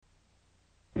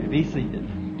Be seated.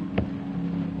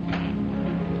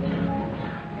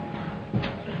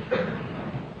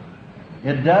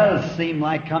 It does seem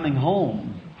like coming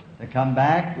home to come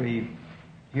back. We're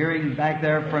hearing back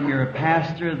there from your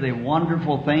pastor the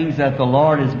wonderful things that the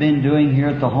Lord has been doing here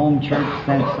at the home church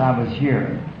since I was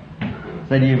here.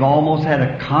 Said you've almost had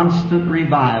a constant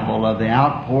revival of the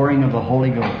outpouring of the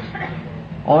Holy Ghost.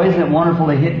 Oh, isn't it wonderful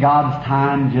to hit God's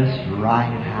time just right?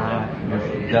 How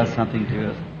it does something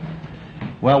to us.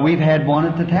 Well, we've had one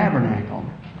at the tabernacle.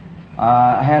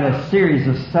 I had a series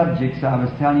of subjects I was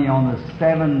telling you on the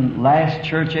 7 last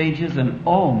church ages, and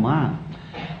oh my.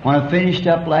 When I finished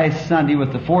up last Sunday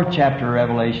with the 4th chapter of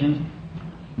Revelations,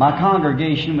 my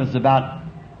congregation was about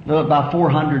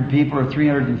 400 people or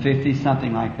 350,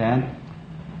 something like that.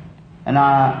 And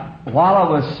while I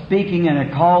was speaking, and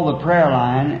I called the prayer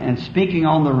line and speaking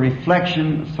on the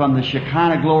reflection from the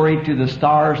Shekinah glory to the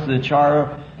stars, to the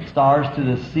stars, to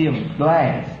the sea of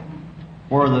glass,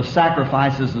 where the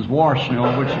sacrifices is washed,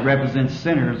 which represents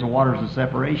sinners, the waters of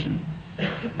separation.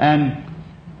 And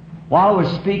while I was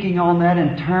speaking on that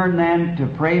and turned then to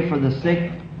pray for the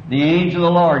sick, the angel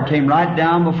of the Lord came right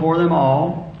down before them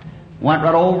all, went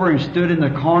right over and stood in the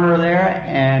corner there,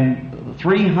 and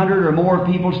 300 or more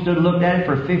people stood and looked at it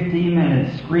for 15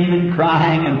 minutes, screaming,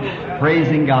 crying, and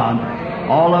praising God.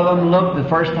 All of them looked, the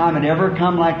first time it ever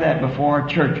come like that before a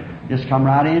church. Just come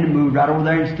right in and moved right over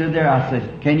there and stood there. I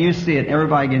said, can you see it?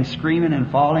 Everybody again screaming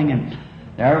and falling, and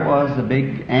there it was, the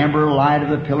big amber light of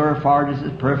the pillar of fire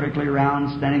just perfectly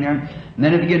round, standing there. And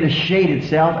then it began to shade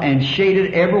itself and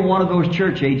shaded every one of those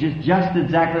church ages just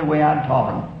exactly the way I'd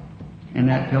taught them in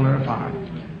that pillar of fire.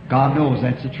 God knows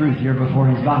that's the truth here before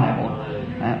His Bible.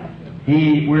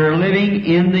 We're living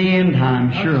in the end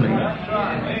time, surely.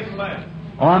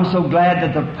 Oh, I'm so glad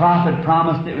that the prophet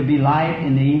promised it would be light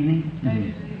in the evening.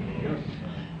 Mm-hmm.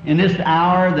 In this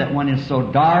hour that when it's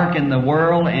so dark in the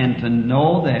world, and to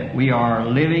know that we are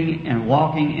living and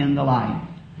walking in the light.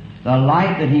 The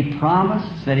light that He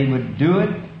promised, said He would do it,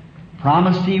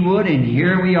 promised He would, and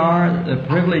here we are, the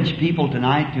privileged people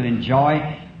tonight to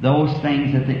enjoy those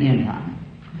things at the end time.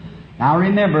 Now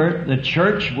remember, the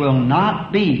church will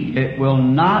not be a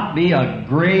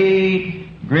great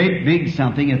big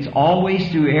something. It's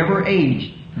always through every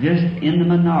age, just in the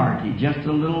minority, just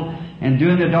a little. And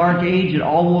during the dark age, it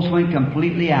almost went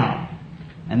completely out.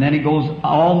 And then it goes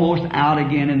almost out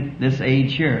again in this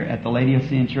age here at the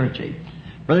Laodicean church age.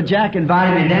 Brother Jack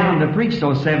invited me down to preach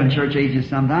those 7 church ages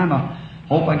sometime. I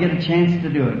hope I get a chance to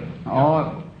do it.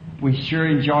 Oh, we sure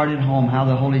enjoyed it at home, how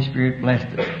the Holy Spirit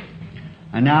blessed us.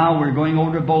 And now we're going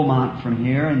over to Beaumont from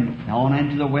here and on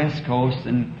into the West Coast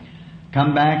and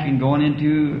come back and going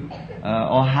into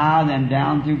Ohio, then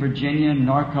down through Virginia and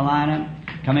North Carolina.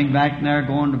 Coming back there,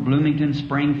 going to Bloomington,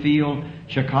 Springfield,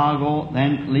 Chicago,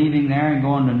 then leaving there and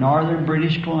going to northern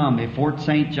British Columbia, Fort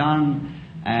St. John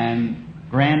and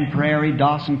Grand Prairie,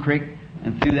 Dawson Creek,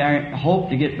 and through there.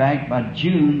 Hope to get back by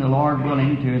June, the Lord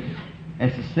willing,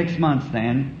 it's 6 months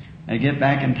then, and get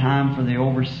back in time for the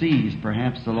overseas,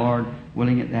 perhaps the Lord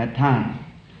willing at that time.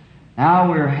 Now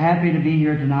we're happy to be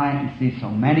here tonight and see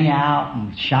so many out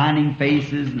and shining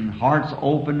faces and hearts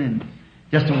open, and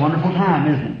just a wonderful time,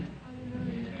 isn't it?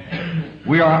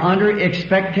 We are under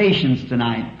expectations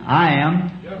tonight. I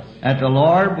am. That the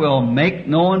Lord will make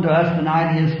known to us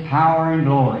tonight His power and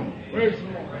glory.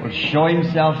 Will show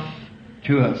Himself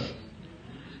to us.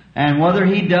 And whether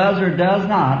He does or does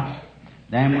not,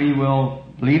 then we will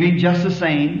believe Him just the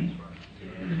same.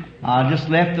 I just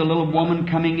left a little woman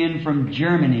coming in from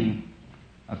Germany.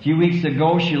 A few weeks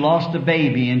ago she lost a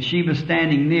baby, and she was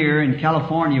standing near in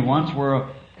California once where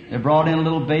they brought in a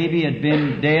little baby, had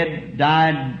been dead,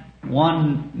 died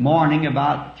one morning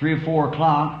about 3 or 4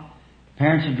 o'clock.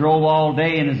 Parents had drove all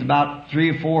day, and it's about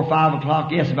 3 or 4 or 5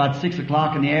 o'clock, about 6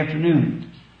 o'clock in the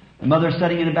afternoon. The mother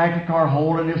sitting in the back of the car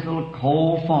holding this little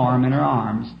cold form in her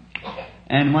arms.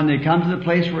 And when they come to the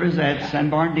place where it's at,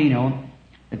 San Bernardino,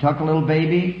 they took a little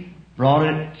baby, brought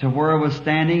it to where I was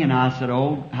standing, and I said,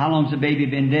 oh, how long's the baby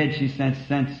been dead? She said,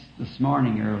 since this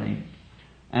morning early.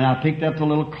 And I picked up the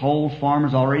little cold form, it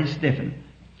was already stiffened.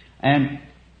 And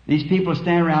these people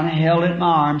standing around and held it in my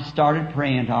arms, started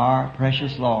praying to our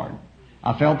precious Lord.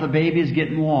 I felt the baby is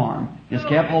getting warm. Just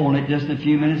kept holding it just a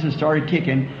few minutes and started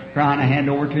kicking, crying to hand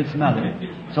over to its mother.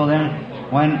 So then,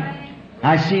 when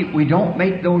I see, we don't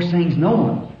make those things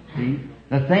known. See?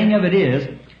 The thing of it is,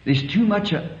 there's too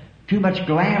much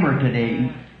glamour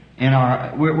today in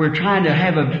we're trying to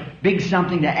have a big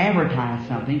something to advertise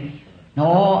something.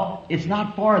 No, it's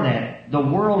not for that. The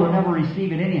world will never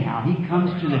receive it anyhow. He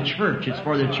comes to the church. It's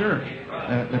for the church,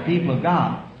 the people of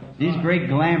God. These great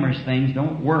glamorous things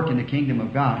don't work in the kingdom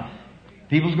of God.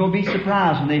 People's going to be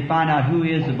surprised when they find out who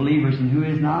is the believers and who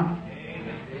is not.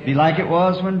 Be like it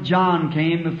was when John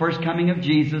came, the first coming of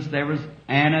Jesus. There was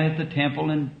Anna at the temple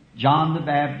and John the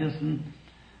Baptist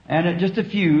and just a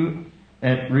few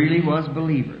that really was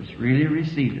believers, really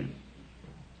received it.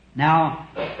 Now,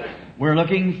 we're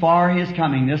looking for His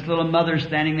coming. This little mother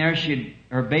standing there,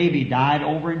 her baby died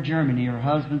over in Germany. Her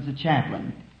husband's a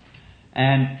chaplain.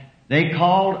 And they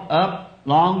called up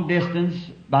long distance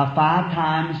by 5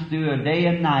 times through a day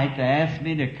and night to ask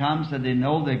me to come so they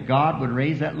know that God would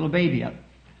raise that little baby up.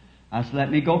 I said,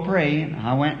 let me go pray. And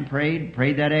I went and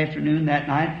prayed that afternoon, that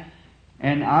night.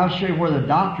 And I'll show you where the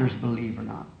doctors believe or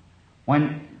not.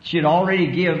 When she'd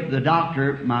already give the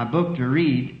doctor my book to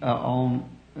read on,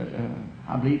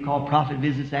 I believe called Prophet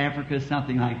Visits Africa,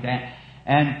 something like that.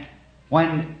 And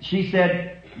when she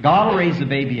said, God will raise the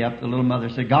baby up, the little mother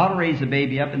said, God will raise the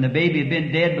baby up, and the baby had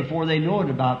been dead before they knew it,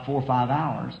 about 4 or 5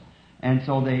 hours. And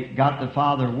so they got the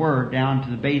father word down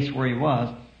to the base where he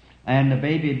was, and the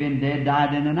baby had been dead,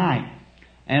 died in the night.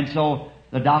 And so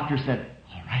the doctor said,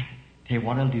 all right, tell you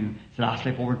what I'll do. He said, I'll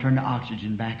slip over and turn the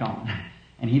oxygen back on.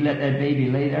 And he let that baby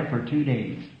lay there for 2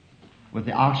 days with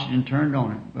the oxygen turned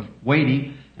on it,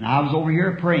 waiting. And I was over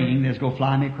here praying, let's go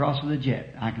fly me across with a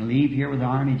jet. I can leave here with the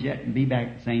Army jet and be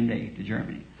back the same day to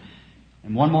Germany.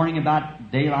 And one morning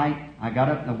about daylight, I got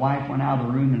up and the wife went out of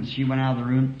the room and she went out of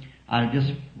the room. I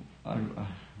just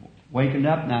wakened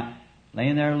up and I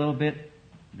laying there a little bit.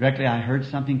 Directly I heard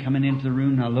something coming into the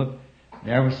room and I looked.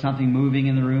 There was something moving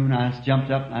in the room and I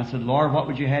jumped up and I said, Lord, what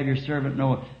would you have your servant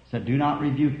know? I said, do not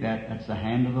rebuke that. That's the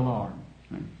hand of the Lord.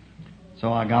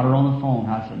 So I got her on the phone.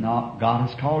 I said, no, God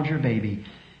has called your baby.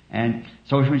 And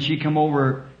so when she come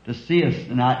over to see us,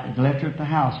 and I left her at the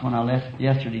house when I left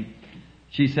yesterday,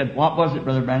 she said, what was it,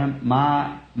 Brother Branham?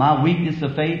 My weakness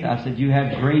of faith? I said, you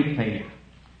have great faith.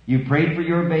 You prayed for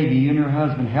your baby. You and your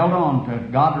husband held on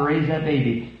to God to raise that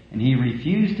baby. And He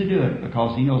refused to do it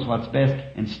because He knows what's best,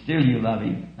 and still you love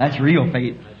Him. That's real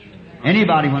faith.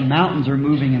 Anybody, when mountains are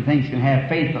moving and things, can have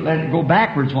faith, but let it go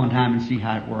backwards one time and see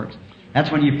how it works.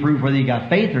 That's when you prove whether you got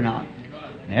faith or not.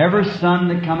 Every son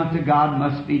that cometh to God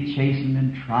must be chastened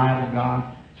and tried of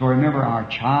God. So remember, our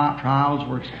trials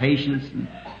works patience, and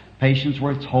patience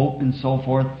works hope, and so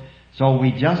forth. So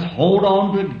we just hold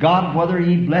on to God whether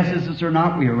He blesses us or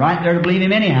not. We are right there to believe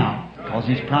Him anyhow, because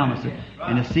He's promised it,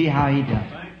 and to see how He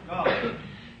does.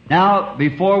 Now,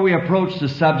 before we approach the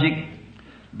subject,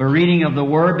 the reading of the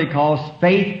Word, because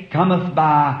faith cometh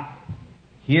by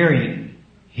hearing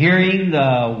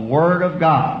the Word of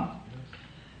God.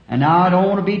 And now I don't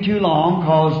want to be too long,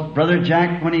 because Brother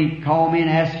Jack, when he called me and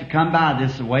asked to come by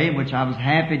this way, which I was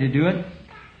happy to do it,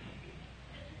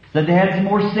 said they had some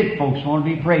more sick folks want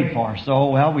to be prayed for. So,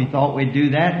 well, we thought we'd do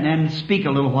that and then speak a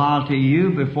little while to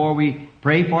you before we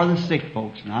pray for the sick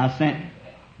folks. And I sent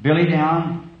Billy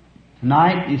down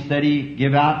tonight. He said he'd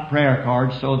give out prayer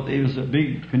cards, so it was a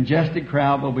big congested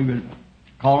crowd, but we would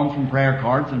call them from prayer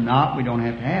cards, and not, we don't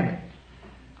have to have it.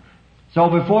 So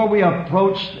before we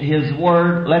approach His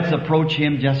Word, let's approach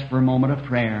Him just for a moment of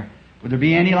prayer. Would there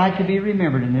be any like to be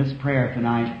remembered in this prayer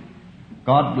tonight?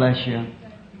 God bless you.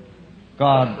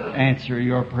 God answer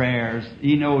your prayers.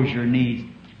 He knows your needs.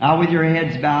 Now with your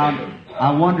heads bowed,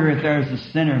 I wonder if there's a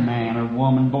sinner man or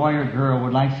woman, boy or girl,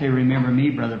 would like to say, remember me,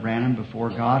 Brother Branham, before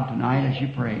God tonight as you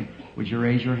pray. Would you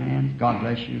raise your hand? God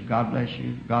bless you. God bless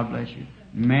you. God bless you.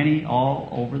 Many all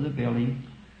over the building.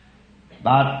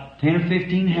 About 10 or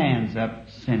 15 hands up,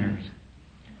 sinners.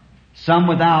 Some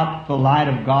without the light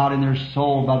of God in their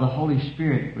soul by the Holy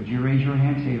Spirit. Would you raise your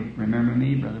hand and say, remember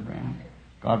me, Brother Branham?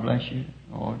 God bless you.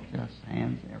 Oh, just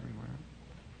hands everywhere.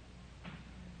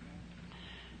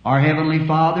 Our Heavenly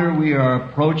Father, we are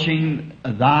approaching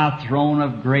Thy throne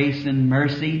of grace and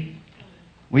mercy.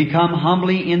 We come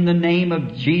humbly in the name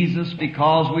of Jesus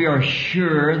because we are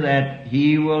sure that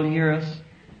He will hear us.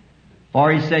 For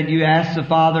He said, you ask the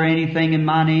Father anything in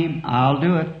my name, I'll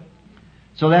do it.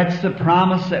 So that's the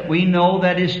promise that we know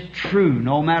that is true.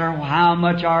 No matter how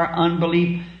much our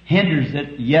unbelief hinders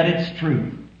it, yet it's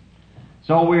true.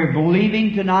 So we're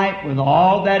believing tonight with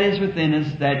all that is within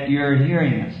us that you're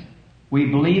hearing us. We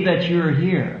believe that you're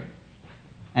here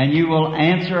and you will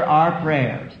answer our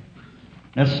prayers,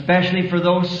 especially for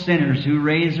those sinners who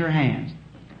raise their hands.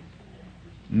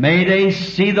 May they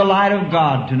see the light of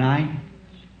God tonight.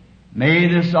 May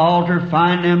this altar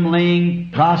find them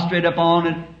laying prostrate upon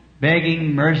it,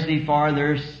 begging mercy for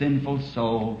their sinful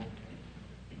soul.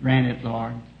 Grant it,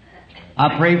 Lord.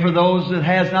 I pray for those that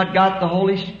has not got the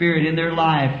Holy Spirit in their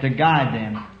life to guide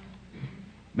them.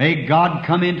 May God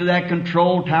come into that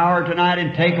control tower tonight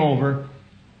and take over,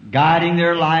 guiding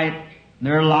their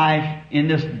life in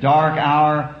this dark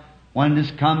hour when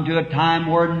it's come to a time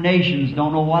where nations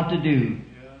don't know what to do.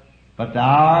 But Thou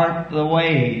art the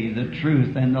way, the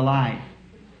truth, and the life.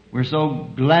 We're so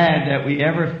glad that we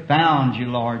ever found You,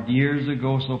 Lord, years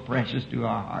ago, so precious to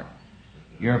our heart.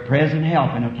 You're a present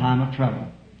help in a time of trouble.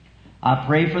 I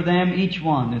pray for them, each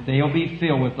one, that they'll be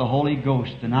filled with the Holy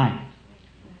Ghost tonight.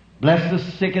 Bless the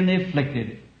sick and the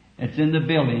afflicted that's in the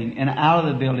building and out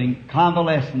of the building,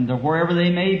 convalescent or wherever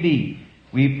they may be.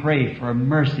 We pray for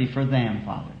mercy for them,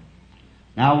 Father.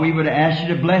 Now we would ask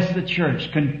You to bless the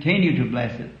church. Continue to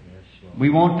bless it. We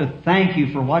want to thank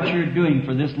You for what You're doing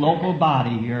for this local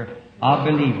body here of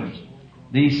believers.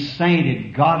 These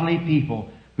sainted, godly people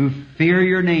who fear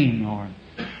Your name, Lord,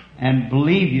 and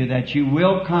believe You that You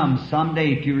will come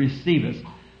someday to receive us.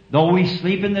 Though we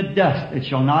sleep in the dust, it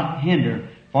shall not hinder.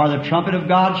 For the trumpet of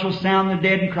God shall sound, the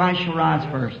dead in Christ shall rise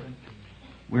first.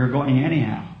 We're going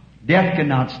anyhow. Death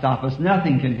cannot stop us.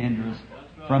 Nothing can hinder us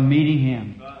from meeting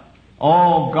Him.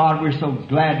 Oh God, we're so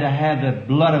glad to have the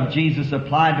blood of Jesus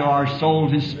applied to our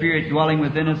souls, His Spirit dwelling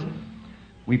within us.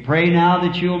 We pray now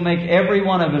that You'll make every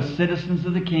one of us citizens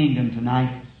of the kingdom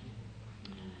tonight.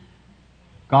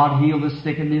 God, heal the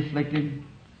sick and the afflicted.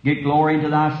 Get glory into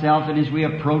Thyself. And as we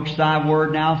approach Thy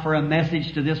Word now for a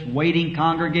message to this waiting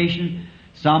congregation,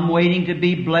 some waiting to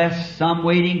be blessed, some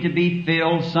waiting to be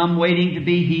filled, some waiting to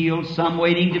be healed, some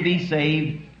waiting to be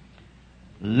saved.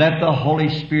 Let the Holy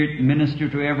Spirit minister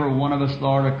to every one of us,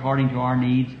 Lord, according to our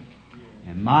needs.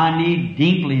 And my need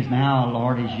deeply now,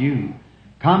 Lord, is You.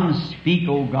 Come speak,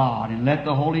 O God, and let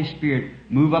the Holy Spirit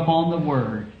move upon the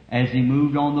Word as He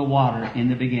moved on the water in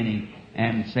the beginning.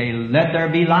 And say, let there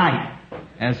be light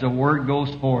as the Word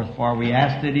goes forth. For we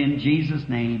ask it in Jesus'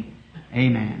 name.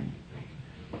 Amen.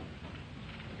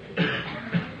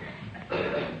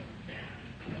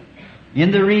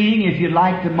 In the reading, if you'd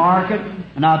like to mark it,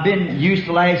 and I've been used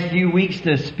the last few weeks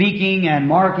to speaking and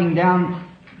marking down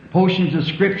portions of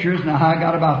Scriptures. Now I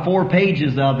got about 4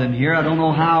 pages of them here. I don't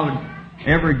know how I'd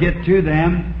ever get to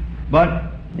them.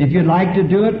 But if you'd like to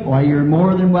do it, why, you're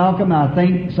more than welcome. I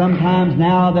think sometimes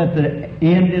now that the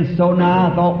end is so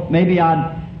nigh, I thought maybe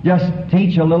I'd just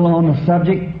teach a little on the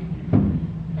subject.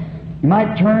 You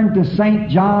might turn to St.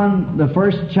 John, the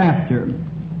 1st chapter,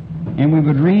 and we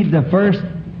would read the first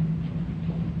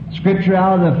Scripture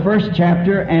out of the 1st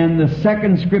chapter and the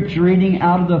 2nd Scripture reading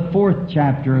out of the 4th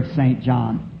chapter of St.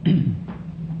 John.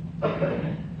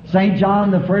 St.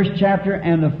 John, the 1st chapter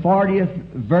and the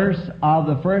 40th verse of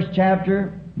the 1st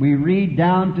chapter, we read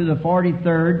down to the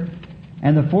 43rd,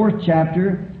 and the 4th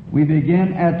chapter, we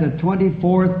begin at the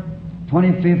 24th,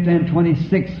 25th, and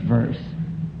 26th verse.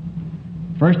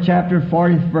 1st chapter,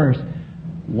 40th verse.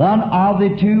 One of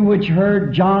the two which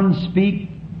heard John speak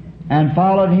and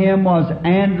followed him was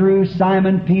Andrew,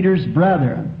 Simon Peter's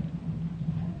brother.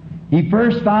 He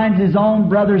first finds his own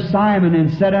brother Simon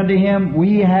and said unto him,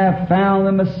 We have found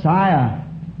the Messiah,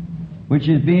 which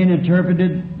is being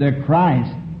interpreted the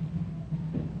Christ.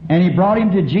 And he brought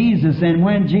him to Jesus, and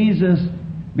when Jesus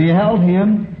beheld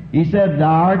him, he said, Thou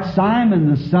art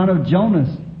Simon, the son of Jonas.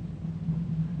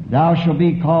 Thou shalt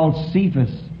be called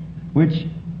Cephas, which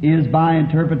is by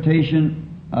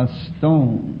interpretation a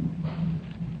stone.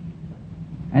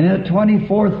 And in the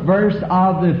 24th verse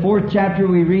of the 4th chapter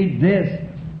we read this,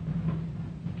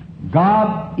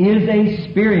 God is a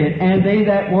spirit, and they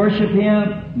that worship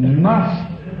Him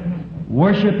must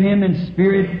worship Him in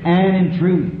spirit and in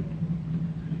truth.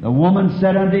 The woman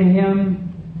said unto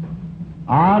him,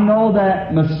 I know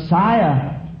that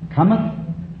Messiah cometh,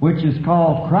 which is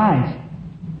called Christ.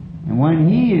 And when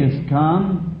He is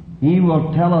come, He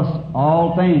will tell us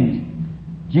all things.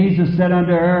 Jesus said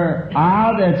unto her,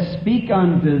 I that speak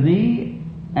unto thee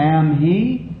am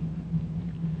He.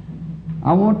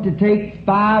 I want to take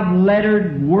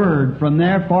 5-lettered word from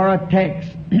there for a text.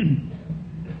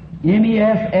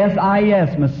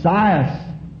 M-E-S-S-I-S, Messiah.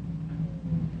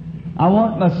 I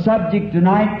want my subject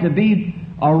tonight to be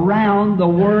around the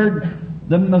word,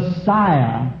 the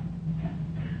Messiah.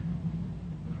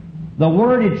 The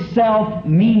word itself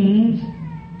means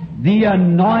the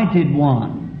Anointed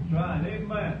One.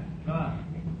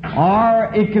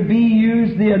 Or it could be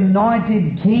used the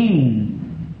Anointed King.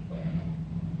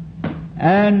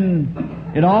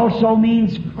 And it also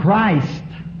means Christ.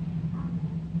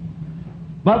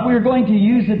 But we're going to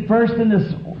use it first in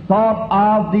this thought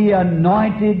of the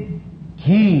Anointed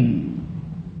King.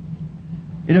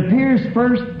 It appears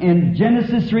first in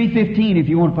Genesis 3:15, if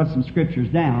you want to put some scriptures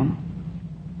down.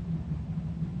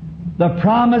 The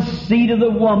promised seed of the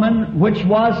woman, which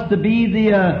was to be the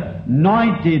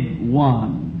Anointed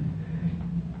One.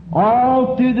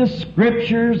 All through the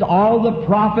Scriptures, all the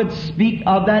prophets speak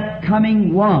of that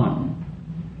coming one.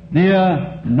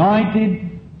 the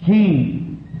anointed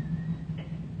king.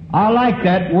 I like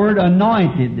that word,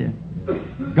 anointed.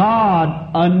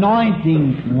 God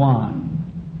anointing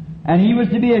one. And he was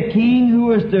to be a king who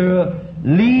was to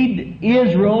lead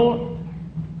Israel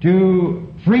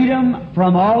to freedom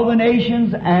from all the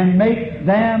nations and make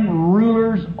them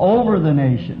rulers over the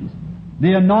nations.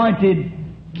 The anointed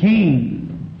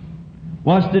king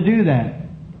was to do that.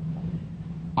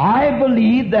 I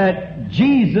believe that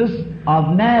Jesus of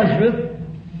Nazareth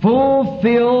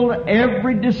fulfilled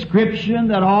every description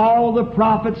that all the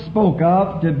prophets spoke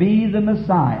of to be the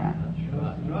Messiah.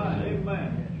 That's right.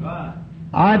 Amen. That's right.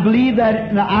 I believe that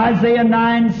in Isaiah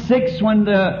 9:6, when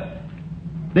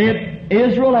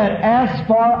Israel had asked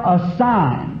for a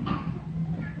sign,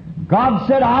 God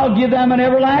said, I'll give them an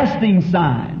everlasting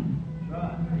sign.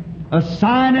 A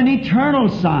sign, an eternal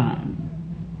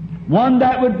sign. One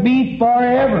that would be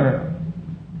forever.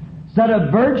 Said a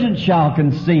virgin shall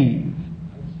conceive.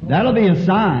 That'll be a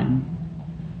sign.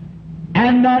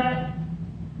 And that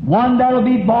one that'll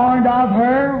be born of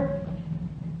her,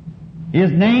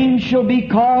 his name shall be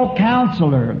called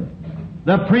Counselor,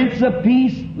 the Prince of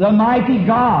Peace, the Mighty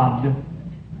God,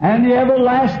 and the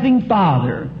Everlasting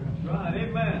Father. That's right.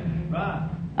 Amen. Right.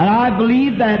 And I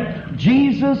believe that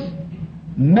Jesus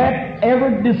met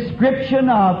every description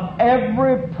of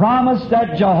every promise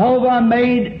that Jehovah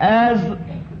made as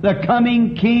the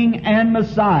coming King and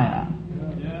Messiah.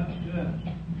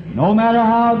 No matter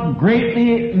how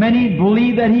greatly many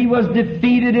believe that he was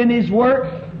defeated in his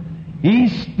work, he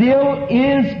still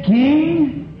is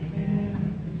king.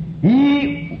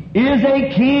 He is a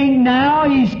king now.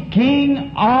 He's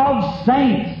king of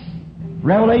saints.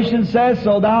 Revelation says,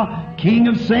 so thou king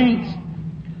of saints.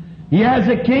 He has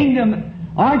a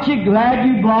kingdom. Aren't you glad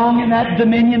you belong in that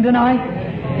dominion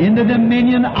tonight? In the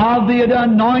dominion of the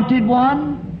anointed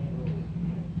one?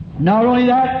 Not only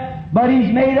that, but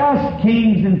He's made us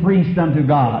kings and priests unto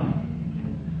God.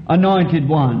 Anointed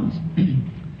ones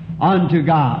unto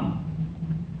God.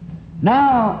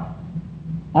 Now,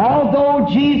 although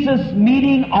Jesus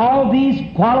meeting all these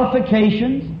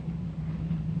qualifications,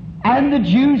 and the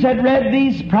Jews had read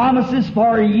these promises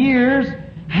for years,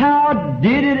 how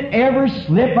did it ever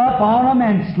slip up on them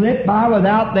and slip by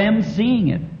without them seeing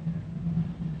it?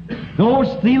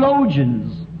 Those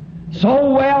theologians,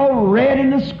 so well read in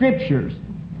the Scriptures,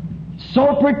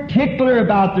 so particular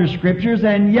about their Scriptures,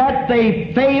 and yet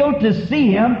they failed to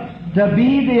see Him to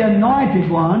be the anointed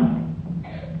one.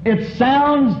 It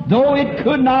sounds though it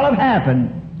could not have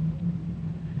happened.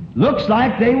 Looks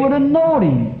like they would have known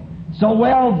Him, so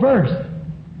well versed.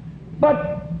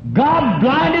 But God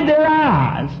blinded their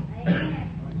eyes.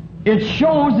 It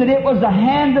shows that it was the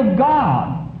hand of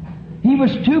God. He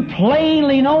was too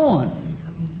plainly known.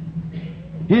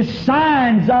 His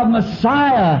signs of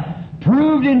Messiah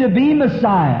proved him to be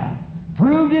Messiah,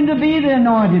 proved him to be the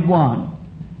anointed one.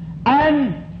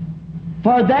 And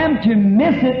for them to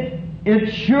miss it,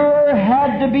 it sure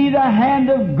had to be the hand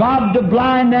of God to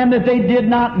blind them that they did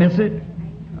not miss it,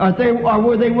 or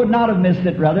they would not have missed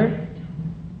it, rather.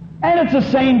 And it's the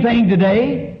same thing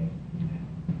today.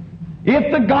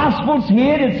 If the gospel's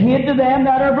hid, it's hid to them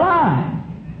that are blind.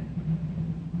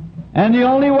 And the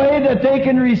only way that they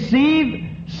can receive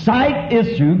sight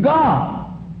is through God.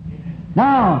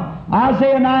 Now,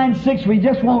 Isaiah 9:6, we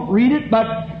just won't read it,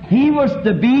 but He was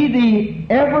to be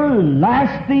the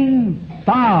everlasting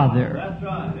Father. That's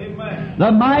right. Amen.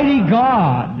 The mighty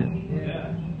God.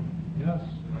 Yes. Yes.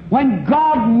 When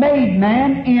God made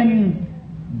man in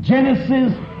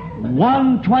Genesis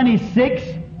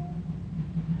 1:26,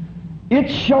 it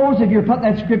shows, if you're putting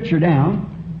that scripture down,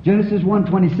 Genesis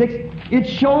 1:26, it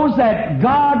shows that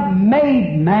God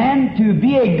made man to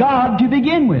be a God to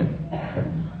begin with.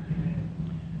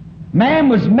 Man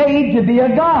was made to be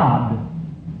a God,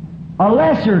 a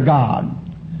lesser God.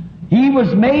 He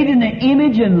was made in the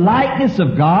image and likeness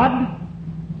of God.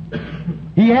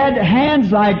 He had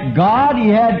hands like God. He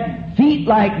had feet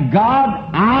like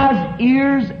God, eyes,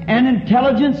 ears, and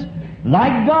intelligence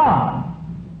like God.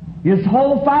 His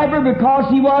whole fiber, because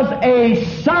He was a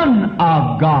son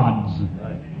of God's.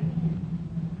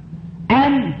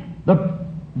 And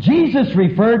Jesus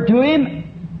referred to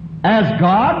Him as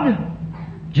God.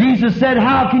 Jesus said,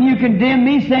 how can you condemn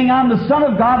me, saying I'm the Son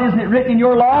of God? Isn't it written in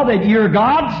your law that you're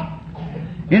gods?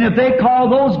 And if they call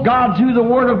those gods who the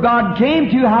Word of God came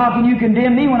to, how can you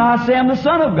condemn me when I say I'm the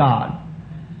Son of God?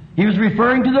 He was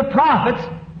referring to the prophets,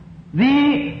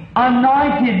 the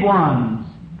anointed ones,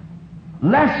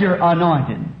 lesser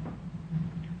anointed.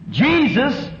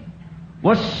 Jesus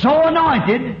was so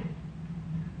anointed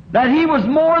that He was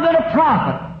more than a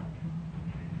prophet.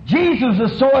 Jesus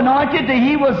was so anointed that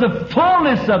He was the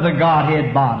fullness of the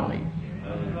Godhead bodily.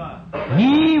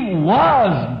 He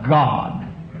was God.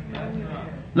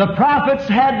 The prophets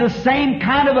had the same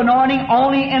kind of anointing,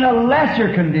 only in a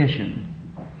lesser condition.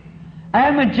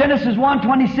 And in Genesis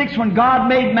 1:26, when God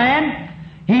made man,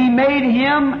 He made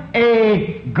him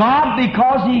a God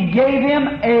because He gave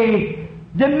him a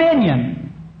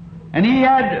dominion. And he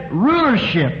had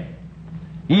rulership.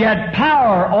 He had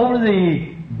power over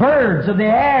the birds of the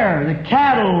air, the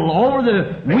cattle, over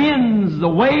the winds, the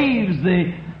waves,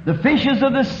 the fishes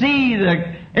of the sea,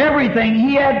 everything.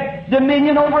 He had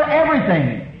dominion over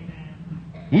everything.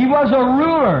 He was a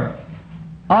ruler,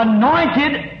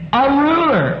 anointed a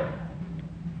ruler,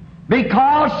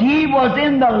 because He was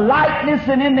in the likeness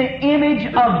and in the image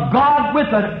of God with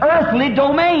an earthly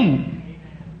domain.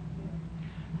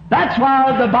 That's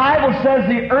why the Bible says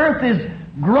the earth is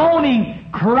groaning,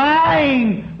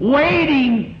 crying,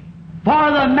 waiting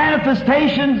for the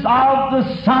manifestations of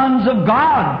the sons of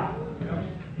God.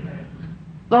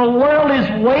 The world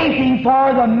is waiting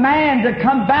for the man to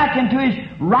come back into his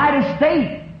right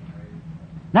estate.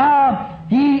 Now,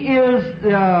 he is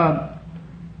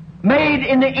made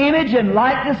in the image and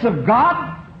likeness of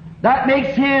God. That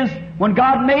makes when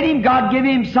God made him, God gave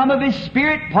him some of His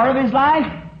Spirit, part of his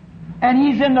life, and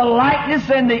he's in the likeness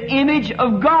and the image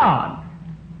of God.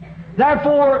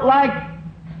 Therefore, like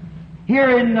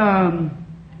here in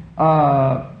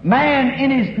man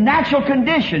in his natural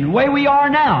condition, the way we are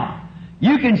now,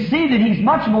 you can see that he's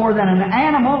much more than an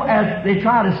animal, as they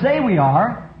try to say we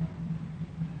are,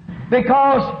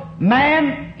 because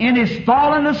man in his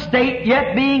fallen estate,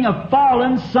 yet being a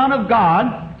fallen son of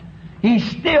God, he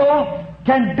still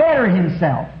can better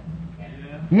himself.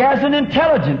 He has an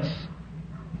intelligence.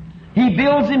 He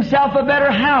builds himself a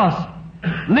better house,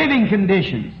 living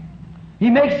conditions. He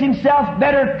makes himself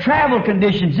better travel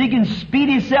conditions. He can speed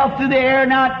himself through the air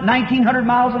now at 1,900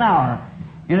 miles an hour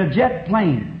in a jet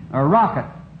plane or rocket.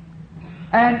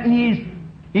 And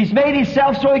he's made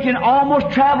himself so he can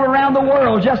almost travel around the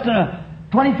world just in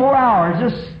 24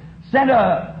 hours. Just send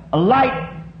a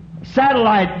light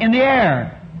satellite in the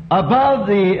air above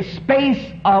the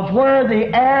space of where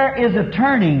the air is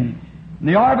a-turning in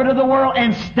the orbit of the world,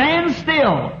 and stand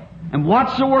still and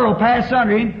watch the world pass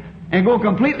under him and go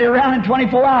completely around in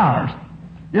 24 hours.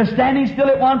 Just standing still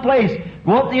at one place.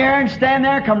 Go up in the air and stand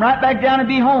there, come right back down and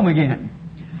be home again.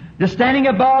 Just standing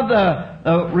above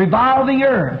the revolving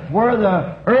earth, where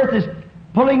the earth is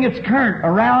pulling its current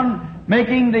around,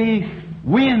 making the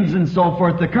winds and so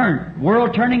forth, the current.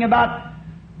 World turning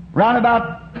round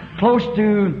about close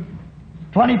to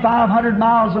 2,500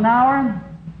 miles an hour.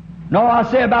 No, I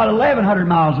say about 1,100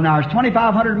 miles an hour. It's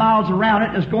 2,500 miles around it,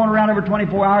 and it's going around over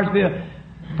 24 hours. It'll be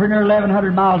pretty near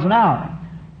 1,100 miles an hour.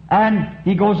 And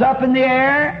he goes up in the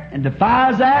air and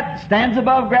defies that, stands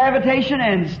above gravitation,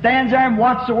 and stands there and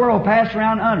watches the world pass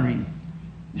around under him.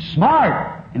 He's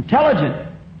smart, intelligent,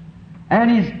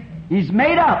 and he's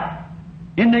made up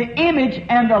in the image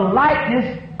and the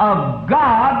likeness of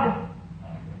God,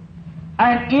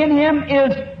 and in him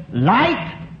is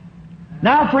light.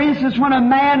 Now, for instance, when a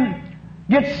man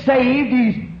gets saved,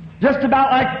 he's just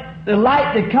about like the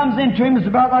light that comes into him is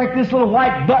about like this little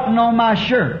white button on my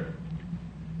shirt.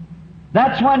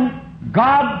 That's when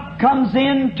God comes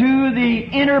into the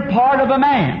inner part of a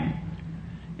man.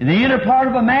 In the inner part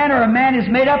of a man, or a man is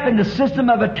made up in the system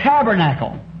of a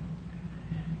tabernacle.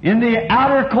 In the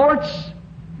outer courts,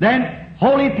 then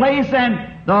holy place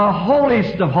and the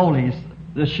holiest of holies,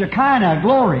 the Shekinah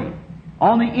glory,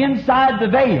 on the inside the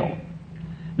veil.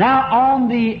 Now, on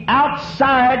the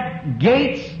outside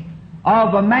gates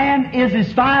of a man is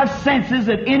his five senses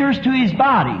that enters to his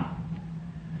body.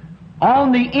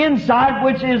 On the inside,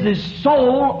 which is his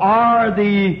soul, or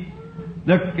the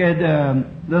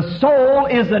soul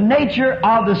is the nature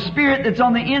of the spirit that's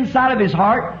on the inside of his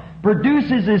heart,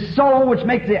 produces his soul, which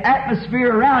makes the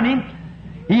atmosphere around him.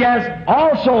 He has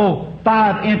also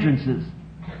five entrances.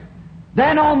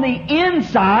 Then on the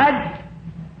inside,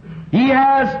 he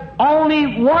has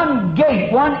only one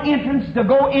gate, one entrance to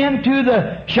go into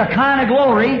the Shekinah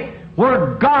glory,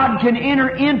 where God can enter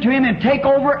into him and take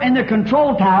over in the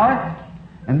control tower.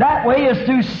 And that way is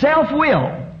through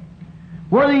self-will.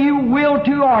 Whether you will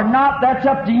to or not, that's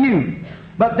up to you.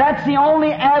 But that's the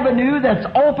only avenue that's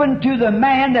open to the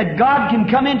man that God can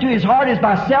come into his heart, is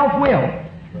by self-will.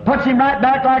 Puts him right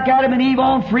back like Adam and Eve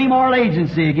on free moral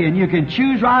agency again. You can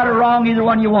choose right or wrong, either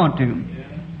one you want to.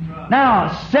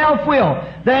 Now, self-will.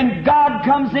 Then God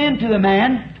comes into the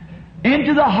man,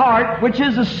 into the heart, which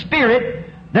is the spirit.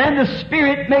 Then the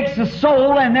spirit makes the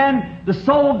soul, and then the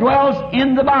soul dwells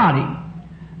in the body.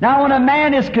 Now when a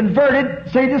man is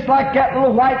converted, say just like that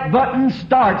little white button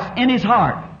starts in his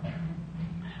heart.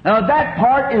 Now that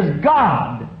part is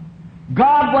God.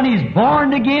 God, when he's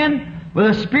born again with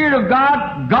the Spirit of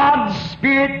God, God's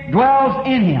Spirit dwells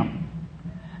in him.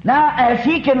 Now, as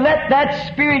he can let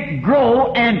that Spirit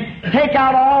grow and take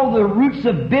out all the roots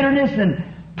of bitterness and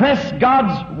press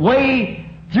God's way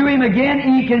through him again,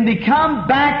 he can become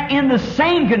back in the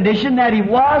same condition that he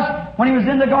was when he was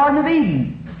in the Garden of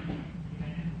Eden.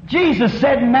 Jesus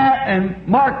said in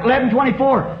Mark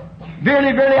 11:24,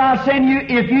 "Verily, verily, I say unto you,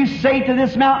 if you say to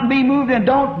this mountain, be moved, and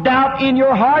don't doubt in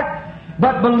your heart,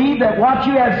 but believe that what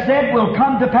you have said will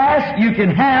come to pass, you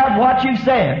can have what you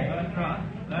said." That's right.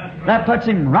 That's right. That puts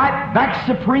him right back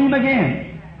supreme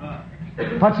again.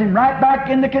 Puts him right back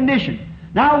in the condition.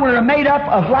 Now we're made up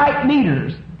of light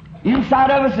meters. Inside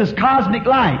of us is cosmic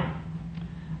light.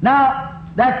 Now,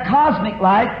 that cosmic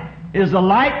light is a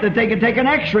light that they can take an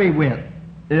X-ray with.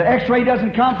 The X-ray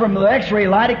doesn't come from the X-ray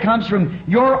light, it comes from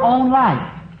your own light.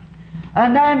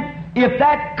 And then, if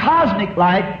that cosmic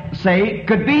light, say,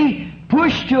 could be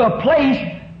pushed to a place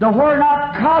to where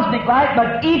not cosmic light,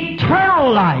 but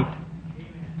eternal light,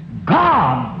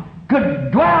 God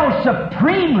could dwell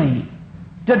supremely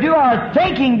to do our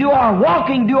thinking, do our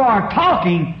walking, do our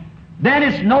talking, then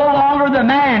it's no longer the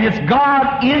man, it's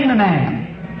God in the man.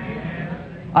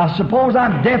 I suppose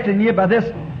I'm deafening you by this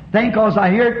thing because I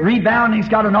hear it rebounding. He's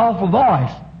got an awful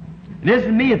voice. It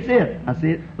isn't me, it's it. I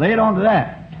see it. Lay it on to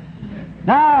that.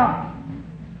 Now,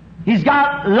 he's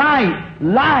got light,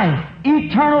 life.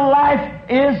 Eternal life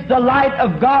is the light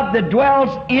of God that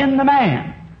dwells in the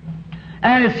man.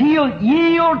 And as he'll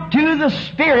yield to the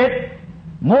Spirit,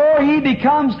 more he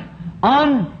becomes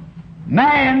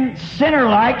man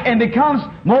sinner-like and becomes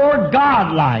more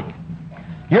God-like.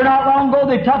 Here not long ago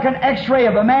they took an X-ray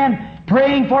of a man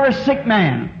praying for a sick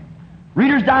man.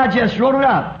 Reader's Digest wrote it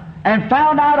up and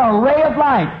found out a ray of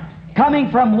light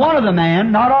coming from one of the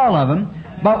men, not all of them,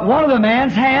 but one of the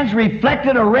man's hands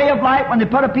reflected a ray of light when they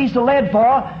put a piece of lead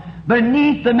foil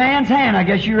beneath the man's hand. I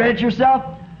guess you read it yourself.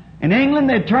 In England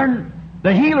they turned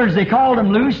the healers, they called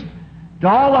them loose, to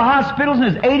all the hospitals,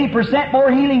 and there's 80%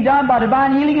 more healing done by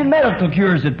divine healing and medical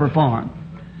cures that performed.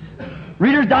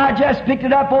 Reader's Digest picked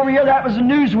it up over here. That was a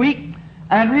Newsweek.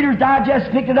 And Reader's Digest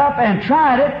picked it up and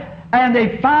tried it, and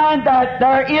they find that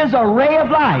there is a ray of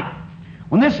light.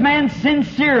 When this man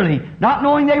sincerely, not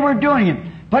knowing they were doing it,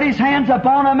 put his hands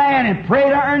upon a man and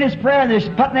prayed an earnest prayer, they're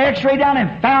putting the X-ray down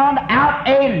and found out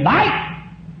a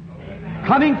light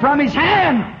coming from his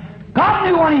hand. God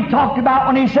knew what he talked about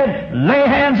when he said, lay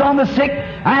hands on the sick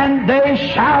and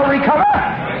they shall recover.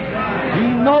 He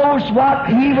knows what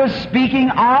he was speaking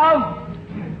of.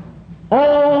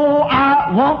 Oh,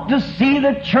 I want to see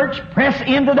the church press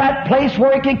into that place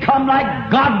where it can come like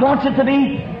God wants it to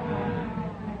be.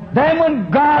 Then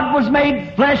when God was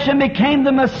made flesh and became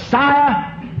the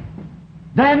Messiah,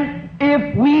 then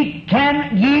if we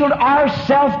can yield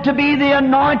ourselves to be the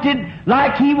anointed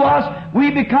like he was, we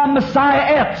become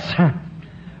Messiah-ettes.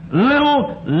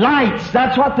 Little lights.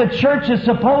 That's what the church is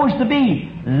supposed to be.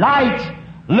 Lights.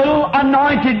 Little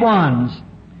anointed ones.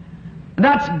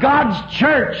 That's God's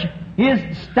church. His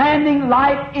standing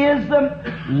light is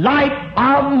the light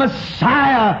of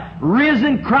Messiah,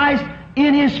 risen Christ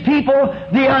in His people,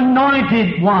 the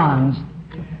anointed ones.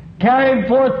 Carrying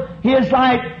forth His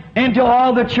light into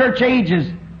all the church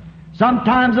ages.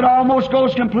 Sometimes it almost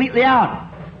goes completely out.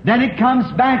 Then it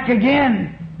comes back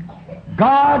again.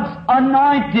 God's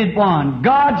anointed one,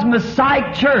 God's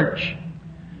Messiah church.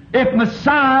 If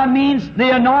Messiah means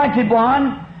the anointed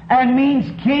one and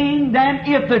means king, then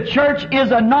if the church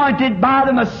is anointed by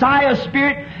the Messiah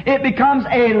Spirit, it becomes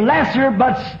a lesser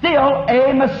but still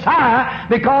a Messiah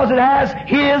because it has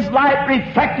His light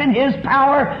reflecting His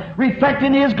power,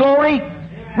 reflecting His glory,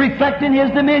 reflecting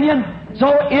His dominion.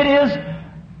 So it is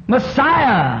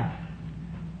Messiah.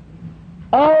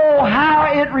 Oh,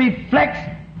 how it reflects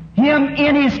Him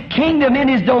in His kingdom, in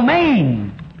His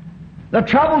domain. The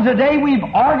trouble today, we've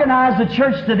organized the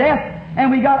church to death, and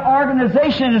we got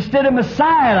organization instead of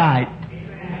Messiah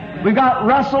light. We got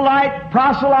Russellite,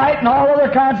 proselyte, and all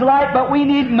other kinds of light, but we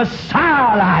need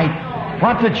Messiah light.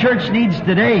 What the church needs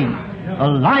today, a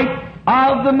light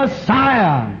of the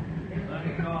Messiah.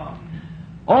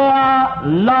 Oh, I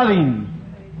love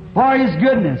Him for His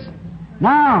goodness.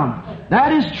 Now,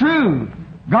 that is true.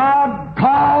 God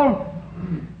called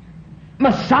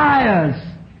Messiahs.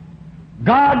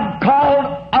 God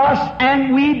called us,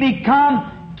 and we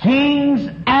become kings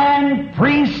and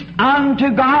priests unto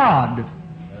God.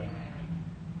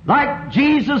 Like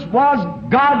Jesus was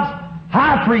God's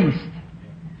high priest,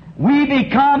 we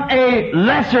become a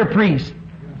lesser priest.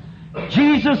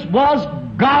 Jesus was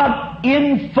God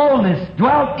in fullness,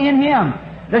 dwelt in Him,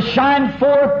 to shine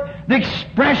forth the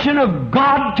expression of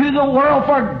God to the world,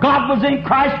 for God was in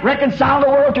Christ, reconciled the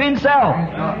world to Himself.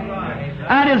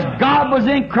 And as God was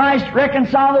in Christ,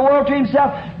 reconciled the world to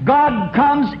Himself, God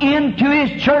comes into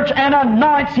His church and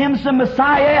anoints Him some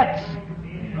Messiahs.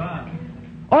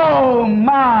 Oh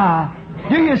my!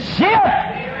 Do you see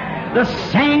it? The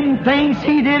same things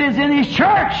He did is in His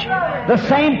church. The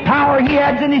same power He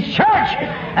has in His church.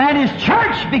 And His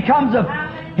church becomes of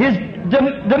His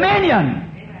dominion.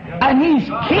 And He's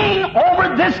king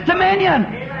over this dominion.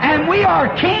 And we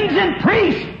are kings and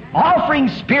priests, offering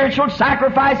spiritual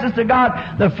sacrifices to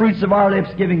God, the fruits of our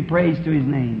lips giving praise to His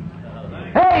name.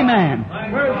 Amen.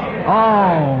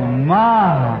 Oh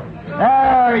my!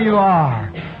 There you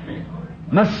are.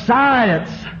 Messiahs,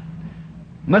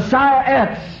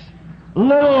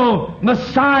 little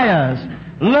messiahs,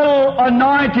 little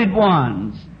anointed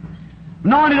ones.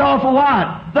 Anointed off of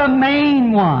what? The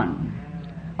main one.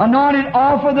 Anointed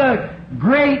off of the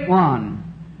great one.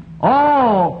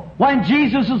 Oh, when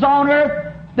Jesus was on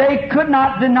earth, they could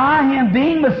not deny Him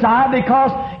being Messiah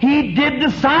because He did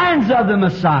the signs of the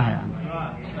Messiah.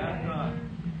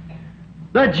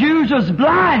 The Jews was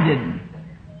blinded.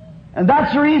 And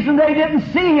that's the reason they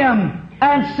didn't see Him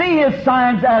and see His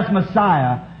signs as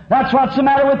Messiah. That's what's the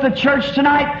matter with the church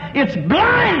tonight. It's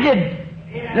blinded.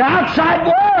 The outside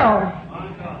world.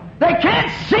 They can't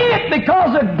see it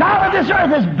because the God of this earth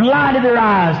has blinded their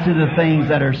eyes to the things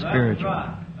that are spiritual.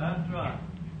 That's right.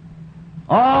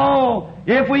 Oh,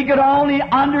 if we could only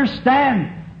understand.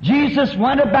 Jesus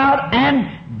went about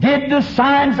and did the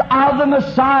signs of the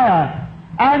Messiah.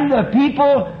 And the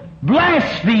people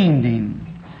blasphemed Him.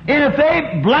 And if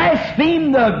they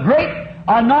blaspheme the great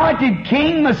anointed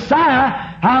King Messiah,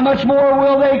 how much more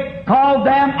will they call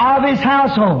them of His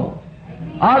household,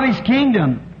 of His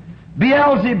kingdom?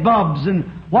 Beelzebubs and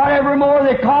whatever more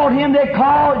they called Him, they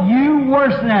call you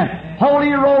worse than that.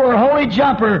 Holy roller, holy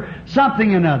jumper,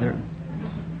 something or another.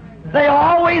 They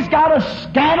always got a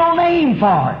scandal name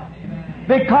for it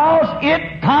because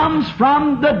it comes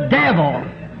from the devil.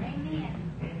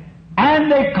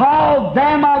 And they called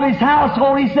them of His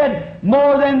household. He said,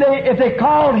 more than if they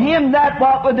called Him that,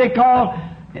 what would they call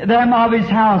them of His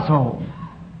household?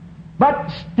 But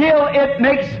still it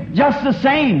makes just the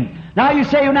same. Now you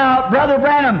say, now, Brother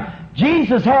Branham,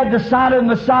 Jesus had the sign of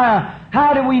the Messiah.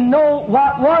 How do we know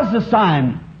what was the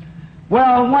sign?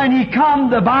 Well, when He come,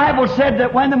 the Bible said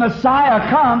that when the Messiah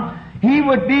come, He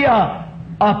would be a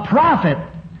prophet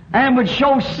and would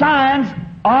show signs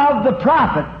of the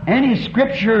prophet. Any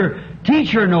Scripture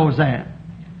teacher knows that.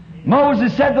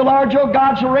 Moses said, the Lord your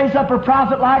God shall raise up a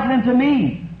prophet like unto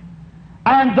me.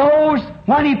 And those,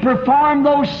 when He performed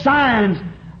those signs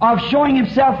of showing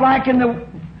Himself, like in the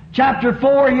chapter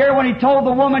 4 here, when He told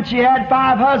the woman she had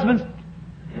 5 husbands,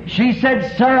 she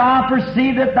said, Sir, I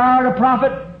perceive that thou art a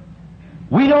prophet.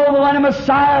 We know that when the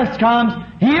Messiah comes,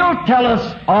 He'll tell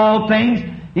us all things.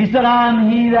 He said, I am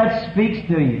He that speaks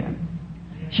to you.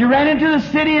 She ran into the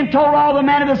city and told all the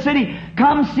men of the city,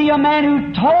 come see a man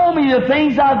who told me the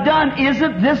things I've done.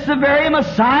 Isn't this the very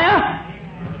Messiah?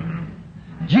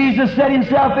 Jesus said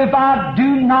Himself, if I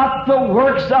do not the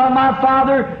works of my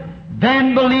Father,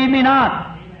 then believe me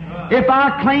not. If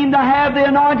I claim to have the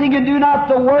anointing and do not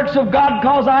the works of God,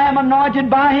 because I am anointed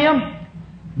by Him,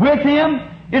 with Him,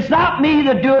 it's not me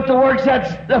that doeth the works,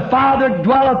 that's the Father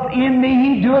dwelleth in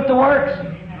me, He doeth the works.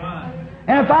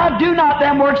 And if I do not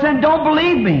them works, then don't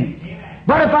believe me.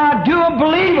 But if I do them,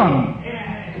 believe them.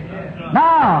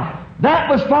 Now, that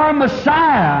was for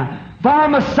Messiah, for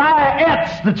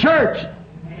Messiah-ettes, the church.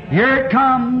 Here it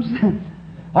comes.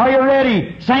 Are you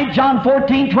ready? St. John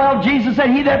 14:12, Jesus said,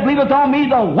 He that believeth on me,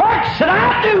 the works that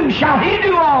I do shall he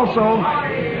do also.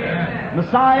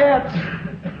 Messiah-ettes.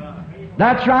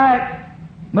 That's right.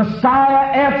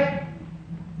 Messiah-ettes.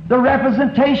 The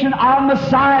representation of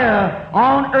Messiah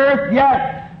on earth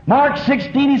yet. Mark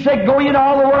 16, He said, go ye into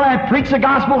all the world and preach the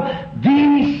gospel.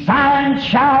 These signs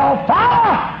shall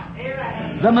follow.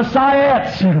 The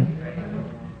Messiah-ettes.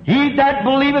 He that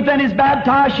believeth and is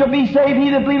baptized shall be saved.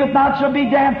 He that believeth not shall be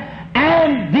damned.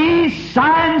 And these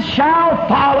signs shall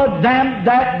follow them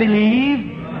that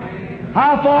believe.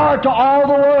 How far? To all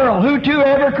the world. Who to?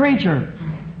 Every creature.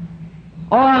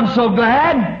 Oh, I'm so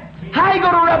glad. How are you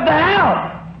going to rub that out?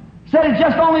 Said it's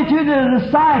just only to the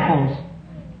disciples.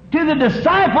 To the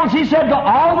disciples, He said, to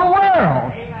all the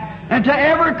world. And to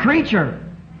every creature.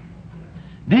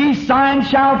 These signs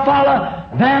shall follow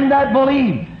them that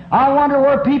believe. I wonder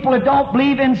where people that don't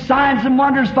believe in signs and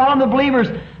wonders follow the believers.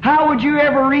 How would you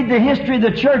ever read the history of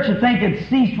the church and think it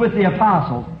ceased with the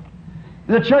apostles?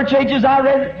 The church ages, I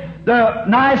read the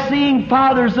Nicene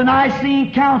Fathers, the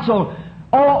Nicene Council,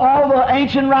 all the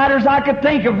ancient writers I could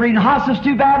think of, reading Hossus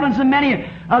to Babylons and many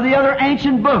of the other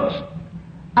ancient books.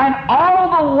 And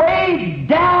all the way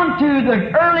down to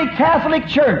the early Catholic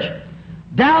Church,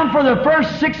 down for the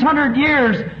first 600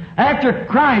 years after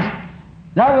Christ,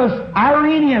 there was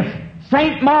Irenaeus,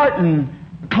 St. Martin,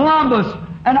 Columbus,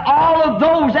 and all of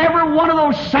those, every one of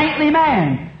those saintly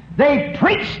men. They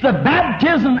preached the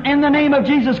baptism in the name of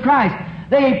Jesus Christ.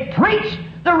 They preached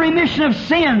the remission of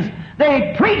sins.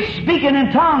 They preached speaking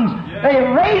in tongues. They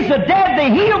raised the dead. They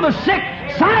healed the sick.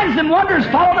 Signs and wonders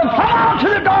followed them from out to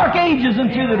the dark ages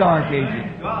and to the dark ages.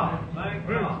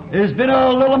 There's been a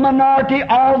little minority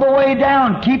all the way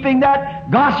down, keeping that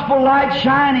gospel light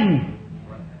shining.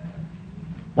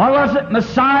 What was it?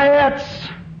 Messiahs.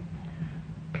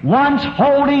 Once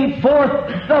holding forth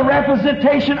the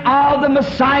representation of the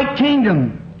Messiah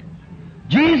kingdom.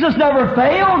 Jesus never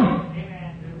failed.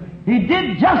 He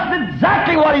did just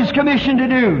exactly what He's commissioned to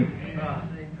do.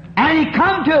 And He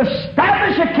come to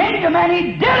establish a kingdom, and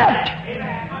He did it.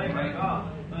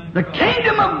 The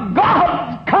kingdom of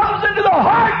God comes into the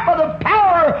heart by the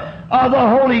power of the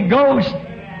Holy Ghost.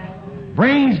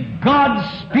 Brings God's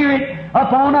Spirit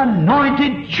upon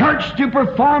anointed church to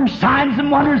perform signs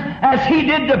and wonders as He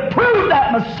did to prove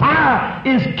that Messiah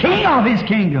is King of His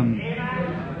kingdom.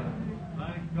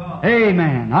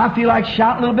 Amen. I feel like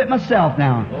shouting a little bit myself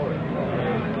now.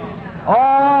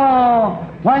 Oh,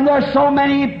 when there's so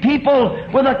many people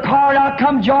with a card out,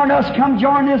 come join us, come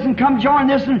join this, and come join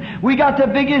this, and we got the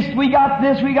biggest, we got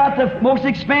this, we got the most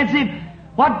expensive.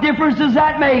 What difference does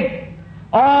that make?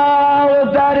 All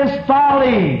of that is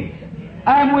folly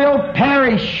and will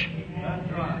perish.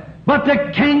 But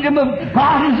the kingdom of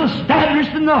God is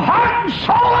established in the heart and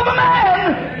soul of a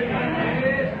man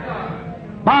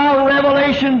by a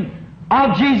revelation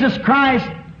of Jesus Christ.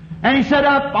 And He said,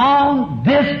 up on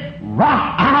this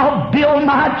rock I'll build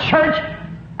my church,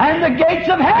 and the gates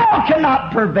of hell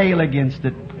cannot prevail against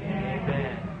it.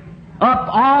 Up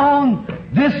on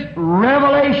this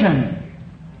revelation.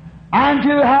 And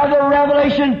to have the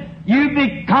revelation, you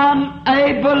become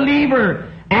a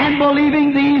believer. And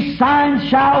believing, these signs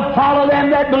shall follow them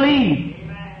that believe.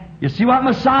 You see what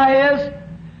Messiah is?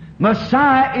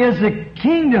 Messiah is the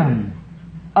kingdom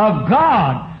of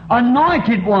God,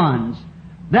 anointed ones.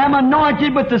 Them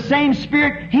anointed with the same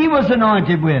Spirit He was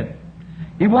anointed with.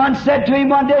 He once said to him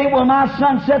one day, will my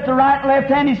son set the right and left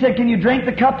hand? He said, can you drink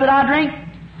the cup that I drink?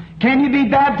 Can you be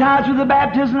baptized with the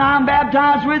baptism I'm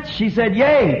baptized with? She said,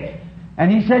 yea. And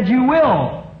he said, you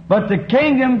will. But the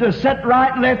kingdom to set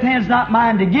right and left hand is not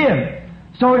mine to give.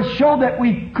 So it showed that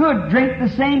we could drink the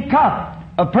same cup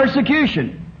of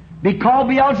persecution, be called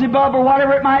Beelzebub or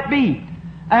whatever it might be,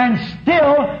 and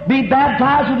still be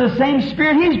baptized with the same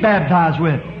Spirit He's baptized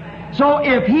with. So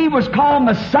if He was called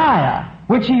Messiah,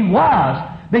 which He was,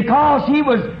 because He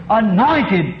was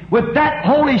anointed with that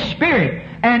Holy Spirit,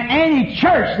 and any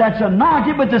church that's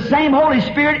anointed with the same Holy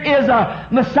Spirit is a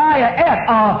Messiah,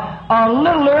 a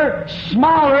littler,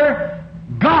 smaller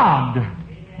God.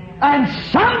 And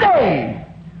someday,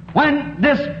 when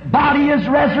this body is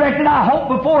resurrected, I hope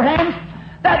beforehand,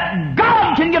 that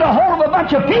God can get a hold of a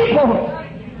bunch of people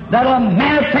that'll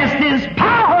manifest His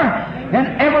power in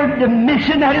every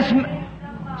dimension that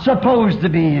it's supposed to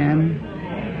be in.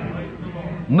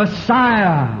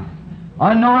 Messiah,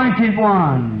 anointed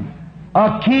one,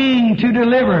 a king to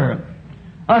deliver.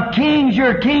 A king's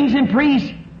your kings and priests.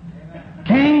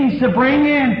 Kings to bring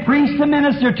in, priests to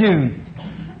minister to.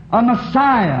 A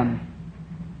Messiah.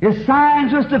 His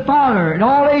signs was to follow in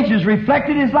all ages,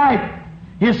 reflected His life,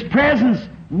 His presence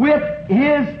with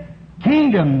His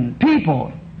kingdom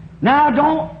people.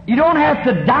 Now you don't have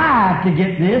to die to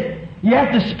get this. You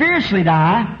have to spiritually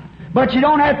die, but you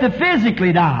don't have to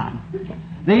physically die.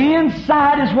 The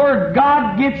inside is where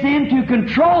God gets in to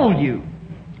control you.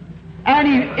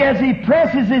 And as He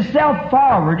presses Himself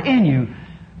forward in you,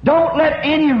 don't let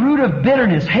any root of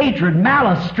bitterness, hatred,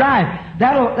 malice, strife,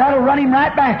 that'll run Him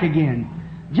right back again.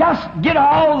 Just get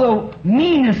all the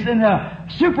meanness and the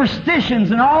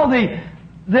superstitions and all the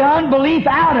unbelief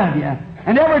out of you.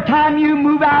 And every time you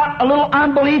move out a little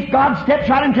unbelief, God steps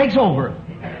right and takes over.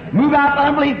 Move out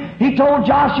unbelief. He told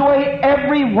Joshua,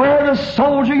 everywhere the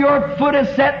soldier your foot is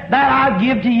set, that I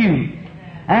give to you.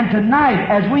 And tonight,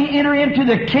 as we enter into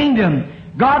the kingdom,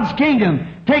 God's kingdom,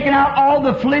 taking out all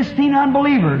the Philistine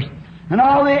unbelievers, and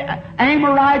all the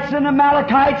Amorites and the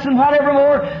Amalekites and whatever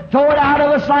more, throw it out of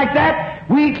us like that,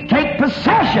 we take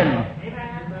possession.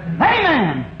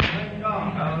 Amen.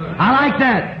 I like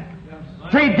that.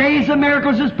 Say, days of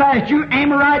miracles is past. You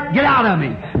Amorite, get out of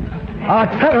me.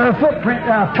 Her footprint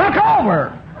took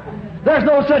over. There's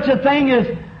no such a thing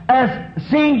as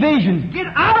seeing visions. Get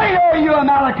out of here, you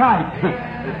Amalekite!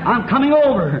 I'm coming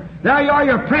over. There you are,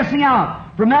 you're pressing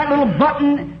out. From that little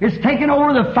button, it's taking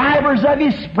over the fibers of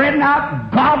you, spreading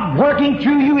out, God working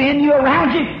through you, in you,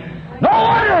 around you. No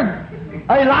wonder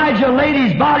Elijah laid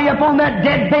his body up on that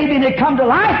dead baby and it come to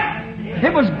life.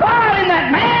 It was God in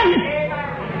that man.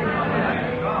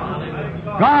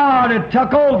 God had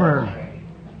took over.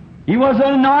 He was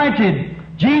anointed.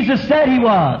 Jesus said He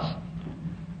was.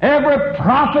 Every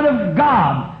prophet of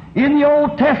God in the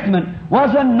Old Testament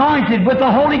was anointed with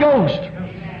the Holy Ghost.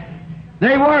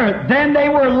 They were. Then they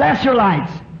were lesser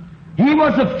lights. He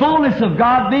was the fullness of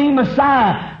God, being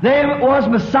Messiah. There was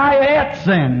Messiahettes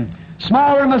then,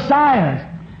 smaller Messiahs.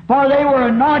 For they were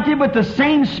anointed with the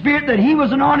same Spirit that He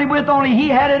was anointed with, only He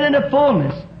had it in the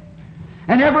fullness.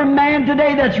 And every man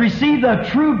today that's received the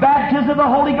true baptism of the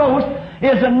Holy Ghost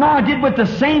is anointed with the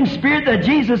same Spirit that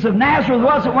Jesus of Nazareth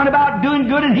was, that went about doing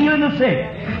good and healing the sick.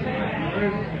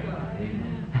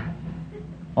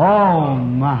 Oh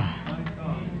my.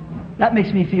 That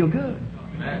makes me feel good.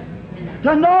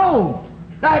 To know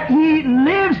that He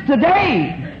lives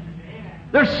today.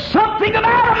 There's something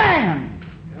about a man.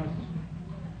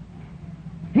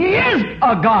 He is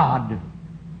a God.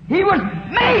 He was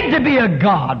made to be a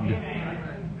God.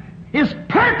 His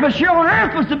purpose here on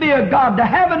earth was to be a God, to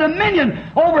have a dominion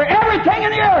over everything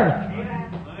in the earth.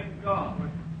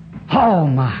 Oh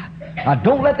my. Now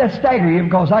don't let that stagger you,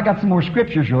 because I got some more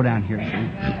scriptures wrote down here. See?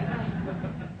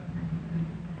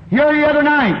 Here the other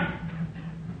night,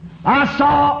 I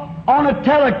saw on a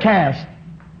telecast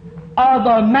of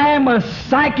a man with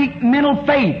psychic mental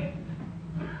faith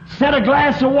set a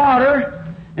glass of water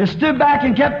and stood back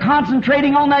and kept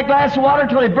concentrating on that glass of water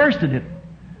until he bursted it.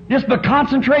 Just by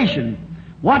concentration.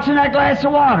 Watching that glass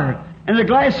of water. And the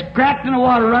glass cracked and the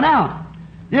water run out.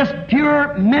 Just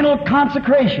pure mental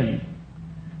consecration.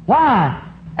 Why?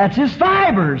 That's his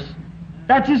fibers.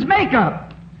 That's his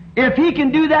makeup. If he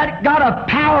can do that, got a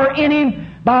power in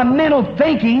him by mental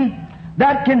thinking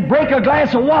that can break a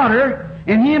glass of water,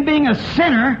 and him being a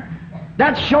sinner,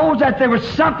 that shows that there was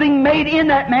something made in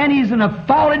that man. He's in a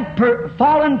fallen,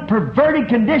 perverted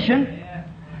condition.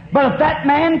 But if that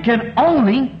man can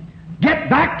only get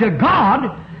back to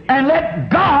God and let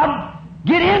God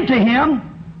get into him,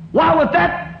 while with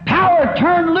that power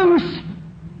turned loose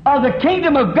of the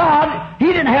kingdom of God, he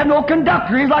didn't have no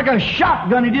conductor. He's like a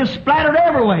shotgun. He just splattered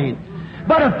every way.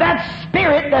 But if that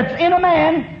spirit that's in a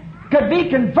man could be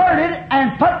converted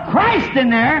and put Christ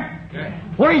in there,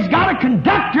 where he's got a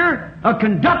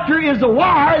conductor is the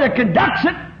wire that conducts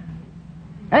it.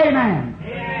 Amen.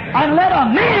 And let a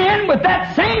man with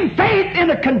that same faith in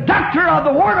the conductor of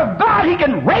the Word of God, he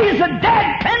can raise the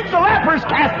dead, cleanse the lepers,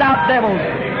 cast out devils.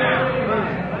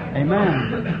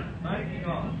 Amen.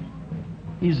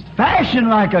 He's fashioned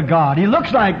like a God. He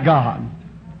looks like God.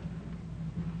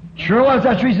 Sure was.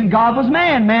 That's the reason God was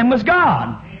man. Man was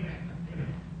God.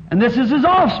 And this is His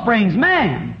offspring's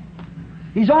man.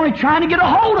 He's only trying to get a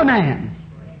hold of man.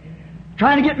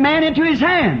 Trying to get man into His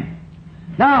hand.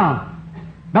 Now,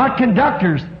 about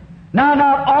conductors. Now,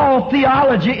 not all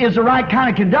theology is the right kind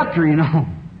of conductor, you know.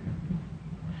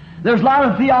 There's a lot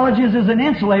of theologies as an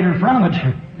insulator from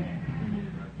it.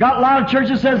 Got a lot of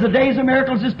churches says the days of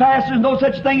miracles is past. There's no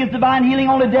such thing as divine healing,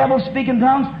 only devils speak in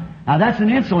tongues. Now that's an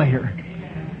insulator.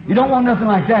 You don't want nothing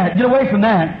like that. Get away from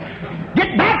that.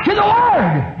 Get back to the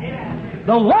Word.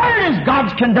 The Word is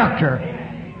God's conductor.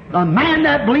 The man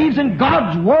that believes in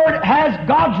God's Word has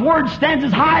God's Word stands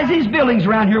as high as these buildings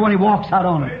around here when he walks out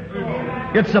on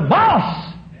it. It's the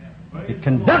boss. It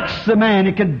conducts the man.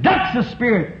 It conducts the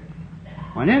Spirit.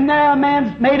 When in there a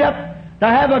man's made up to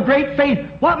have a great faith.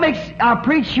 What makes, I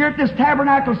preached here at this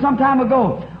tabernacle some time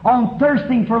ago on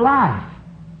thirsting for life.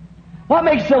 What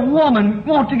makes a woman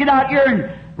want to get out here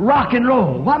and rock and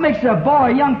roll? What makes a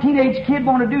boy, a young teenage kid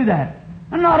want to do that?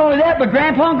 And not only that, but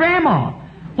grandpa and grandma.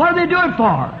 What do they do it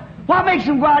for? What makes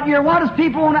them go out here? Why does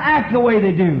people want to act the way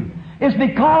they do? It's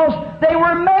because they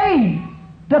were made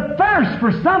to thirst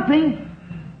for something,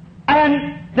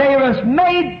 and they was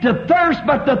made to thirst,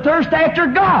 but to thirst after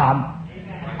God.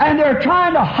 And they're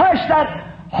trying to hush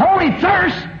that holy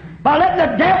thirst by letting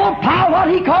the devil pile what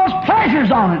he calls pleasures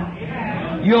on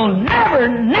it. You'll never,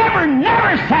 never,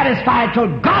 never satisfy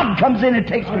till God comes in and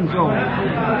takes control.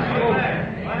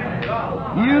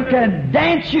 You can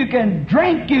dance, you can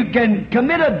drink, you can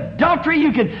commit adultery,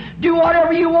 you can do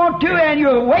whatever you want to, and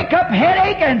you'll wake up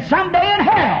headache and someday in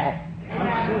hell.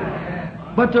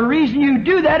 But the reason you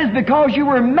do that is because you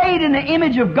were made in the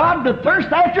image of God to thirst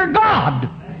after God.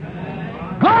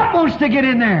 God wants to get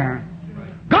in there.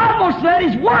 God wants to let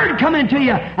His Word come into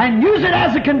you and use it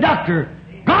as a conductor.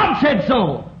 God's said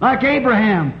so. Like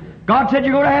Abraham. God said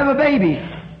you're going to have a baby.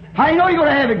 How do you know you're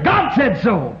going to have it? God said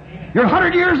so. You're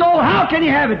 100 years old. How can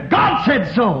you have it? God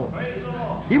said so.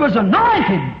 He was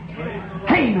anointed.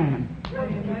 Amen.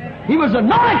 He was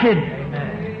anointed.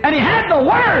 And he had the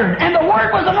Word. And the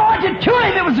Word was anointed to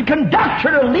him. It was a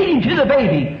conductor to lead him to the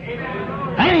baby.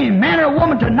 Any man or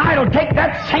woman tonight will take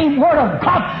that same Word of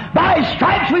God. By His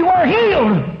stripes we were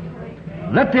healed.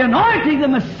 Let the anointing of the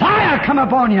Messiah come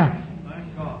upon you.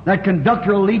 That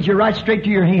conductor will lead you right straight to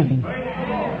your healing.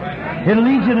 It'll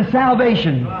lead you to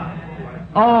salvation.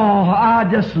 Oh, I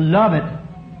just love it.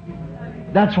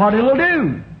 That's what it'll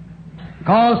do.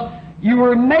 Because you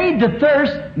were made to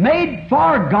thirst, made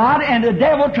for God, and the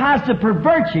devil tries to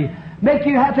pervert you. Make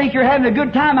you think you're having a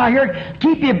good time out here,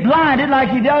 keep you blinded like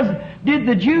he did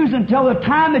the Jews until the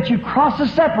time that you cross the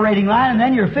separating line, and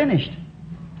then you're finished.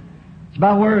 It's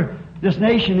about where this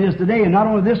nation is today, and not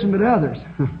only this one, but others.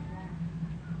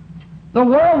 The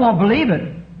world won't believe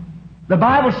it. The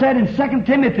Bible said in 2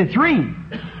 Timothy 3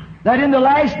 that in the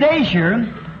last days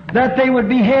here, that they would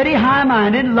be heady,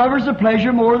 high-minded, lovers of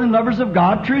pleasure more than lovers of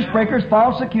God, truce breakers,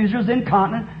 false accusers,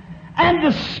 incontinent, and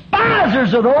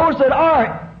despisers of those that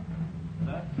are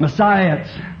Messiahs.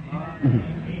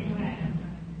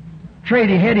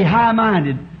 Trady, heady,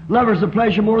 high-minded, lovers of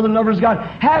pleasure more than lovers of God,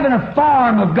 having a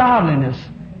form of godliness.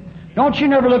 Don't you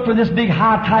never look for this big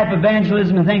high-type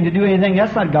evangelism and thing to do anything.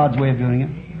 That's not God's way of doing it.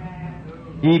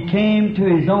 He came to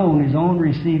His own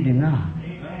received Him not.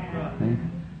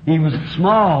 He was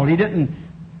small. He didn't...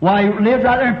 Why, he lived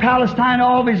right there in Palestine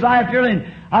all of his life, and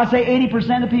I'd say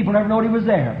 80% of the people never knowed He was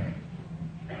there.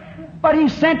 But He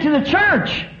sent to the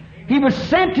church. He was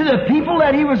sent to the people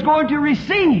that He was going to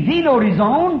receive. He knowed His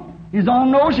own. His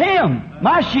own knows Him.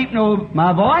 My sheep know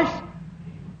my voice.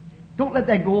 Don't let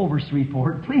that go over,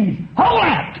 sweetheart. Please, hold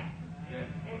that!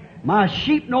 My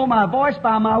sheep know my voice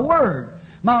by my Word.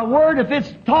 My Word, if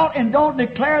it's taught and don't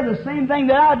declare the same thing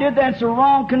that I did, that's the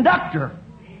wrong conductor.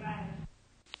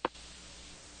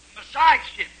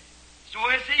 Messiahship. So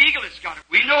is the eagle that's got it.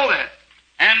 We know that.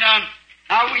 And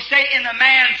now we say in the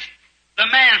man,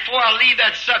 before I leave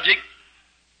that subject,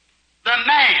 the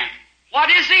man,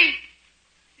 what is he?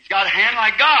 He's got a hand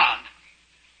like God.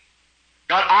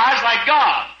 Got eyes like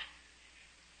God.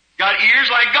 Got ears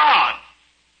like God.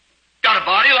 Got a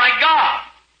body like God.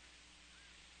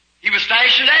 He was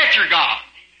fashioned after God.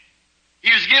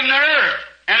 He was given the earth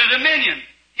and a dominion.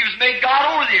 He was made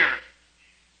God over the earth.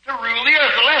 To rule the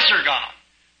earth, the lesser God.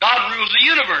 God rules the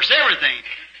universe, everything.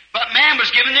 But man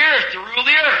was given the earth to rule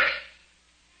the earth.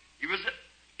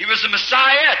 He was the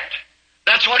Messiah.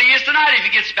 That's what he is tonight if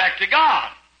he gets back to God.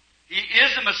 He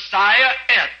is the Messiah.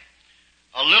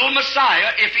 A little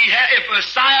Messiah. If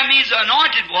Messiah means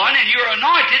anointed one and you're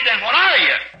anointed, then what are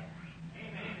you?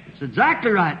 That's exactly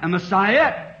right. A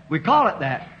Messiah. We call it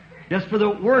that. Just for the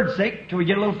word's sake, till we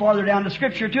get a little farther down the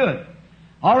Scripture to it.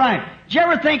 All right. Did you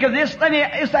ever think of this? Let me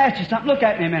just ask you something. Look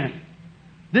at me a minute.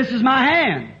 This is my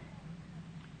hand.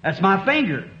 That's my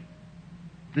finger.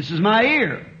 This is my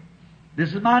ear.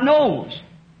 This is my nose.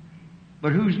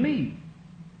 But who's me?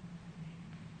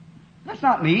 That's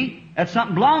not me. That's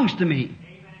something belongs to me.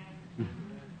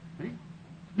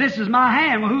 This is my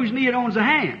hand. Well, who's me that owns the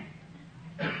hand?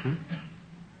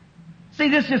 See,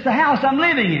 this is the house I'm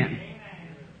living in.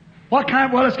 What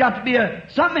kind? Well, it's got to be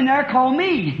something in there called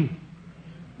me.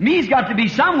 Me's got to be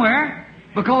somewhere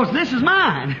because this is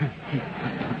mine.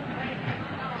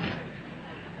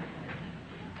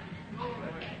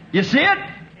 You see it?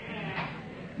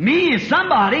 Me is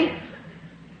somebody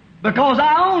because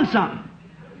I own something.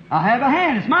 I have a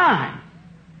hand. It's mine.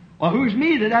 Well, who's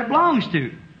me that belongs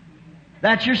to?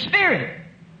 That's your spirit.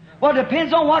 Well, it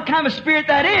depends on what kind of spirit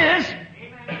that is.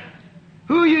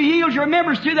 Who you yield your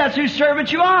members to, that's whose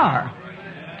servant you are.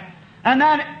 And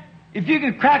then, if you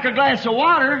can crack a glass of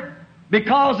water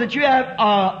because that you have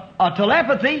a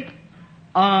telepathy,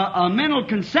 a mental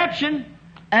conception,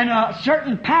 and a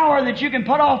certain power that you can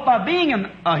put off by being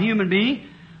a human being,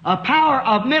 a power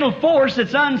of mental force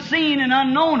that's unseen and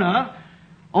unknown of,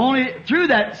 only through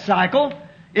that cycle,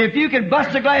 if you can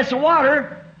bust a glass of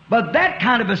water, but that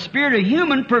kind of a spirit, a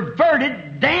human,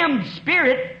 perverted, damned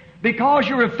spirit, because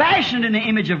you were fashioned in the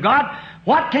image of God,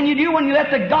 what can you do when you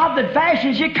let the God that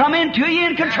fashions you come into you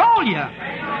and control you?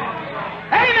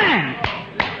 Amen!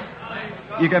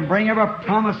 You can bring every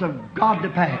promise of God to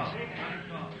pass.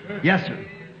 Yes, sir.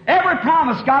 Every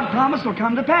promise God promised will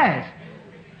come to pass.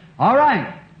 All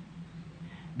right.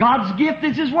 God's gift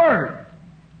is His Word.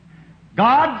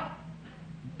 God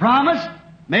promised,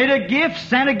 made a gift,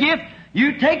 sent a gift.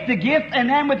 You take the gift, and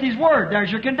then with His Word,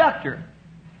 there's your conductor.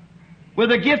 With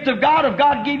the gift of God, if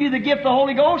God gave you the gift of the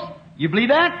Holy Ghost, you believe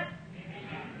that?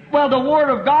 Well, the Word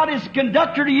of God is a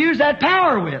conductor to use that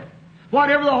power with.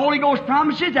 Whatever the Holy Ghost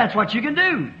promises, that's what you can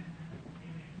do.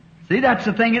 See, that's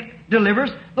the thing it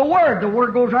delivers. The Word. The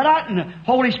Word goes right out and the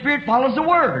Holy Spirit follows the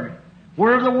Word.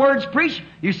 Wherever the Word's preached,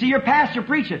 you see your pastor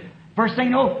preach it. First thing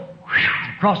you know,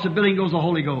 across the building goes the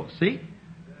Holy Ghost. See?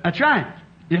 That's right.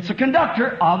 It's a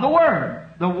conductor of the Word.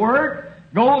 The Word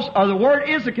goes, or the Word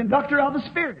is the conductor of the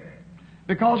Spirit.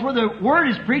 Because where the Word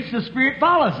is preached, the Spirit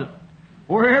follows it.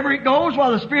 Wherever it goes,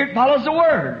 the Spirit follows the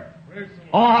Word.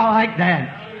 Oh, I like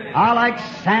that. I like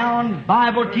sound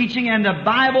Bible teaching and the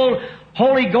Bible,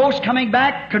 Holy Ghost coming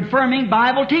back, confirming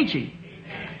Bible teaching.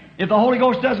 If the Holy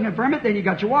Ghost doesn't confirm it, then you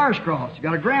got your wires crossed. You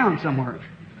got a ground somewhere.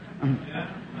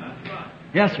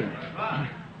 Yes, sir.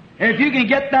 If you can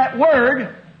get that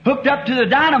Word hooked up to the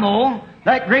dynamo,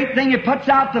 that great thing that puts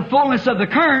out the fullness of the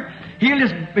current, he'll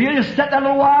just set that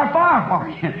little wire fire for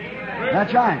you.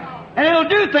 That's right. And it'll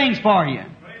do things for you.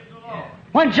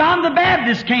 When John the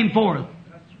Baptist came forth,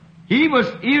 he was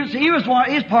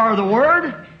part of the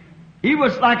Word. He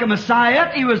was like a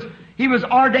Messiah. He was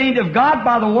ordained of God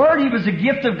by the Word. He was a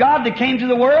gift of God that came to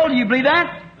the world. Do you believe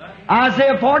that?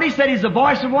 Isaiah 40 said he's the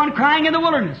voice of one crying in the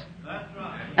wilderness.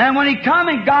 And when he come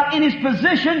and got in his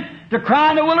position to cry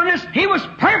in the wilderness, he was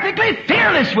perfectly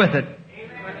fearless with it.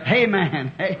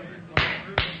 Amen. Hey.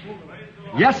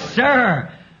 Yes, sir.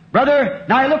 Brother,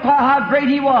 now look how great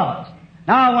he was.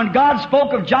 Now, when God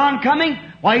spoke of John coming,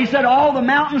 why, he said all the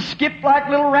mountains skipped like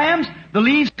little rams, the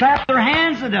leaves clapped their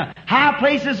hands, and the high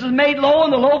places is made low,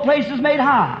 and the low places made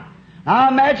high. Now,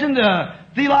 imagine the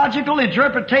theological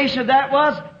interpretation of that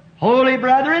was, holy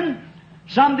brethren,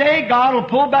 someday God will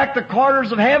pull back the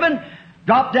corridors of heaven,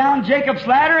 drop down Jacob's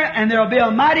ladder, and there will be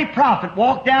a mighty prophet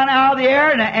walk down out of the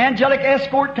air, and an angelic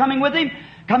escort coming with him,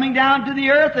 coming down to the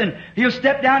earth, and he'll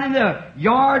step down in the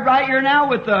yard right here now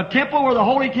with the temple where the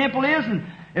holy temple is, and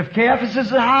if Caiaphas is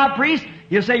the high priest,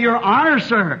 he'll say, Your Honor,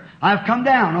 sir, I've come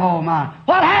down. Oh my.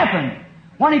 What happened?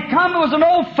 When he come, there was an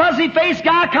old fuzzy-faced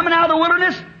guy coming out of the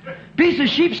wilderness, piece of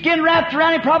sheepskin wrapped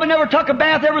around him, probably never took a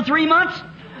bath every 3 months,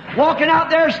 walking out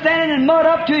there standing in mud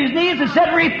up to his knees and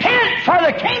said, Repent, for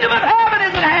the kingdom of heaven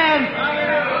is at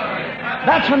hand.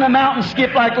 That's when the mountains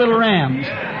skip like little rams.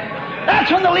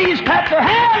 That's when the leaves clap their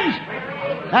hands.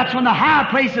 That's when the high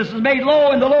places is made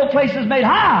low and the low places made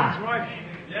high.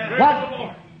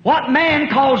 What man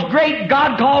calls great,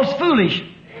 God calls foolish.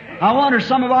 I wonder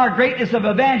some of our greatness of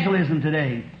evangelism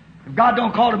today. If God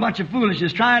don't call it a bunch of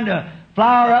foolishness, trying to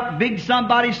flower up big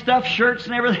somebody stuff, shirts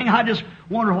and everything, I just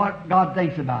wonder what God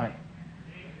thinks about it.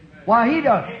 Why, He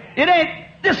does. It ain't,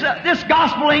 this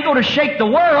gospel ain't going to shake the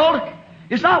world.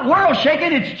 It's not world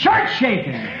shaking, it's church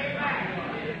shaking.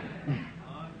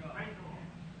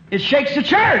 It shakes the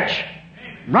church.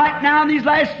 Right now in these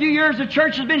last few years, the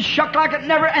church has been shook like it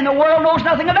never, and the world knows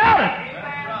nothing about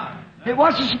it. It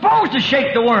wasn't supposed to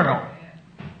shake the world.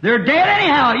 They're dead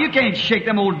anyhow. You can't shake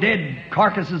them old dead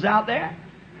carcasses out there.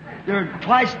 They're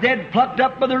twice dead, plucked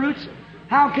up by the roots.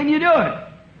 How can you do it? Well,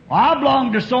 I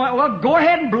belong to so-and-so. Well, go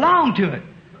ahead and belong to it.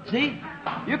 See?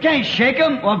 You can't shake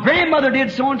them. Well, grandmother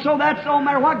did so-and-so. That's no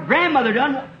matter what grandmother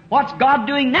done. What's God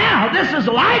doing now? This is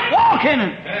light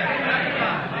walking.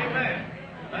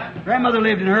 Grandmother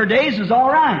lived in her days, it was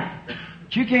all right.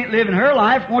 But you can't live in her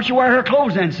life. Won't you wear her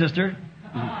clothes then, sister?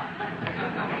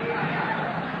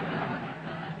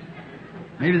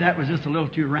 Maybe that was just a little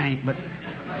too rank, but...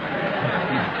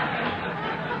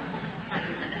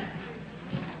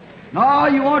 No,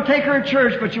 you won't take her to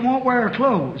church, but you won't wear her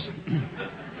clothes.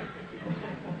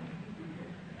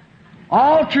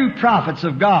 All true prophets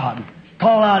of God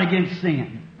call out against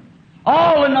sin.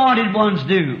 All anointed ones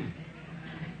do.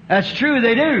 That's true,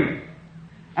 they do.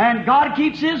 And God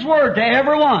keeps His word to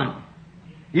everyone.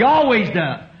 He always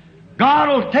does. God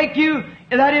will take you,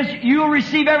 that is, you'll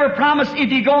receive every promise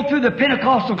if you go through the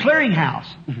Pentecostal clearinghouse.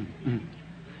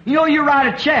 You know, you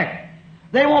write a check.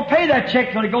 They won't pay that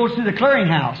check when it goes through the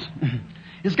clearinghouse.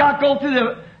 It's got to go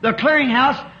through the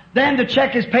clearinghouse, then the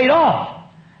check is paid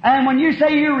off. And when you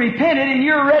say you repented and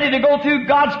you're ready to go through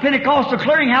God's Pentecostal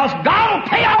clearinghouse, God will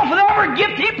pay off with every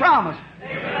gift He promised.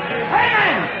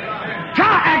 Amen.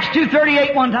 Try Acts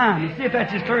 2:38 one time and see if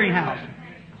that's His clearinghouse.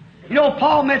 You know,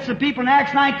 Paul met some people in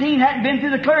Acts 19 hadn't been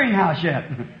through the clearinghouse yet.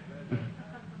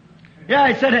 Yeah,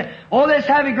 he said, oh, that's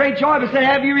having great joy. But said,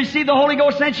 have you received the Holy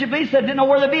Ghost since you believed? He said, didn't know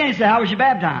where they'd be. And he said, how was you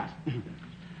baptized?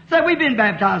 Said, we've been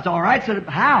baptized all right. Said,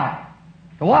 how?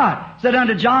 For what? Said,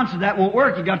 unto John, said, that won't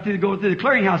work. You got to go through the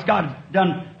clearinghouse. God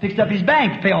done fixed up His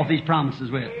bank to pay off these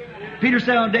promises with. Peter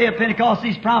said, on the day of Pentecost,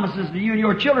 these promises to you and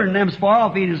your children, them as far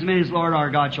off, eat as many as Lord our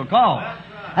God shall call.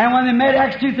 And when they met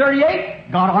Acts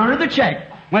 2:38, God honored the check.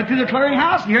 Went through the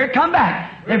clearinghouse, and here it come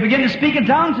back. They begin to speak in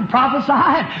tongues and prophesy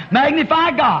and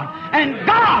magnify God. And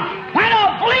God, when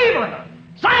a believer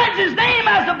signs his name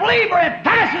as a believer and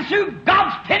passes through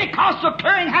God's Pentecostal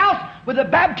clearinghouse with the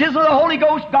baptism of the Holy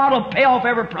Ghost, God will pay off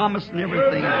every promise and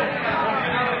everything.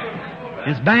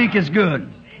 His bank is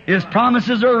good. His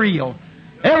promises are real.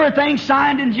 Everything's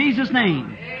signed in Jesus'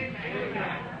 name.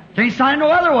 Can't sign no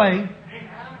other way.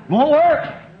 Won't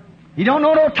work. He don't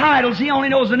know no titles. He only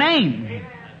knows the name.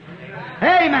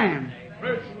 Amen.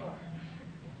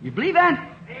 You believe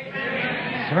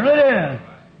that? Certainly it is.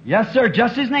 Yes, sir.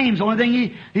 Just His name's the only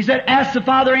thing He said, ask the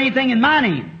Father anything in my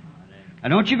name. Now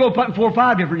don't you go putting 4 or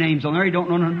 5 different names on there. You don't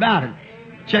know nothing about it.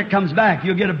 Check comes back.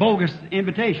 You'll get a bogus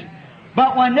invitation.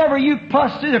 But whenever you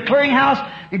pass through the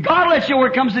clearinghouse, and God lets you where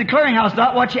it comes to the clearinghouse,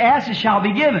 not what you ask, it shall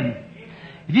be given.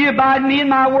 If you abide in me and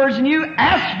my words in you,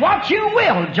 ask what you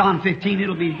will. John 15,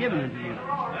 it'll be given unto you.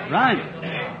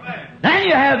 Right. Then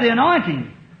you have the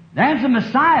anointing. Then the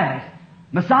Messiahs.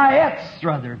 Messiahs,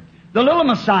 rather. The little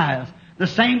Messiahs. The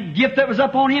same gift that was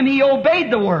upon Him, He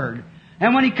obeyed the Word.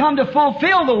 And when He come to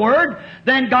fulfill the Word,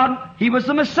 then God, He was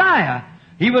the Messiah.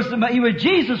 He was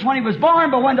Jesus when He was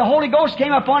born, but when the Holy Ghost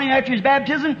came upon Him after His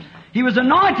baptism, He was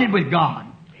anointed with God.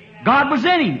 God was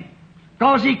in Him.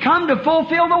 Because He come to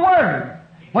fulfill the Word.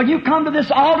 When you come to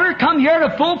this altar, come here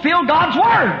to fulfill God's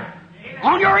Word.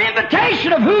 On your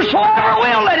invitation of whosoever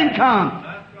will, let him come.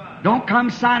 Don't come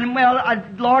signing, well,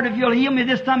 Lord, if you'll heal me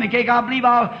this stomach ache, I believe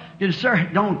I'll do, sir.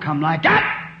 Don't come like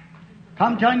that.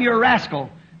 Come tell Him you're a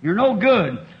rascal. You're no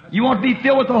good. You want to be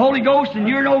filled with the Holy Ghost and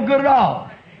you're no good at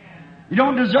all. You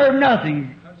don't deserve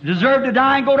nothing. You deserve to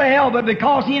die and go to hell, but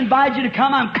because He invited you to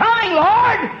come, I'm coming,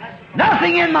 Lord.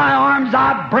 Nothing in my arms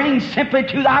I bring, simply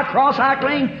to Thy cross I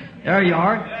cling. There you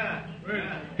are.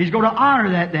 He's going to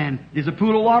honor that then. There's a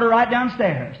pool of water right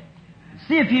downstairs.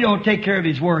 See if He don't take care of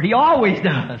His Word. He always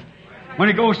does when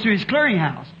it goes through His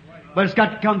clearinghouse. But it's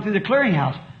got to come through the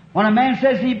clearinghouse. When a man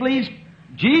says he believes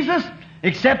Jesus,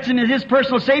 accepts Him as his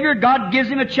personal Savior, God gives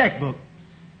him a checkbook.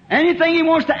 Anything he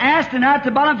wants to ask, and at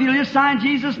the bottom, if he'll just sign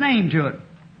Jesus' name to it.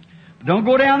 But don't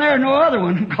go down there and no other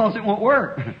one, because it won't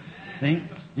work. See?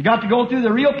 You got to go through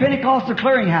the real Pentecostal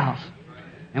clearinghouse.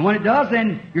 And when it does,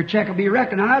 then your check will be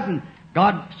recognized, and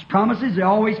God's promises, He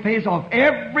always pays off.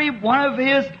 Every one of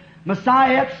His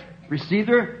Messiahs receive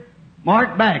their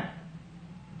mark back.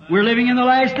 We're living in the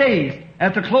last days,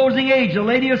 at the closing age, the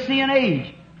Laodicean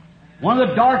age. One of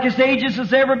the darkest ages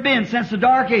that's ever been since the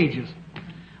Dark Ages.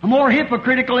 A more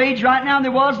hypocritical age right now than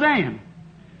there was then.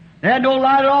 They had no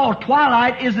light at all.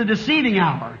 Twilight is the deceiving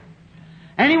hour.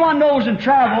 Anyone knows in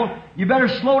travel, you better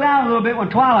slow down a little bit when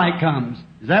twilight comes.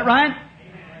 Is that right?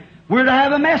 We're to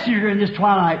have a messenger in this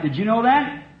twilight. Did you know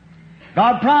that?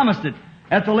 God promised it.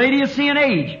 At the Laodicean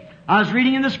age, I was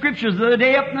reading in the Scriptures the other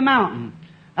day up in the mountain.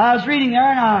 I was reading there,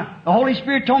 and the Holy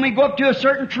Spirit told me to go up to a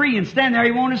certain tree and stand there.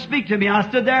 He wanted to speak to me. I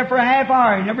stood there for a half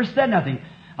hour. He never said nothing.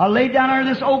 I laid down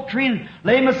under this oak tree and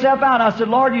laid myself out. I said,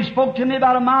 Lord, You spoke to me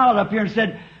about a mile up here and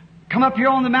said, come up here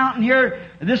on the mountain here,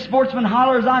 this sportsman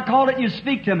holler, as I called it, and you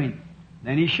speak to me.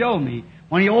 Then He showed me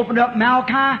when He opened up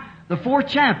Malachi, the 4th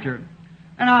chapter.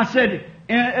 And I said,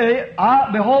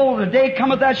 behold, the day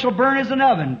cometh that shall burn as an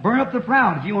oven. Burn up the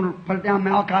proud, if you want to put it down,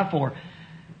 Malachi 4.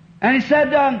 And He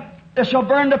said, it shall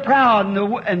burn the proud,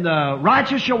 and the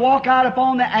righteous shall walk out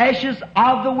upon the ashes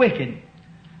of the wicked.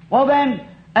 Well then,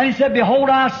 and He said, behold,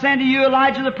 I send to you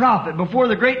Elijah the prophet, before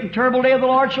the great and terrible day of the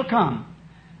Lord shall come.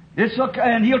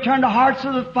 And He'll turn the hearts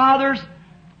of the fathers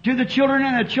to the children,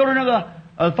 and the children of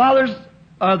the fathers,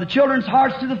 the children's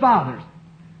hearts to the fathers.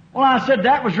 Well, I said,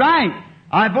 that was right.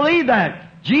 I believe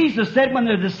that. Jesus said when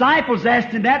the disciples asked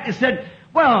Him that, they said,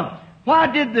 well, why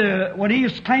did when He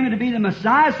was claiming to be the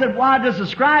Messiah, said, why does the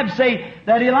scribe say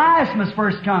that Elias must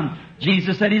first come?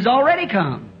 Jesus said, He's already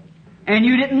come. And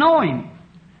you didn't know Him.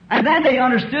 And then they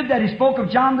understood that He spoke of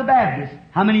John the Baptist.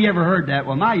 How many ever heard that?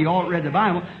 Well, you all read the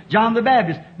Bible. John the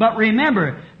Baptist. But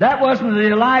remember, that wasn't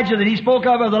the Elijah that He spoke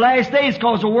of the last days,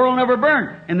 because the world never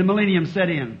burnt and the millennium set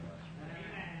in.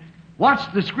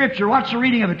 Watch the Scripture. Watch the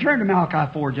reading of it. Turn to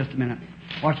Malachi 4 just a minute.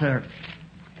 Watch there.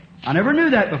 I never knew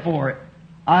that before.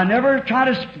 I never try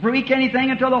to speak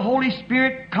anything until the Holy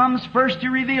Spirit comes first to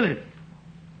reveal it.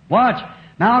 Watch.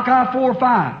 Malachi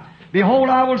 4:5. Behold,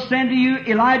 I will send to you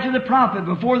Elijah the prophet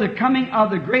before the coming of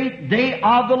the great day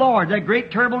of the Lord, that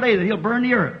great terrible day that He'll burn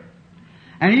the earth.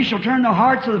 And He shall turn the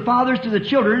hearts of the fathers to the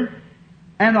children,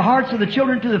 and the hearts of the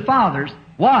children to the fathers.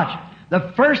 Watch.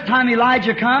 The first time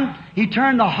Elijah come, He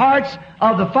turned the hearts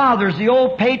of the fathers, the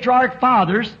old patriarch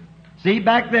fathers, see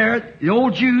back there, the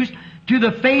old Jews, to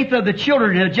the faith of the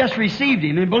children who had just received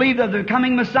Him and believed of the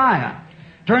coming Messiah.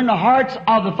 turn the hearts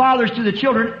of the fathers to the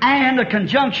children, and a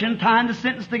conjunction tying the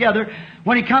sentence together.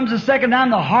 When He comes the second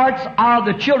time, the hearts of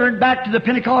the children back to the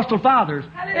Pentecostal fathers.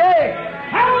 Hey!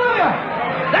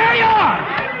 Hallelujah! There you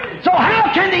are! So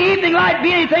how can the evening light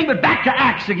be anything but back to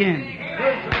Acts again?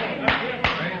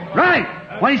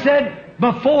 Right. When He said,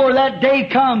 before that day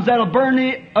comes, that'll burn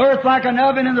the earth like an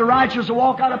oven, and the righteous will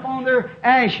walk out upon their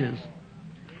ashes.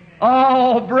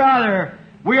 Oh, brother,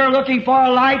 we are looking for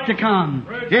a light to come.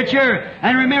 It's here.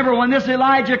 And remember, when this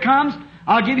Elijah comes,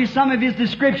 I'll give you some of his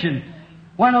description.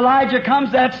 When Elijah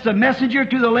comes, that's the messenger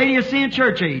to the Laodicean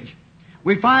church age.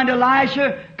 We find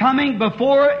Elijah coming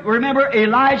before. Remember,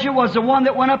 Elijah was the one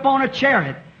that went up on a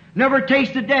chariot, never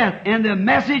tasted death. And the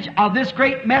message of this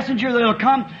great messenger that will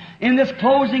come in this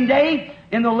closing day,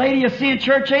 in the Laodicean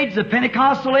church age, the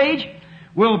Pentecostal age,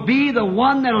 will be the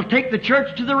one that will take the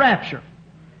church to the rapture.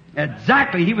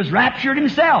 Exactly. He was raptured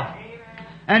himself.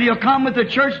 And He'll come with the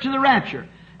church to the rapture.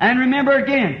 And remember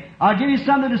again, I'll give you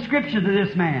some of the descriptions of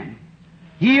this man.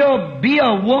 He'll be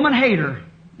a woman hater.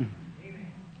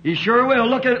 He sure will.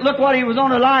 Look what he was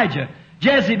on Elijah.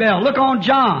 Jezebel. Look on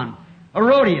John.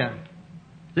 Herodias.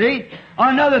 See?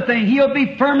 Another thing, he'll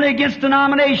be firmly against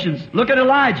denominations. Look at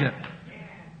Elijah.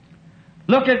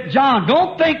 Look at John.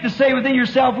 Don't think to say within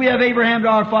yourself, we have Abraham to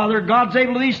our father. God's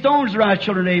able to these stones to rise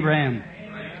children of Abraham.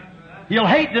 He'll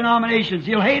hate denominations.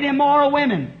 He'll hate immoral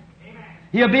women.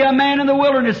 He'll be a man in the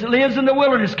wilderness that lives in the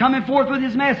wilderness, coming forth with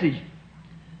his message.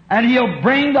 And he'll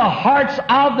bring the hearts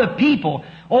of the people.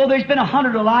 Oh, there's been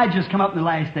 100 Elijahs come up in the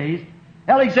last days.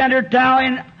 Alexander Dow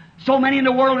and so many in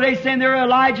the world today saying they're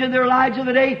Elijah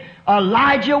today.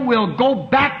 Elijah will go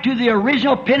back to the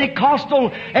original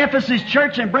Pentecostal Ephesus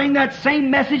church and bring that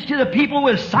same message to the people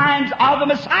with signs of the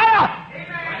Messiah.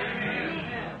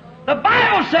 Amen. The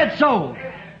Bible said so.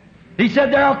 He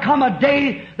said there'll come a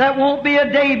day that won't be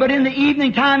a day, but in the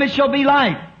evening time it shall be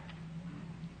light.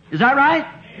 Is that right?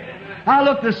 Now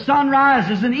look, the sun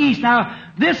rises in the east. Now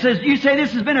you say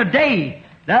this has been a day.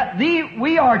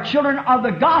 We are children of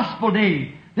the gospel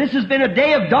day. This has been a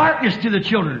day of darkness to the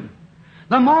children.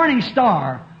 The morning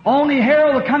star only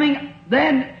herald the coming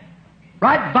then,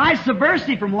 right, vice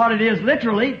versa from what it is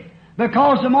literally.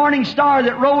 Because the morning star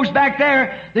that rose back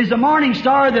there's a morning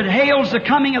star that hails the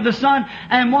coming of the sun,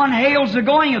 and one hails the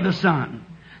going of the sun.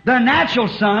 The natural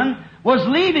sun was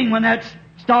leaving when that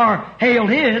star hailed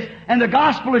his, and the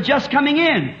gospel is just coming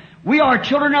in. We are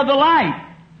children of the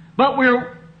light, but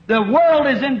the world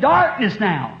is in darkness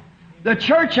now. The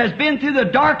church has been through the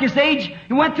darkest age.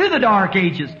 It went through the dark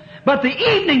ages. But the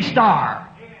evening star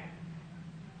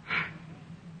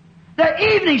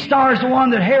is the one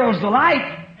that heralds the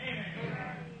light.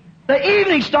 The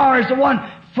evening star is the one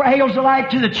that hails the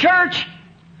light to the church.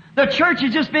 The church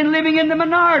has just been living in the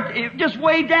minority, just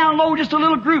way down low, just a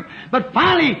little group. But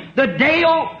finally,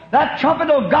 that trumpet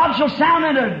of God shall sound,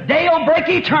 and the day will break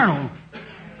eternal.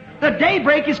 The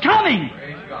daybreak is coming.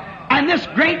 And this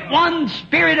great one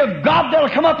Spirit of God that'll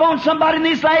come upon somebody in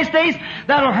these last days,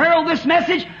 that'll herald this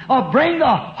message, will bring the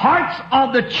hearts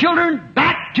of the children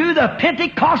back to the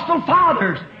Pentecostal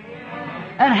fathers.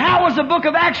 And how was the book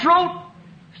of Acts wrote?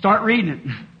 Start reading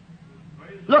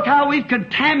it. Look how we've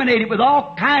contaminated with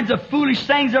all kinds of foolish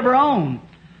things of our own.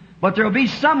 But there'll be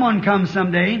someone come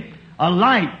someday, a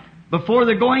light before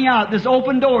the going out, this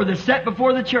open door that's set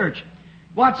before the church.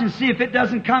 Watch and see if it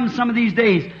doesn't come some of these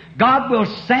days. God will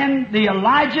send the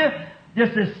Elijah,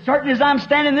 just as certain as I'm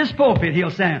standing in this pulpit, He'll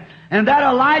send. And that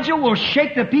Elijah will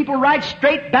shake the people right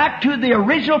straight back to the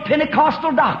original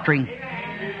Pentecostal doctrine.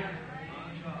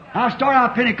 I'll start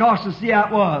out Pentecostal and see how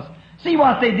it was. See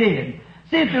what they did.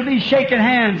 See if they'll be shaking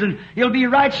hands, and it'll be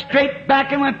right straight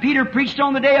back. And when Peter preached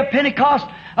on the day of Pentecost,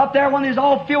 up there when they was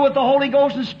all filled with the Holy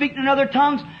Ghost and speaking in other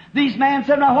tongues, these men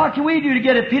said, now what can we do to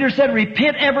get it? Peter said,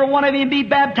 repent every one of you and be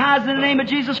baptized in the name of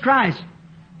Jesus Christ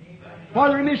for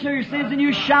the remission of your sins, and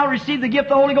you shall receive the gift of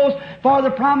the Holy Ghost, for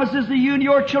the promises to you and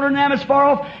your children and them as far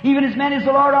off, even as many as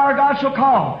the Lord our God shall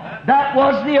call. That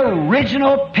was the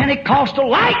original Pentecostal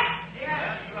light.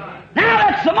 Now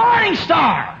that's the morning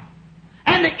star.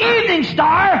 And the evening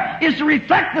star is to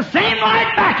reflect the same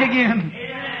light back again.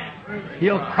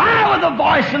 He'll cry with a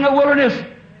voice in the wilderness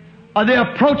of the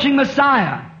approaching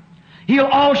Messiah. He'll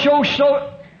also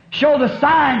show the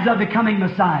signs of the coming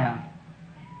Messiah.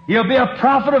 He'll be a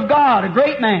prophet of God, a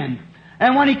great man.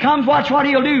 And when He comes, watch what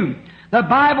He'll do. The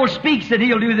Bible speaks that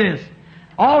He'll do this.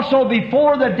 Also,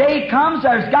 before the day comes,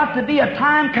 there's got to be a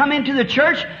time come into the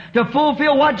church to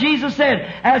fulfill what Jesus said.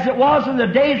 As it was in the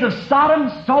days of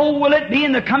Sodom, so will it be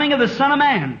in the coming of the Son of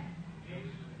Man.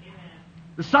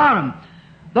 The Sodom.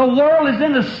 The world is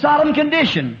in the Sodom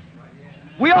condition.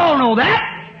 We all know that.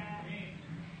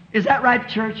 Is that right,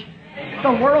 church?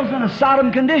 The world's in a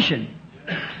Sodom condition.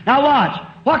 Now watch.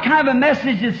 What kind of a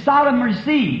message did Sodom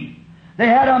receive? They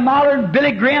had a modern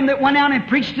Billy Graham that went out and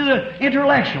preached to the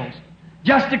intellectuals.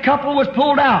 Just a couple was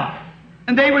pulled out.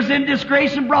 And they was in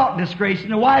disgrace and brought disgrace.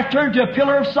 And the wife turned to a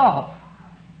pillar of salt.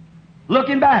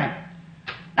 Looking back.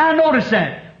 Now notice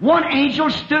that. One angel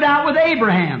stood out with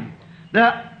Abraham.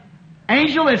 The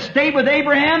angel that stayed with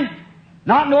Abraham,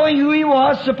 not knowing who he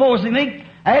was, supposedly,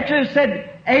 after it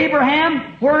said,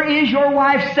 Abraham, where is your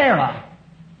wife Sarah?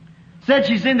 Said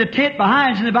she's in the tent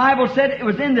behind. And the Bible said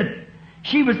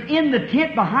she was in the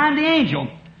tent behind the angel.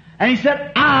 And he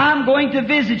said, I'm going to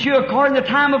visit you according to the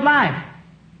time of life.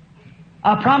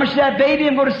 I promise you that baby,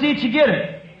 I'm going to see that you get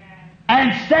it.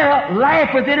 And Sarah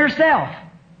laughed within herself.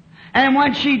 And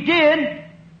when she did,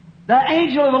 the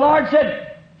angel of the Lord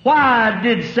said, why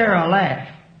did Sarah laugh?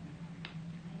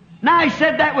 Now he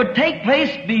said that would take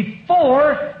place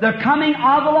before the coming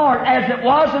of the Lord. As it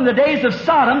was in the days of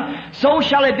Sodom, so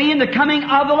shall it be in the coming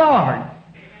of the Lord.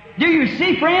 Do you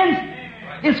see, friends?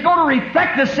 It's going to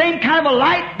reflect the same kind of a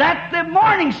light that the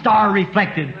morning star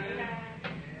reflected.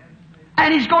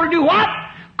 And He's going to do what?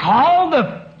 Call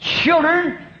the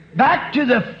children back to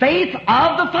the faith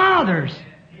of the fathers.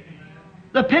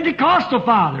 The Pentecostal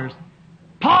fathers.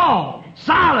 Paul,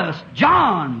 Silas,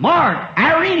 John, Mark,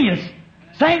 Irenaeus,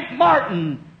 St.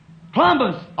 Martin,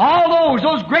 Columbus, all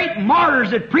those great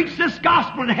martyrs that preached this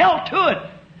gospel and held to it,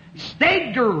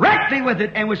 stayed directly with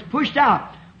it and was pushed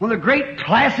out. When the great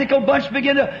classical bunch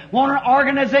began to want an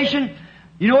organization,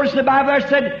 you notice the Bible there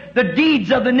said the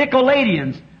deeds of the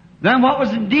Nicolaitans. Then what was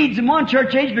the deeds in one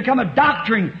church age become a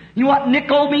doctrine. You know what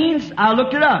Nicol means? I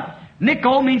looked it up.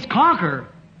 Nicol means conquer,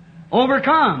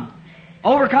 overcome.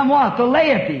 Overcome what? The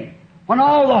laity. When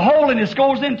all the holiness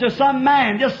goes into some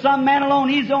man, just some man alone,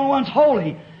 he's the only one that's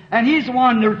holy. And he's the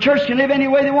one the church can live any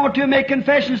way they want to and make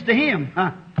confessions to him.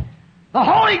 The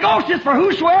Holy Ghost is for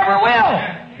whosoever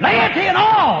will. Laity and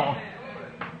all.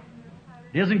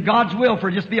 It isn't God's will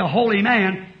for just be a holy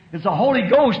man. It's the Holy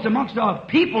Ghost amongst a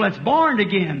people that's born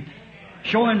again,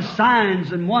 showing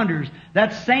signs and wonders.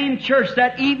 That same church,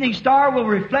 that evening star will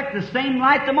reflect the same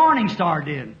light the morning star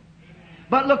did.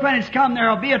 But look, when it's come, there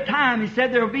will be a time, He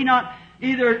said, there will be not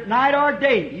either night or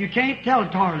day. You can't tell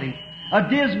it hardly. A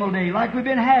dismal day, like we've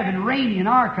been having, rainy in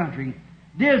our country.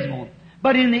 Dismal.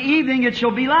 But in the evening it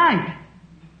shall be light.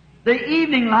 The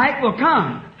evening light will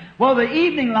come. Well, the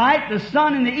evening light, the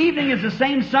sun in the evening is the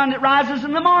same sun that rises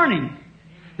in the morning.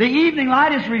 The evening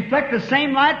light is reflect the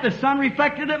same light the sun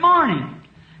reflected at morning.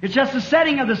 It's just the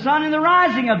setting of the sun and the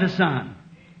rising of the sun.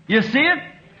 You see it?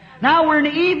 Now we're in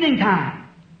the evening time.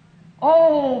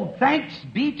 Oh, thanks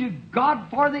be to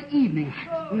God for the evening.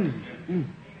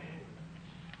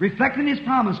 Reflecting His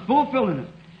promise, fulfilling it.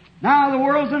 Now the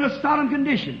world's in a Sodom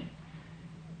condition.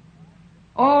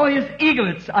 Oh, His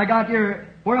eaglets, I got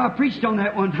here where I preached on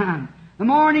that one time. The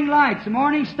morning lights, the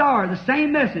morning star, the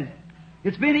same message.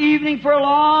 It's been evening for a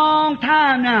long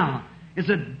time now. It's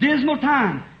a dismal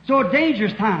time. So a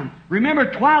dangerous time.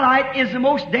 Remember, twilight is the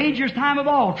most dangerous time of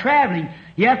all. Traveling.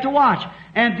 You have to watch.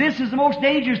 And this is the most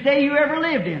dangerous day you ever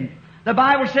lived in. The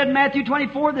Bible said in Matthew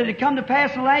 24 that it come to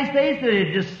pass in the last days that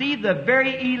it deceived the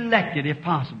very elected, if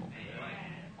possible.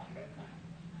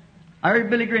 I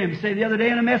heard Billy Graham say the other day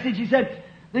in a message, he said,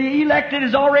 the elected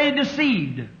is already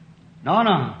deceived.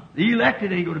 No. The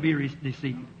elected ain't going to be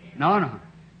deceived. No.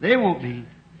 They won't be.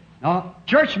 No,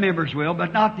 church members will,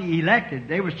 but not the elected.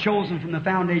 They was chosen from the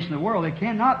foundation of the world. They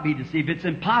cannot be deceived. It's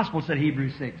impossible, said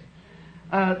Hebrews 6.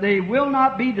 They will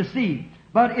not be deceived.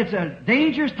 But it's a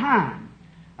dangerous time.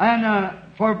 And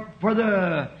for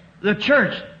the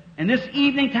church in this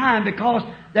evening time, because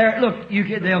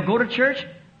they'll go to church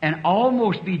and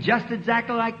almost be just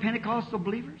exactly like Pentecostal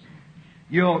believers.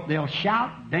 They'll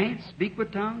shout, dance, speak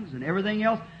with tongues, and everything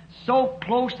else so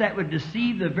close that would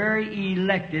deceive the very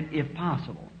elected if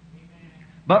possible.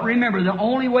 But remember, the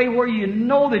only way where you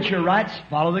know that you're right is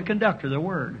follow the conductor, the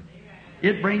Word.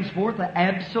 It brings forth the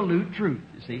absolute truth,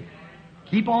 you see.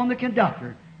 Keep on the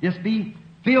conductor. Just be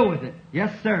filled with it.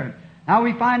 Yes, sir. Now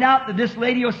we find out that this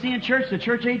Laodicean church, the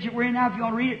church age that we're in now, if you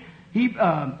want to read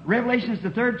it, Revelations, the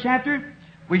 3rd chapter,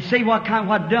 we see what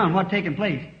taken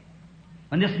place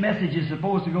when this message is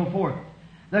supposed to go forth.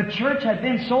 The church had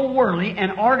been so worldly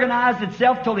and organized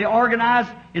itself till they organized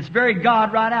its very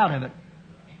God right out of it.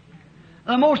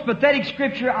 The most pathetic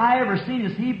scripture I ever seen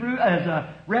is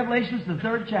Revelations, the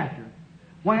 3rd chapter.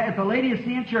 When at the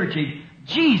Laodicean church age,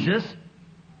 Jesus,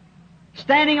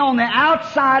 standing on the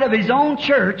outside of His own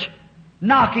church,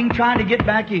 knocking, trying to get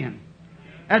back in.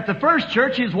 At the first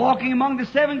church, He was walking among the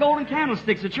 7 golden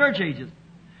candlesticks of church ages.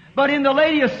 But in the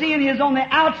Laodicean, he is on the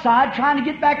outside trying to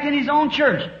get back in his own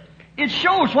church. It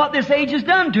shows what this age has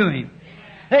done to him.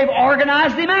 They've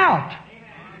organized him out.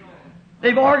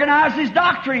 They've organized his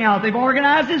doctrine out. They've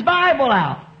organized his Bible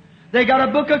out. They got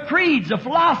a book of creeds, of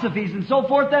philosophies, and so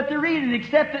forth that they read and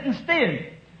accept it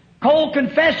instead. Cold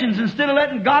confessions instead of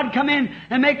letting God come in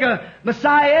and make a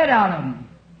Messiah out of them.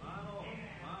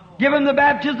 Give them the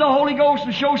baptism of the Holy Ghost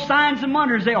and show signs and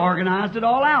wonders. They organized it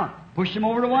all out. Pushed him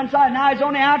over to one side. Now he's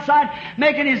on the outside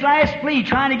making his last plea,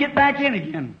 trying to get back in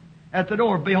again at the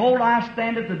door. Behold, I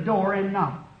stand at the door and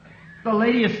knock. The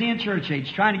Laodicean church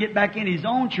age, trying to get back in his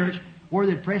own church where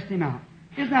they pressed him out.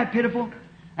 Isn't that pitiful?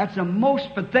 That's the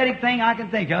most pathetic thing I can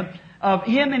think of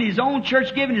him in his own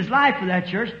church, giving his life for that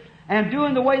church, and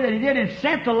doing the way that he did, and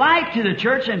sent the light to the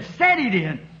church, and said he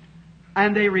did.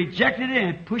 And they rejected it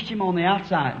and pushed him on the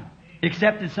outside,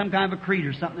 accepted some kind of a creed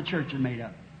or something the church had made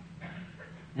up.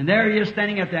 And there he is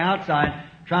standing at the outside,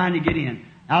 trying to get in.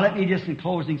 Now let me just in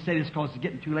closing say this, because it's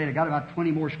getting too late. I got about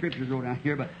 20 more scriptures wrote down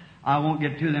here, but I won't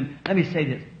get to them. Let me say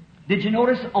this. Did you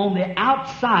notice on the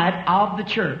outside of the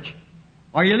church?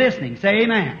 Are you listening? Say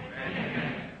amen.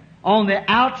 Amen. On the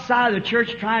outside of the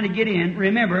church trying to get in,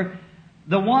 remember,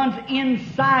 the ones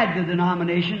inside the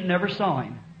denomination never saw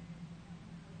him.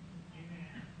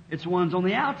 It's the ones on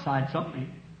the outside saw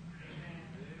him.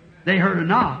 They heard a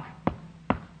knock,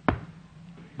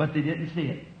 but they didn't see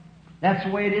it. That's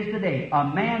the way it is today. A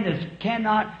man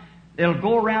that they'll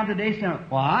go around today saying,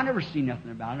 well, I never seen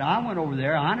nothing about it. I went over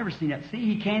there. I never seen that. See,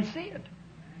 he can't see it.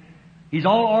 He's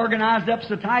all organized up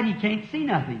so tight he can't see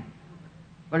nothing.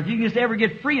 But if you can just ever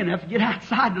get free enough to get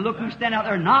outside to look who's standing out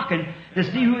there knocking to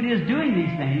see who it is doing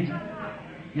these things,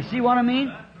 you see what I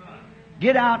mean?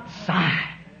 Get outside.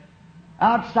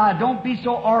 Outside. Don't be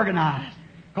so organized.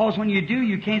 Because when you do,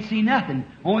 you can't see nothing.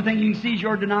 Only thing you can see is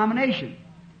your denomination.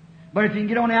 But if you can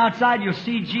get on the outside, you'll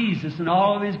see Jesus and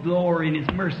all of His glory and His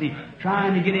mercy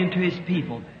trying to get into His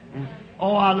people. And,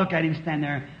 I look at Him stand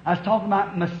there. I was talking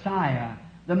about Messiah.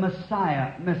 The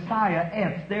Messiah.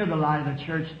 Messiah, they're the light of the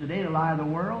church today, the light of the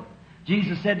world.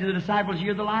 Jesus said to the disciples,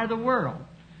 you're the light of the world.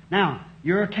 Now,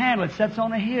 you're a candle that sets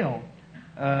on a hill.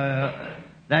 A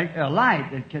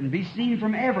light that can be seen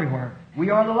from everywhere. We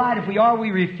are the light. If we are,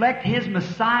 we reflect His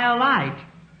Messiah light.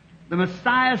 The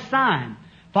Messiah sign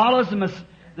follows the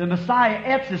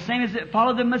Messiah, the same as it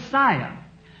followed the Messiah.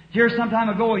 Here some time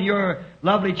ago in your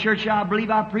lovely church, I believe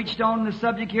I preached on the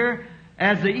subject here,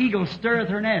 as the eagle stirreth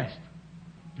her nest,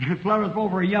 and fluttereth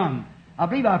over her young. I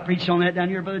believe I preached on that down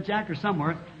here, Brother Jack, or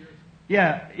somewhere.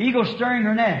 Yeah, eagle stirring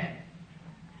her nest.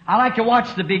 I like to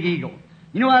watch the big eagle.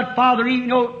 You know that Father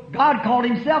Eagle, God called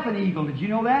Himself an eagle. Did you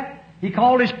know that? He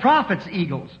called His prophets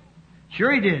eagles.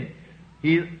 Sure He did.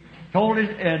 He told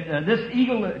this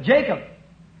eagle, Jacob,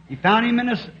 He found him in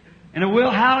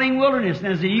a howling wilderness, and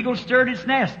as the eagle stirred its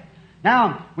nest.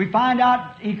 Now, we find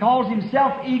out He calls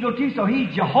Himself eagle too, so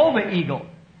He's Jehovah Eagle.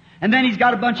 And then He's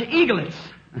got a bunch of eaglets.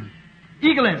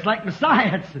 Eaglets, like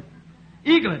Messiahs.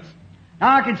 Eaglets.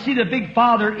 Now I can see the big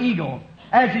Father Eagle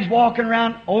as He's walking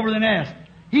around over the nest.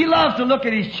 He loves to look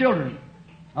at His children.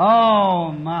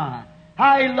 Oh my.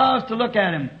 How He loves to look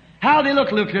at them. How they look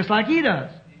just like He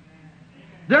does.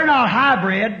 They're not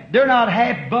hybrid. They're not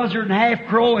half buzzard and half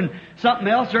crow and something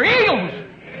else. They're eagles.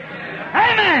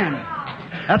 Amen.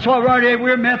 That's why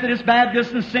we're Methodist, Baptists,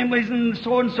 and Assemblies, and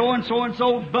so and so and so and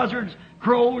so, buzzards,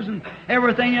 crows, and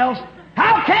everything else.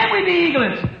 How can we be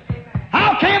eaglets?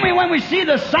 How can we, when we see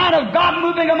the sign of God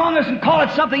moving among us, and call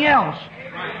it something else?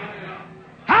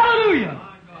 Hallelujah.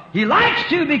 He likes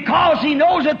to, because He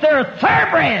knows that they're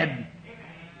thoroughbred.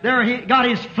 He got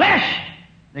His flesh.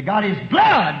 They got His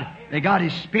blood. They got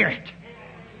His Spirit.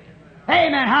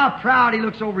 Amen. How proud He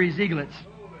looks over His eaglets.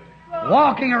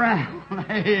 Walking around.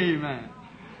 Amen.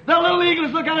 The little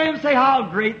eaglets look at Him and say, how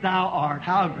great Thou art.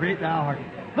 How great Thou art.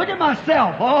 Look at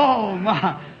myself. Oh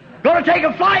my. Going to take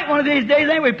a flight one of these days,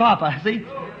 ain't we, Papa? See?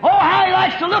 Oh, how He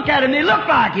likes to look at Him. They look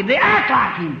like Him. They act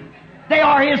like Him. They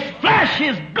are His flesh,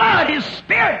 His blood, His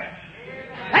Spirit.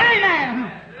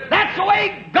 Amen. That's the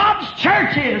way God's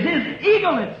church is. His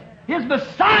eaglets, His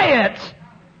Messiahs.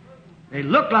 They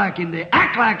look like Him. They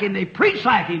act like Him. They preach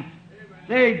like Him.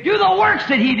 They do the works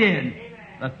that He did.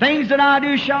 The things that I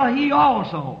do shall He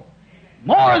also.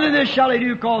 More than this shall He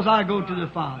do, because I go to the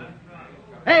Father.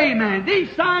 Amen.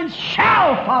 These signs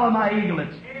shall follow my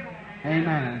eaglets.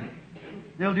 Amen.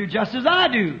 They'll do just as I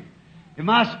do. If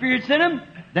my Spirit's in them,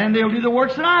 then they'll do the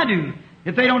works that I do.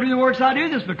 If they don't do the works I do,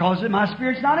 that's because my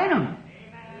Spirit's not in them.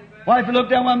 Why, if you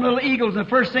look down one little eagles, and the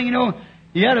first thing you know,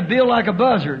 he had a bill like a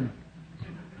buzzard.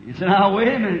 You say, now, wait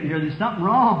a minute here, there's something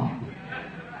wrong.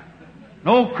 An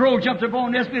old crow jumped up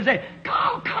on this and said,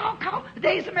 call, call, call. The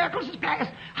days of miracles is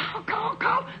past. Call, call,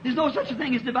 call. There's no such a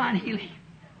thing as divine healing.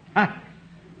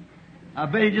 I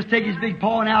bet he'd just take his big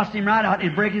paw and oust him right out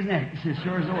and break his neck. It's as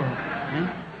sure as the world.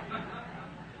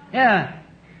 Yeah.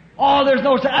 Oh, there's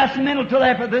no such, that's mental to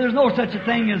that, but there's no such a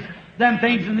thing as them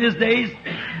things in these days.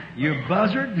 You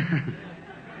buzzard.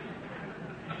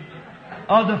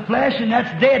 Of the flesh, and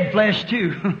that's dead flesh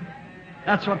too.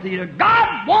 That's what the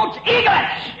God wants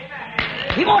eaglets.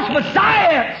 He wants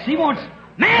messiahs. He wants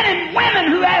men and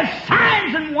women who have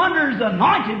signs and wonders, the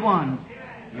anointed ones.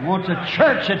 He wants a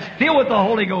church that's filled with the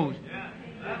Holy Ghost.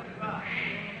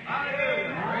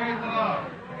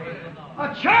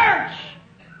 A church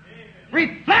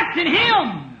reflecting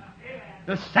Him,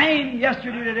 the same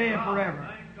yesterday, today, and forever.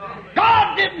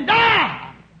 God didn't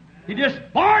die. He just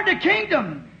born the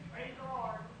kingdom.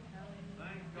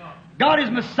 God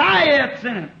is Messiah that's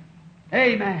in it.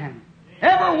 Amen.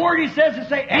 Every word He says to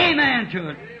say amen to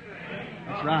it.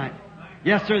 That's right.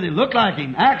 Yes, sir, they look like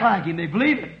Him, act like Him, they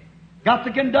believe it. Got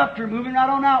the conductor moving right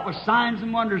on out with signs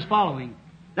and wonders following.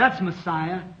 That's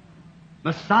Messiah.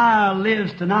 Messiah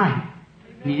lives tonight.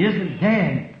 He isn't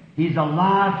dead. He's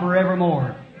alive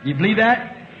forevermore. You believe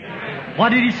that? What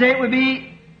did He say it would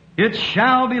be? It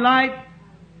shall be light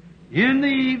in the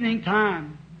evening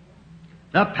time.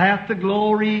 The path to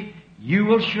glory you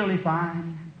will surely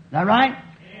find. Is that right?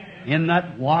 In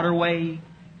that waterway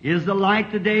is the light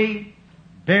today,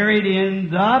 buried in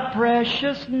the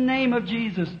precious name of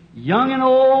Jesus. Young and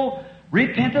old,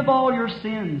 repent of all your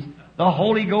sins. The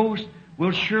Holy Ghost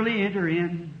will surely enter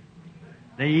in.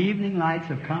 The evening lights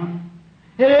have come.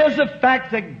 It is the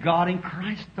fact that God and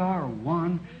Christ are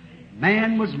one.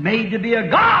 Man was made to be a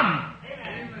God.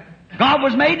 God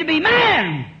was made to be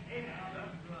man.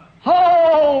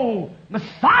 Oh,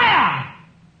 Messiah,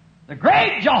 the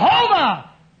great Jehovah,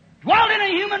 dwelt in a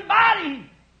human body.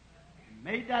 He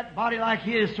made that body like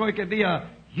His so it could be a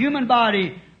human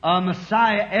body, a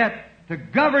Messiah to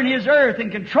govern His earth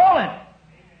and control it.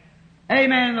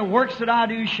 Amen. And the works that I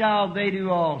do shall they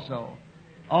do also.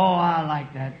 Oh, I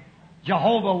like that.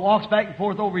 Jehovah walks back and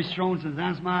forth over His throne and says,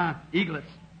 that's my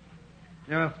eaglets.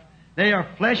 They are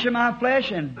flesh of my flesh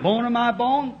and bone of my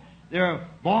bone. They're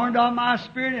born of my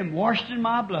spirit and washed in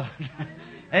my blood.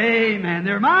 Amen.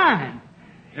 They're mine.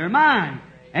 They're mine.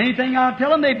 Anything I tell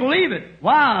them, they believe it.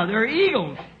 Wow, they're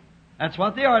eagles. That's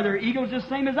what they are. They're eagles just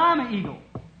the same as I'm an eagle.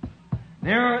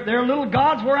 They're little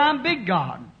gods where I'm big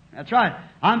God. That's right.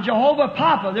 I'm Jehovah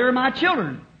Papa. They're my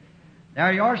children.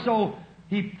 There you are. So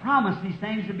He promised these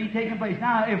things to be taking place.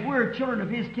 Now, if we're children of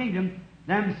His kingdom,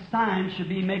 them signs should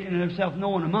be making themselves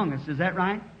known among us. Is that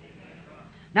right?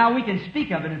 Now, we can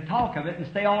speak of it and talk of it and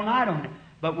stay all night on it.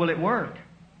 But will it work?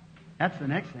 That's the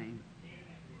next thing.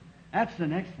 That's the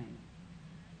next thing.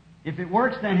 If it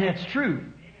works, then it's true.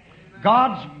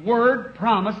 God's Word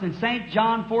promised in St.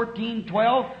 John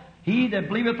 14:12, He that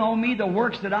believeth on Me, the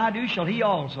works that I do shall he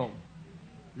also.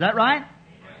 Is that right?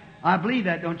 I believe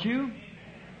that, don't you?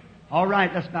 All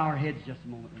right, let's bow our heads just a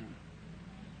moment then.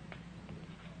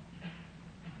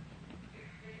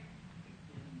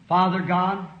 Father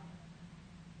God,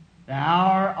 the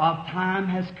hour of time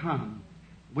has come.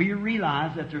 We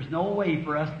realize that there's no way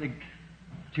for us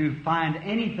to find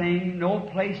anything, no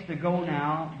place to go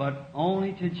now, but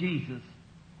only to Jesus.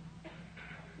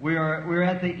 We're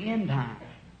at the end time.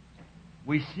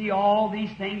 We see all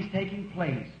these things taking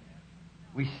place.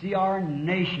 We see our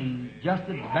nation just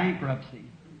at bankruptcy.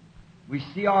 We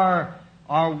see our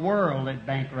world at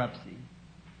bankruptcy.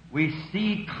 We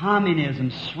see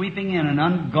communism sweeping in an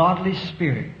ungodly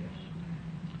spirit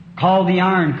called the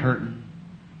Iron Curtain.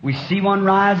 We see one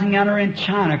rising out in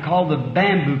China called the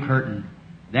Bamboo Curtain.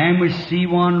 Then we see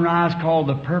one rise called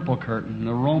the Purple Curtain,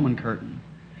 the Roman Curtain,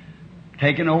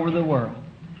 taking over the world.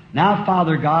 Now,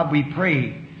 Father God, we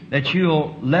pray that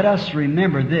You'll let us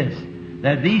remember this,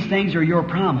 that these things are Your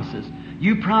promises.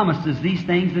 You promised us these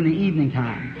things in the evening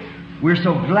time. We're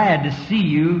so glad to see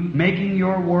You making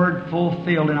Your word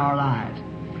fulfilled in our lives.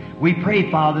 We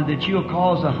pray, Father, that You'll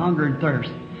cause a hunger and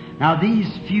thirst. Now, these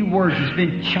few words has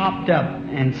been chopped up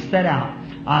and set out.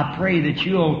 I pray that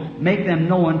You'll make them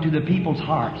known to the people's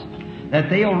hearts, that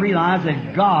they'll realize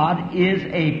that God is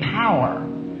a power.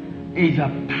 He's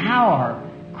a power.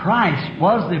 Christ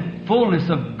was the fullness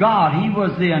of God. He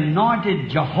was the anointed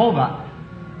Jehovah.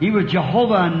 He was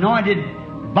Jehovah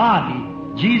anointed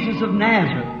body, Jesus of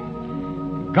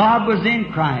Nazareth. God was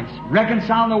in Christ,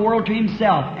 reconciling the world to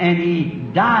Himself, and He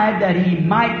died that He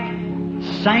might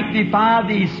sanctify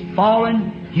these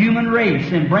fallen human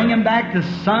race and bring them back to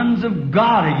sons of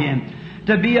God again,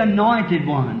 to be anointed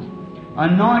ones,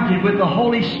 anointed with the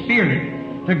Holy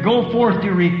Spirit, to go forth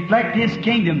to reflect His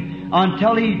kingdom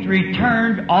until He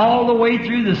returned all the way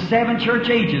through the 7 church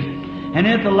ages. And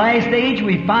at the last age,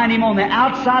 we find Him on the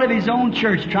outside of His own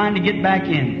church trying to get back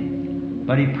in.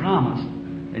 But He promised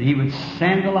that He would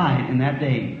send the light in that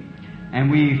day.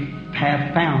 And we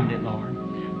have found it,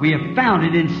 Lord. We have found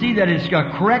it and see that it's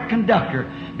a correct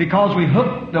conductor because we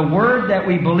hook the Word that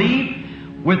we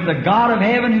believe with the God of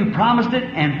heaven who promised it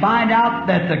and find out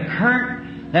that the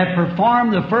current that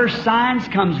performed the first signs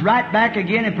comes right back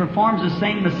again and performs the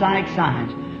same Messianic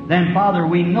signs. Then, Father,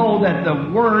 we know that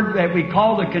the Word that we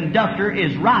call the conductor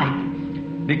is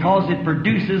right because it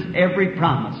produces every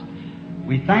promise.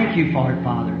 We thank You for it,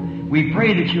 Father. We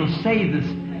pray that You'll save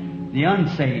the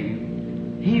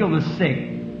unsaved, heal the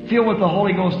sick, fill with the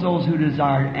Holy Ghost those who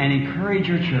desire, and encourage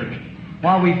Your church.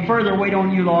 While we further wait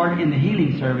on You, Lord, in the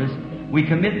healing service, we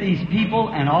commit these people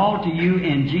and all to You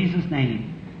in Jesus'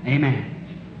 name. Amen.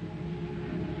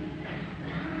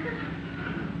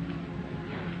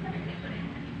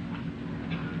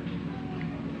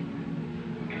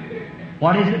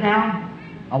 What is it now?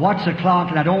 I watch the clock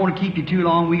and I don't want to keep you too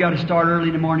long. We got to start early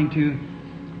in the morning too.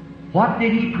 What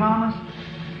did He promise?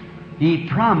 He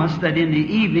promised that in the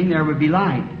evening there would be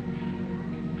light.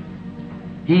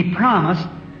 He promised.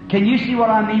 Can you see what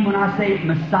I mean when I say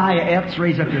Messiah?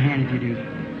 Raise up your hand if you do.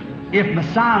 If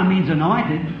Messiah means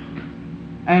anointed,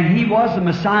 and He was the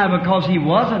Messiah because He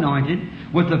was anointed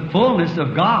with the fullness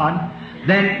of God,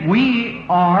 then we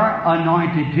are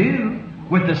anointed too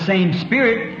with the same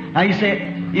Spirit. Now you say,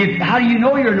 how do you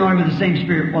know you're anointed with the same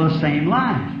Spirit? Well, the same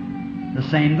life. The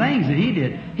same things that He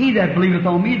did. He that believeth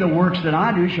on Me, the works that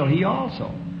I do shall he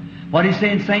also. What He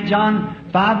said in St. John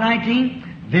 5:19,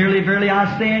 Verily, verily,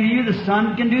 I say unto you, the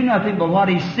Son can do nothing but what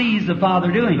He sees the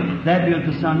Father doing. That doeth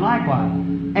the Son likewise.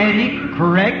 Any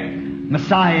correct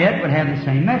Messiah would have the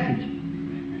same message.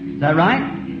 Is that right?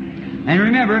 And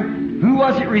remember, who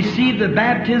was it received the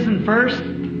baptism first?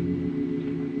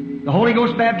 The Holy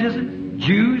Ghost baptism?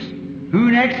 Jews.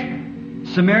 Who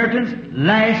next? Samaritans.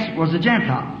 Last was the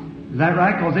Gentiles. Is that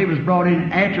right? Because they was brought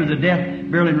in after the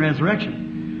death, burial, and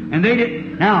resurrection. And they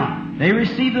did. Now, they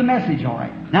received the message all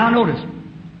right. Now notice.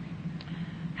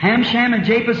 Ham, Shem, and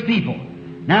Japheth's people.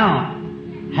 Now,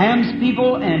 Ham's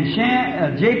people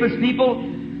and Japheth's people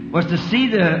was to see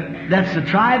that's the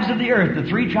tribes of the earth, the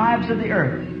 3 tribes of the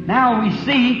earth. Now we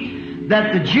see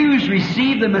that the Jews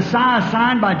received the Messiah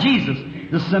sign by Jesus.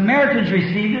 The Samaritans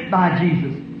received it by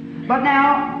Jesus. But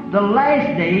now, the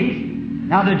last days,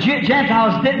 now the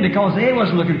Gentiles didn't because they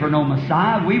wasn't looking for no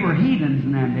Messiah. We were heathens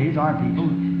in them days, our people,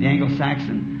 the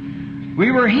Anglo-Saxon.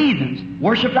 We were heathens,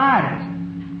 worshipped idols.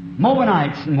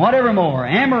 Moabites and whatever more,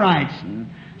 Amorites and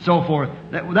so forth.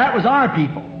 That was our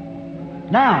people.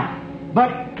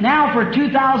 But now for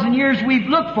 2,000 years we've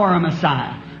looked for a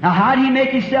Messiah. Now how did He make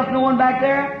Himself known back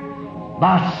there?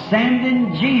 By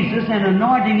sending Jesus and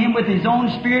anointing Him with His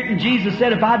own Spirit. And Jesus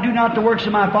said, if I do not the works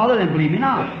of my Father, then believe Me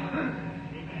not.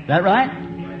 Is that right?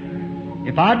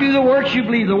 If I do the works, you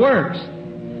believe the works.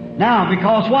 Now,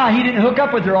 because why? He didn't hook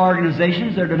up with their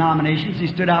organizations, their denominations. He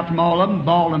stood out from all of them,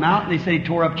 balled them out, and they said He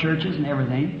tore up churches and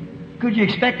everything. Could you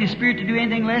expect His Spirit to do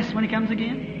anything less when He comes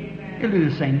again? He'll do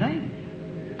the same thing.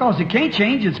 Because it can't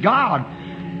change, it's God.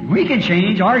 We can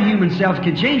change, our human selves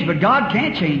can change, but God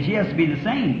can't change. He has to be the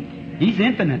same. He's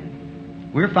infinite.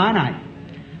 We're finite.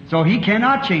 So He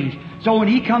cannot change. So when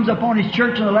He comes upon His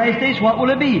church in the last days, what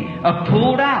will it be? A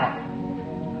pulled out.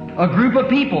 A group of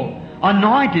people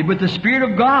anointed with the Spirit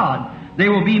of God. They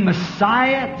will be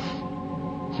Messiahs.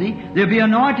 See? They'll be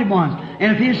anointed ones.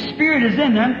 And if His Spirit is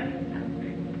in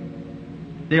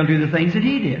them, they'll do the things that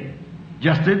He did.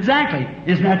 Just exactly.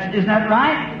 Isn't that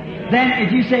right? Then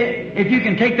if you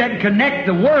can take that and connect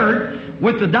the Word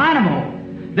with the dynamo,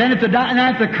 then if the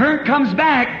current comes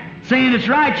back saying it's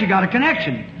right, you got a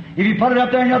connection. If you put it up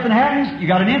there and nothing happens, you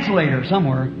got an insulator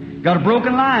somewhere. You got a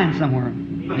broken line somewhere.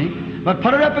 See? But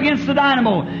put it up against the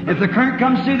dynamo. If the current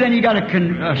comes through, then you got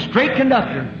a straight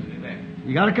conductor.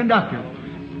 You got a conductor.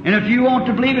 And if you want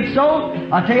to believe it so,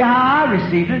 I'll tell you how I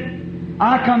received it.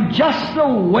 I come just the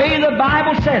way the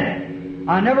Bible said it.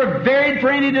 I never varied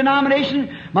for any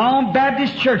denomination. My own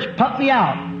Baptist church put me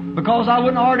out because I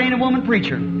wouldn't ordain a woman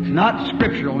preacher. It's not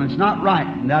scriptural and it's not right.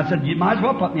 And I said, you might as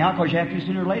well put me out because you have to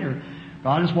sooner or later.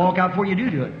 God just walk out before you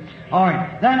do it. All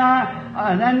right.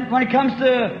 Then when it comes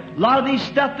to a lot of these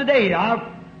stuff today,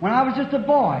 when I was just a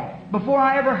boy, before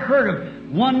I ever heard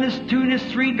of oneness, two-ness,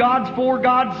 3 gods, 4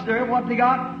 gods, what they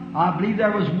got, I believe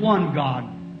there was one God.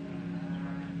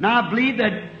 Now I believe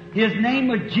that His name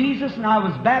was Jesus, and I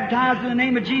was baptized in the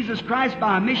name of Jesus Christ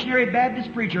by a missionary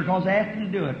Baptist preacher because I asked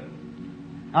him to do it.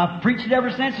 I've preached it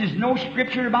ever since. There's no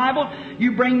scripture in the Bible.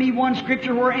 You bring me one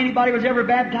scripture where anybody was ever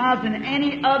baptized in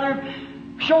any other.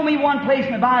 Show me one place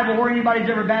in the Bible where anybody's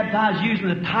ever baptized using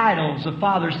the titles of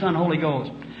Father, Son, Holy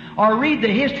Ghost. Or read the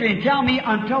history and tell me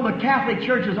until the Catholic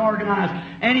Church is organized,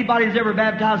 anybody's ever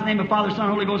baptized in the name of Father, Son,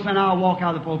 Holy Ghost, and I'll walk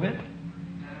out of the pulpit.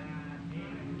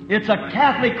 It's a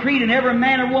Catholic creed, and every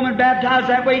man or woman baptized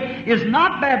that way is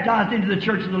not baptized into the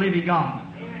Church of the living God.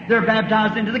 They're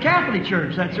baptized into the Catholic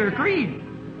Church. That's their creed.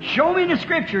 Show me in the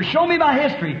Scripture. Show me by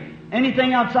history.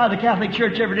 Anything outside the Catholic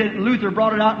Church ever did it. Luther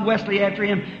brought it out, and Wesley after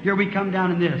him. Here we come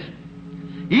down in this.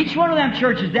 Each one of them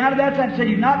churches down to that time said,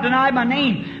 you've not denied my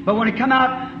name. But when it come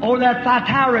out over that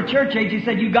Thyatira church age, he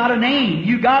said, you got a name.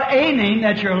 You got a name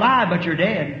that you're alive, but you're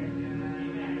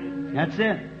dead. That's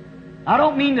it. I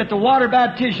don't mean that the water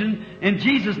baptism in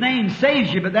Jesus' name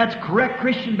saves you, but that's correct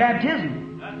Christian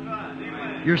baptism. That's right.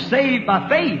 Amen. You're saved by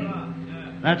faith.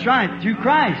 That's right, through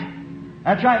Christ.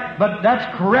 That's right, but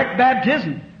that's correct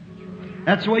baptism.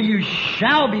 That's the way you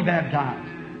shall be baptized.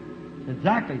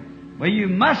 Exactly. Well, you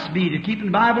must be to keep in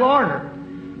the Bible order.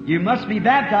 You must be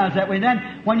baptized that way.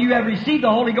 Then, when you have received the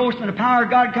Holy Ghost and the power of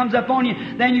God comes upon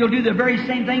you, then you'll do the very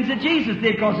same things that Jesus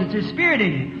did because it's His Spirit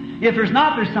in you. If there's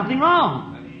not, there's something wrong.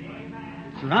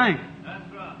 That's right.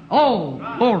 Oh,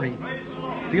 glory.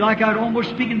 I feel like I'd almost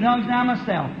speak in tongues now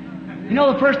myself. You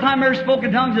know, the first time I ever spoke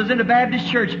in tongues was in a Baptist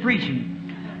church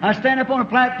preaching. I stand up on a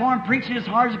platform preaching as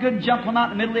hard as I could and jump them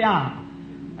out in the middle of the aisle.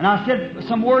 And I said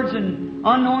some words in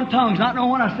unknown tongues, not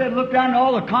knowing what I said. Looked around, and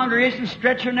all the congregation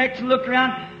stretched their necks and looked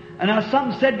around. And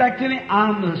something said back to me,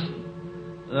 I'm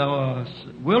the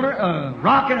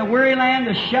rock in a weary land,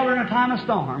 the shelter in a time of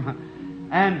storm.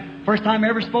 And first time I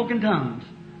ever spoke in tongues.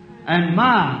 And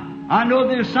I know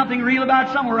there's something real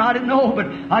about somewhere I didn't know, but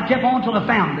I kept on till I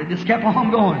found it. Just kept on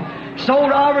going.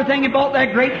 Sold everything and bought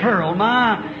that great pearl.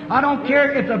 I don't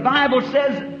care if the Bible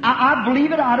says, I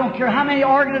believe it. I don't care how many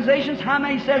organizations, how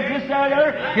many says this, that, or the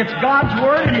other. It's God's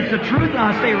Word and it's the truth, and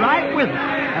I stay right with it.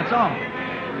 That's all.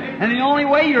 And the only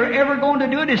way you're ever going to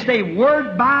do it is stay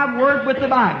word by word with the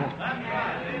Bible.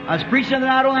 I was preaching the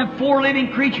night on them 4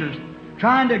 living creatures,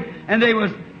 and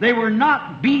they were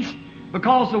not beasts,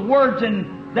 because the words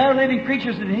in their living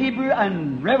creatures in Hebrew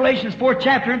and Revelation's 4th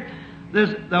chapter,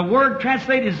 the word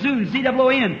translated is Zoon,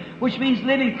 Z-O-O-N, which means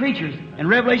living creatures. In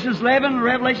Revelations 11 and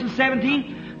Revelation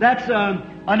 17, that's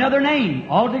another name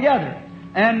altogether.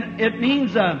 And it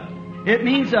means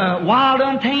wild,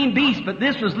 untamed beasts, but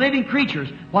this was living creatures.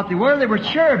 What they were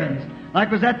cherubims,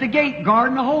 like was at the gate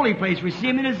guarding the holy place. We see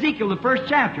them in Ezekiel, the 1st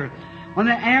chapter, when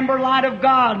the amber light of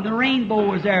God and the rainbow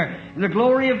was there, and the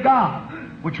glory of God,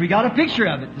 which we got a picture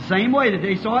of it, the same way that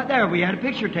they saw it there. We had a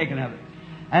picture taken of it.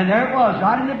 And there it was,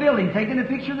 right in the building, taking a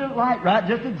picture of the light, right,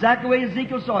 just exactly the way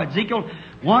Ezekiel saw it. Ezekiel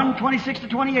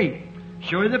 1:26-28.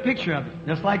 Show you the picture of it,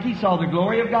 just like he saw the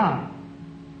glory of God.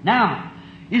 Now,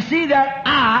 you see that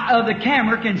eye of the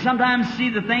camera can sometimes see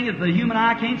the thing that the human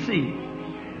eye can't see.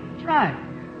 That's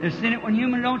right. They've seen it when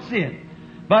humans don't see it.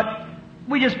 But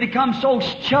we just become so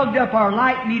chugged up our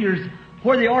light meters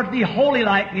where they ought to be holy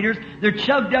light meters. They're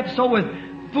chugged up so with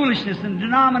foolishness and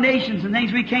denominations and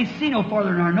things we can't see no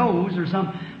farther than our nose or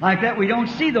something like that. We don't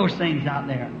see those things out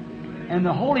there. And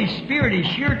the Holy Spirit is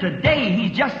here today.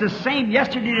 He's just the same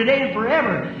yesterday, today, and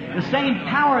forever. The same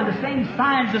power, the same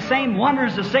signs, the same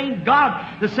wonders, the same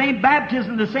God, the same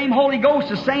baptism, the same Holy Ghost,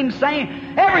 the same.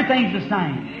 Everything's the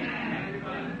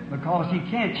same. Because He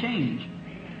can't change.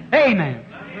 Amen.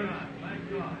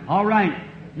 All right.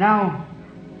 Now,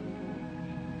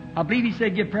 I believe He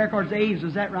said give prayer cards to Aves.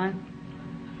 Is that right?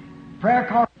 Prayer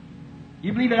card.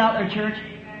 You believe it out there, church?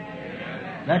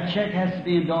 That check has to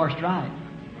be endorsed right,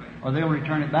 or they'll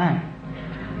return it back.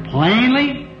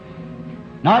 Plainly,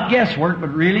 not guesswork,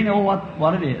 but really know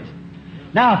what it is.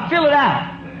 Now, fill it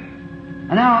out.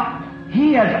 And now,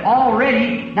 He has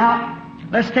already, now,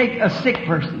 let's take a sick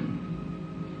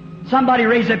person. Somebody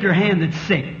raise up your hand that's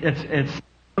sick. It's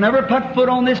never put foot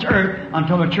on this earth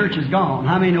until the church is gone.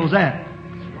 How many knows that?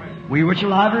 We which are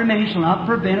alive and remain shall not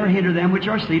prevent or hinder them which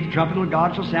are asleep. The trumpet of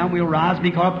God shall sound. We'll rise,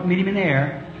 be caught up, and meet Him in the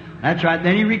air. That's right.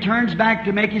 Then He returns back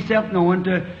to make Himself known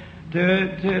to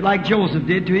like Joseph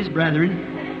did to his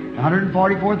brethren,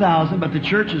 144,000. But the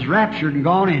church is raptured and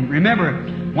gone in. Remember,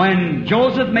 when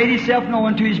Joseph made himself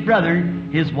known to his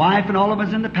brethren, his wife and all of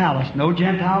us in the palace, no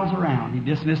Gentiles around. He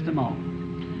dismissed them all.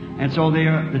 And so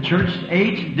the church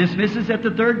age dismisses at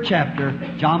the 3rd chapter.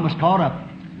 John was caught up,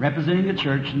 representing the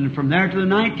church, and from there to the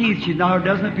 19th, she now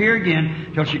doesn't appear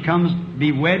again till she comes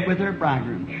be wed with her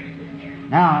bridegroom.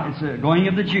 Now, it's the going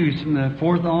of the Jews from the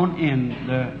 4th on in,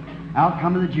 the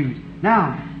outcome of the Jews.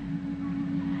 Now,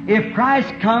 if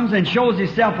Christ comes and shows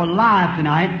Himself alive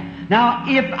tonight, Now,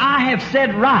 if I have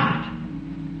said right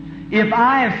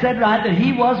that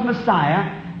He was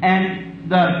Messiah, and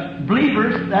the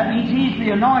believers, that means He's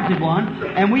the anointed one,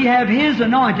 and we have His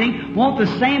anointing, won't the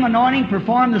same anointing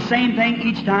perform the same thing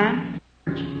each time?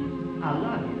 I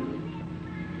love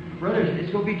you. Brothers,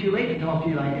 it's going to be too late to talk to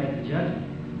you like that at the judgment.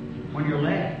 When you're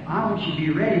left, I want you to be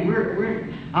ready.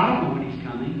 I don't know when He's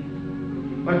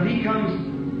coming. But if He comes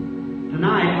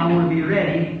tonight, I want to be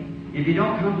ready. If He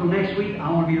don't come till next week, I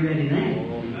want to be ready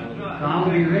then. That's right. So I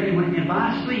want to be ready when, if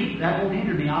I sleep, that won't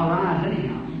hinder me. I'll rise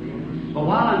anyhow. But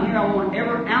while I'm here, I want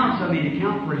every ounce of me to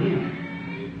count for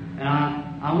Him. And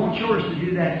I want yours to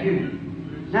do that too.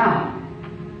 Now,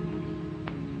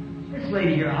 this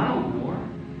lady here, I don't know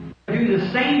her. Do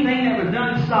the same thing that was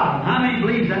done to Sodom. How many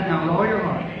believes that now with all your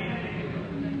heart?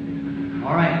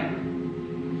 All right.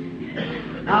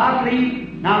 Now I believe,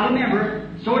 now remember,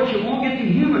 so that you won't get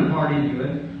the human part into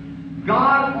it,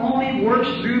 God only works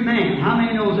through man. How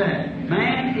many knows that?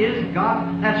 Man is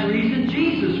God. That's the reason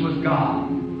Jesus was God.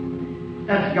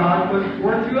 That's God was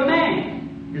worked through a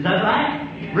man. Is that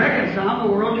right? Reconcile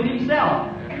the world to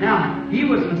Himself. Now, He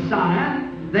was Messiah,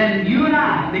 then you and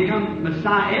I become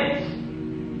Messiahs,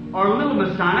 or little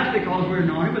Messiahs, because we're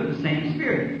anointed with the same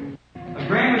Spirit. A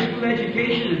grammar school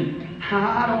education, and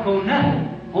I don't know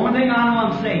nothing. Only thing I know,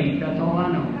 I'm saved. That's all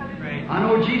I know. I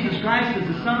know Jesus Christ is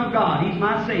the Son of God. He's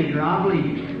my Savior. I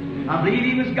believe. I believe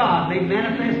He was God, made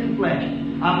manifest in flesh.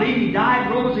 I believe He died,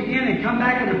 rose again, and come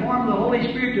back in the form of the Holy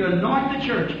Spirit to anoint the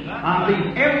church. I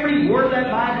believe every word of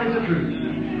that Bible is the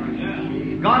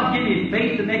truth. God give me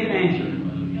faith to make an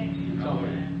answer. So,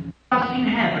 I've seen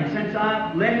happen since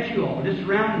I left you all, just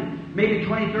around maybe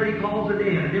 20, 30 calls a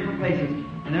day in different places,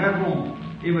 and they're at home.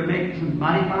 It would make some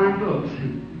mighty fine books.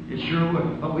 It sure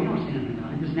would. But we don't see anything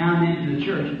about it. Just now and then to the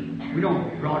church. We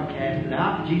don't broadcast it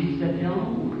out. Jesus said, tell no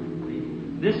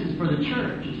one. This is for the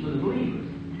church. It's for the believers.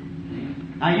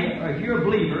 Now, if you're a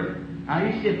believer, now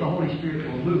you see if the Holy Spirit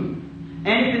will move.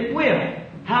 And if it will,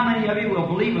 how many of you will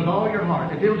believe with all your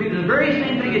heart? If it'll do the very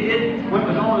same thing it did when it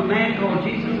was on a man called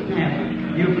Jesus of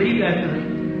Nazareth, you'll believe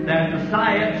that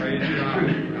Messiah is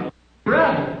true.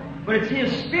 Brother, but it's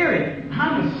His Spirit.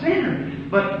 I'm a sinner.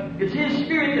 But it's His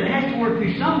Spirit that has to work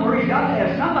through somewhere. He's got to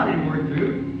have somebody to work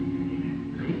through.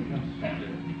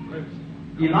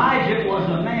 Elijah was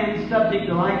a man subject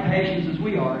to like passions as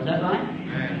we are. Is that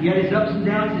right? He had his ups and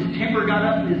downs. His temper got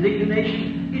up and his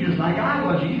indignation. He just like I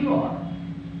was, you are.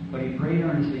 But he prayed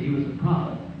earnestly. He was a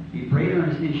prophet. He prayed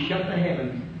earnestly and shut the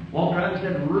heavens. Walked around and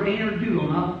said, rain or dew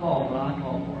will not fall, but I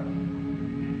call for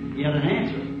it. He had an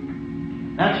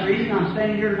answer. That's the reason I'm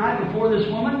standing here tonight before this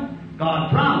woman.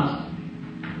 God promised.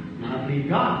 And I believe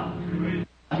God.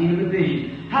 I've seen a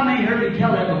vision. How many heard him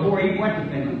tell that before he went to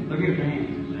Finland? Look at your hands.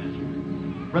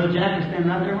 Brother Jack was standing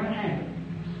right there when it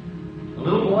happened. The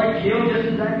little boy killed just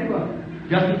exactly what?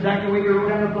 Just exactly the way we wrote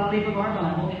down the fly leaf of our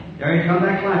Bible. There he come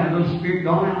back alive, the little spirit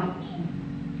gone out.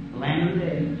 The land of the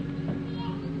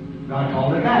dead. God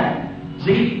called it back.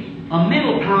 See, a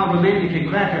mental power of a man that can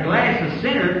crack a glass, a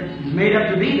sinner is made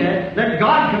up to be that. Let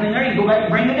God come in there and go back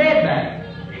and bring the dead back.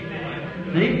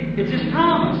 See? It's His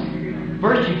promise.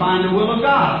 First you find the will of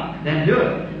God, then do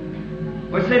it.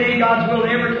 But said it ain't God's will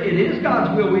ever. It is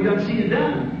God's will. We done seen it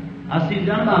done. I've seen it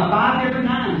done about 5 different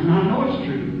times, and I know it's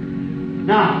true.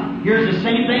 Now, here's the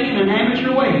same thing in an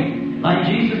amateur way. Like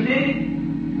Jesus did,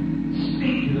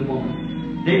 speak to the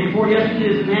woman. Day before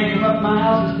yesterday, this man came up to my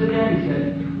house and stood there and he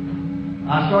said,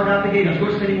 I started out the gate. I was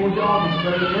going to send him over to the office,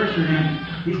 Brother Mercer.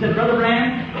 He said, Brother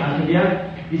Branham. I said,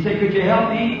 yeah. He said, could you help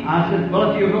me? I said,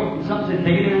 well, if you go. Something said,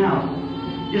 take it in the house.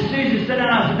 As soon as he said that,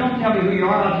 I said, don't tell me who you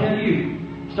are, I'll tell you.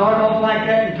 Started off like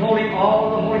that and told him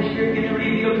all the Holy Spirit getting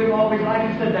revealed to him all his life.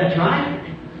 He said, that's right.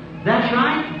 That's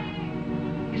right.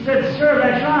 He said, sir,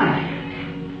 that's right.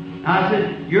 I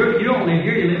said, you don't live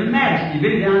here, you live in Madison. You've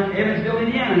been down in Evansville,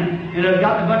 Indiana, and I've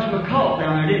got a bunch of a cult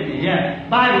down there, didn't you? Yeah.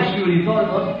 Bible school, he thought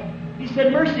it was. He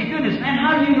said, mercy goodness, man,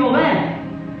 how do you know that?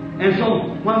 And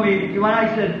so when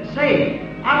I said, say,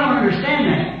 I don't understand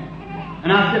that.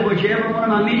 And I said, was you ever at one of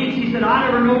my meetings? He said, I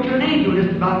never wrote your name till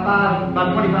just about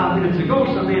 25 minutes ago.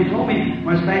 Some man told me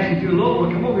when I was passing through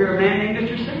Louisville, come over here, a man named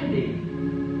Mr. Sandy.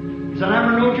 He said, I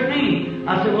never wrote your name.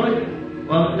 I said,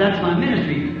 well, that's my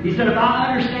ministry. He said, if I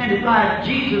understand it right,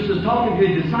 Jesus was talking to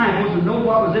His disciples and know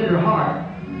what was in their heart.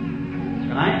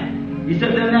 Right? He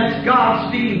said, then that's God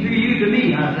speaking through you to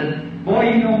me. I said, boy,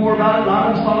 you know more about it. A lot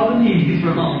of us followed the meetings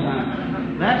for a long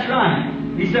time. That's right.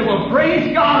 He said, well,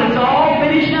 praise God, it's all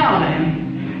finished now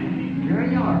then. There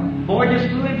you are. Boy just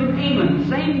flew in from England.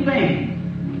 Same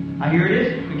thing. Now here it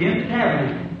is, again at the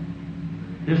tabernacle.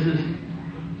 This is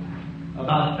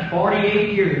about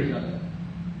 48 years of it.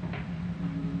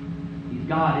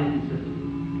 God isn't Sister.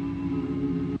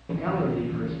 Elderly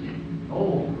person,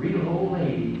 old, real old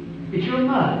lady. It's your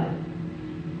mother.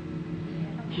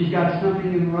 She's got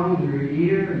something wrong with her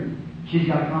ear, and she's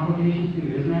got complications too.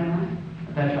 Isn't that right?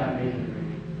 That's right, basically.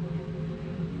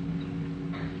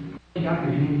 You got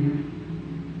your hand here.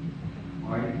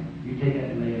 All right, you take that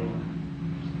and lay it on.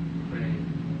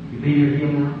 You believe you're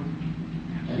healed now?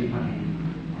 Let me put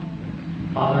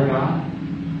hand. Father God,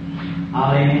 I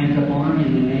lay hands upon her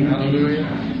in the name of Jesus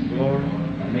Christ. Lord.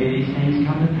 May these things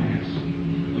come to pass.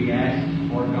 We ask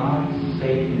for God's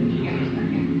sake in Jesus'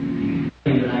 name.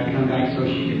 That I come back so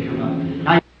she could come up.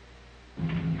 Now,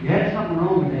 you had something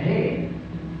wrong with the head.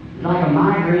 It's like a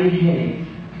migraine headache.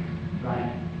 Right.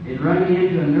 It runs you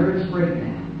into a nervous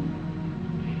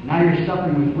breakdown. Now you're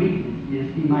suffering with weakness. You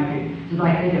see, it's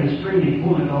like taking a string and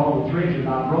pulling it all the threads are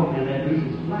about broken and that loose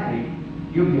is flagging.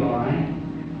 You'll be all right.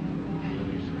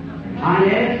 Mine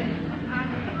is?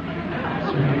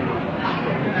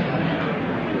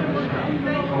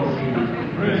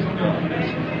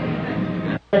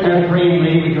 There, praying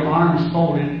lady with your arms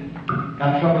folded,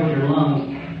 got trouble with your lungs.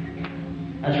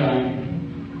 That's right.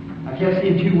 I kept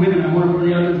seeing two women. I wonder where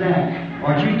the other was at. Or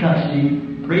you touched me.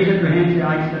 Raise up your hand and say, I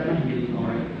accept my healing. All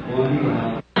right. Well, you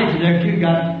well. There too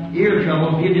got ear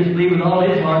trouble. If you just believe with all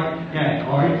his heart, yeah,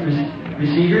 all right.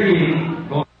 Receive your healing.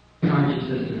 Go, aren't you,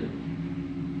 sister?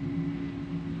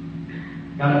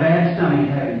 Got a bad stomach,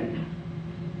 haven't you?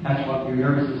 That's what your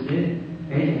nervousness did.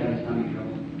 Hey, you have stomach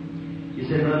trouble. You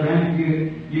said, Brother Branham,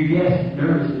 you guessed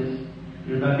nervousness.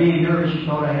 And by being nervous, you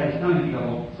thought I had stomach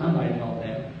trouble. Somebody thought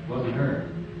that. It wasn't her.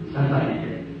 Somebody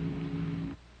did.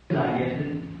 I guessed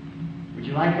it. Would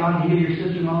you like God to heal your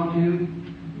sister-in-law too?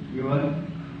 You would?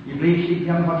 You believe she can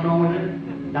tell me what's wrong with her?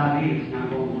 Diabetes, now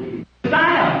go and believe.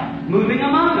 Messiah, moving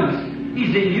among us.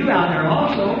 He's in you out there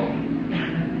also.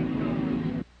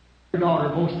 Your daughter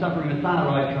both suffering with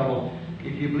thyroid trouble.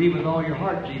 If you believe with all your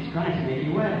heart, Jesus Christ will make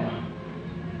you well.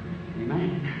 Amen.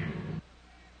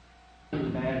 This is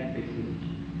bad. This is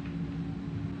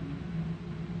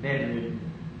bedridden.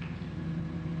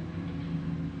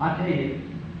 I tell you,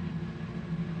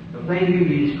 the thing you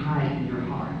need is Christ in your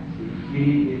heart. See, you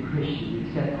need to be a Christian,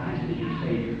 accept Christ as your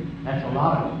Savior. That's a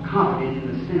lot of confidence in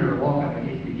the sinner to walk up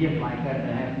against a gift like that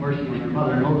to have mercy on their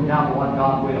mother and no doubt but what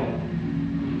God will.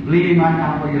 Believe Him right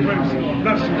now for your salvation.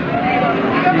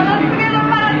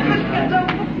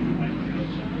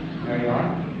 There you are.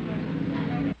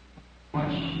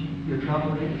 Watch your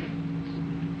trouble is.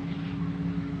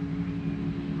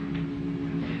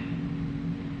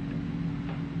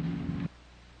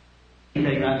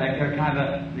 Take right back there, kind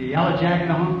of the yellow jacket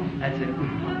on. That's it.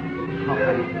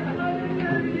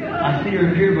 I see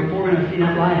her here before, and I see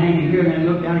that light hanging here, and then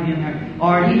look down again there.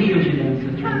 Or He heals you then,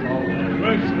 sister.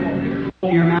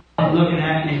 Your mouth looking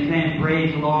at me saying,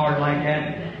 praise the Lord, like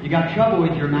that. You got trouble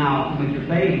with your mouth, with your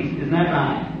face. Isn't that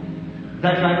right?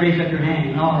 That's right, raise up your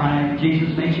hand. All right,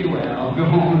 Jesus makes you well. Go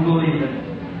home and believe it.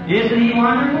 Isn't He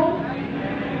wonderful?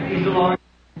 He's the Lord.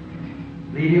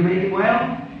 Believe He'll make him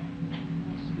well?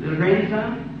 Little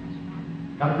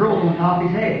grandson? Got a growth on top of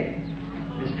his head.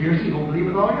 Miss Pearson, go believe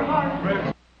with all your heart.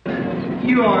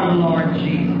 You are the Lord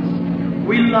Jesus.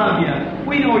 We love you.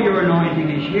 We know your anointing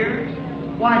is here.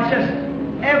 Why, it's just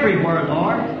everywhere,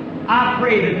 Lord. I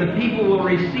pray that the people will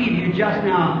receive you just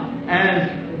now as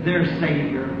their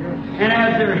Savior and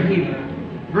as their healer.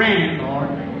 Grant it, Lord,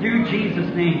 through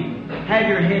Jesus' name. Have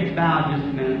your heads bowed just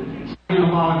a minute. A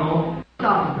while ago,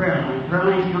 stop the prayer line. Prayer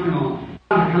line's coming on.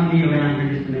 I'll come kneel down here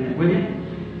just a minute, will you?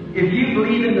 If you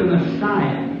believe in the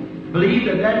Messiah, believe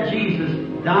that Jesus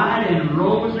died and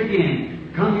rose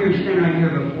again, come here and stand right here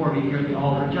before me here at the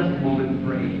altar just a moment and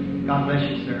pray. God bless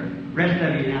you, sir. Rest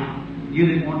of you now. You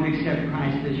that want to accept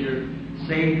Christ as your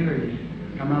Savior,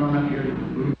 come right on up here.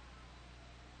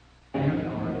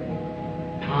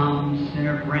 Come,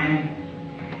 sinner friend.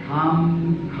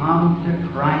 Come to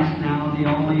Christ now, the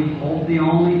only hope, the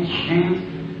only chance.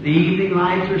 The evening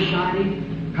lights are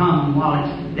shining. Come while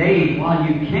it's day, while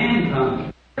you can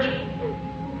come.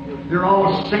 They're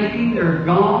all sinking, they're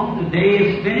gone. The day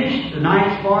is finished, the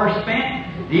night's far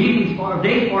spent. The evening's far,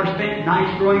 day's far spent,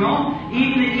 night's growing on.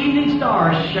 Even the evening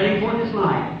stars shedding forth its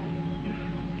light.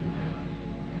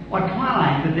 What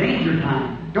twilight, the danger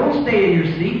time. Don't stay in your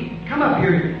seat. Come up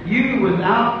here. You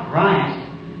without Christ.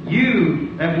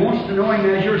 You that wants to know Him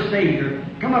as your Savior.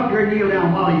 Come up here and kneel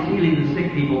down while He's healing the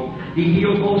sick people. He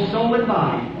heals both soul and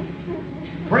body.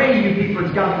 Pray, you people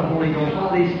that's got the Holy Ghost,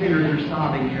 while these sinners are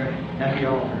sobbing here at the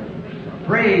altar.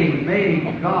 Pray,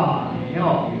 may God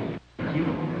help you.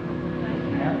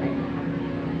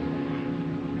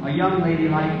 A young lady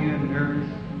like you, nervous.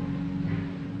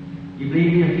 You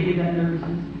believe you defeated that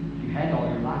nervousness? You you've had all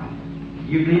your life.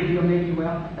 You believe He'll make you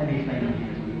well? Let me say that.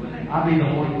 I believe the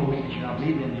Holy Ghost is here. I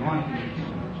believe the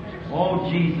anointing. Oh,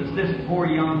 Jesus, this poor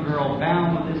young girl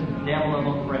bound with this devil of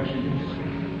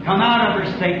oppression. Come out of her,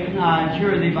 Satan. I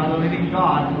adjure thee by the living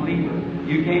God to leave her.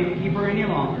 You can't keep her any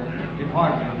longer.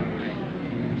 Depart from her.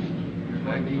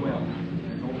 You're be well.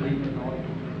 Don't believe it all.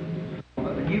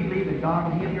 But if you believe that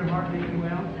God will heal your heart, make you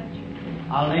well,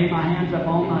 I'll lay my hands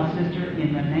upon my sister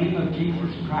in the name of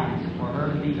Jesus Christ for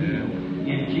her to be healed.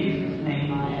 In Jesus'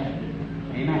 name I ask it.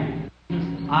 Amen.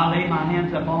 I'll lay my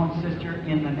hands upon sister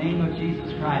in the name of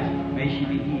Jesus Christ. May she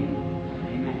be healed.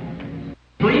 Amen.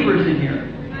 Believers in here.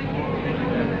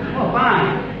 Oh,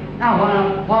 fine. Now,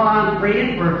 while I'm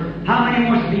praying for, how many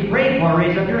wants to be prayed for?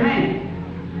 Raise up your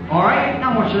hand. All right?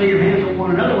 Now, I want you to lay your hands on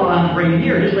one another while I'm praying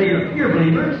here. Just lay your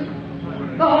believers.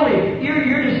 The Holy,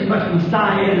 you're just as much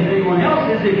Messiah as anyone else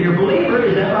is if you're a believer.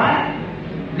 Is that right?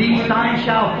 These signs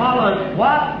shall follow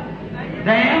what?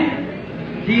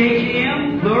 Them?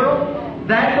 T-H-E-M, plural.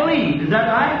 That believe. Is that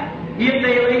right? If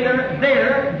they lay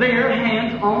their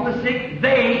hands on the sick,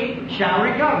 they shall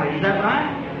recover. Is that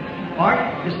right? All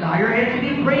right, just bow your heads and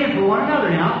be praying for one another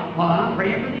now while I'm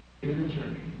praying for you in the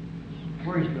church.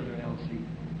 Where is Brother L.C.?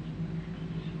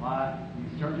 Why, you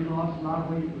certainly lost a lot of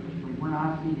weight from when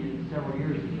I seen you several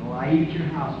years ago. I ate at your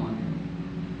house one day.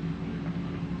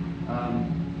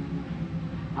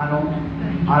 I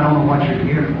don't know what you're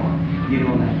here for. You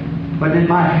know that. But it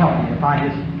might help you if I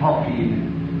just talk to you.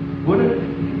 Would it?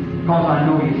 Because I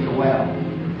know you so well.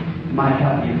 It might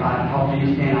help you if I talk to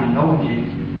you saying I know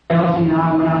you. Elsie and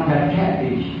I went out and got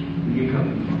catfish. And you cooked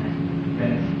me.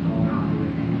 That's all I'm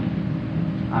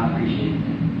doing. I appreciate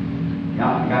that.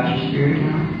 Y'all got your spirit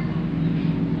now?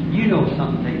 You know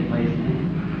something taking place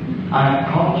now. I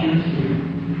caught your spirit.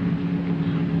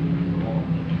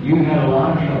 You had a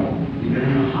lot of trouble. You've been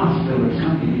in a hospital or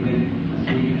something. You've been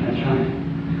asleep. That's right.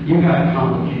 You got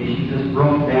complications, just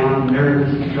broke down,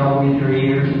 nervous, trouble in your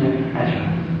ears, and that's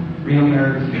right. Real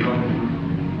nervous and broken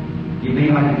down. You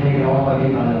believe I can take it all of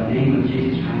you by the name of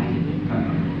Jesus Christ? Come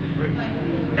here.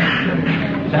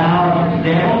 Thou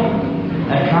devil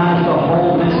that tries to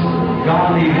hold this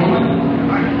godly woman,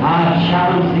 I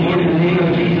challenge thee in the name of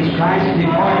Jesus Christ to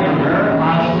depart from her.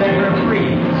 I set her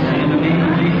free in the name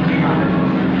of Jesus Christ.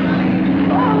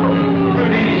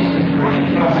 Finish the great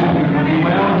gospel. Be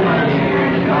well done.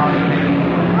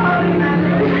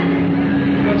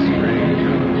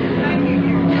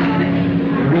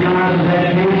 You realize that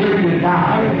cancer, you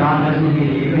die. God doesn't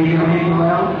heal you. You heal me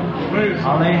well?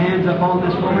 I'll lay hands upon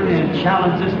this woman and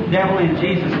challenge this devil in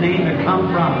Jesus' name to come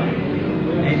from her.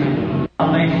 Amen.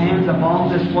 I'll lay hands upon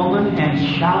this woman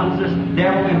and challenge this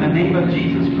devil in the name of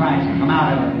Jesus Christ to come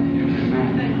out of her.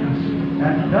 Amen.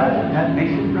 That does it. That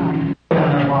makes it right.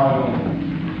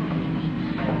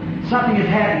 Something has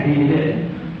happened to you, did it?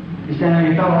 You stand there and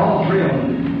you felt all thrilled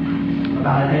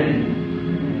about it, didn't you?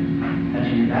 That's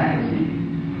your back, see?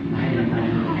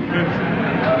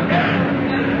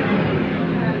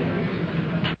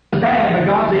 It's bad, but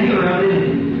God's a healer of it,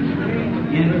 isn't it?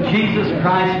 In Jesus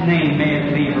Christ's name, may it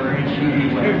leave her and she be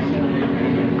well.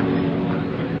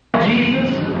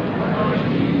 Jesus,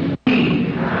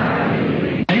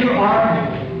 you are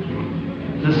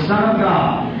the Son of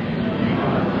God.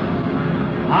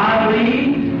 I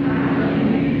believe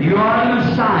you are the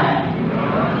Messiah.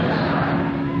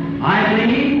 I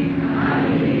believe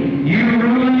you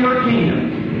rule in your kingdom,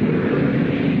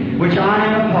 which I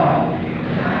am a part of,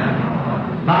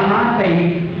 by my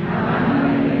faith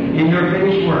in your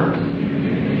finished work.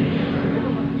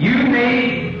 You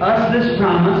made us this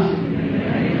promise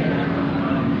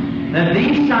that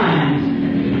these signs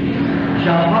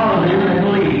shall follow them that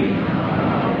believe.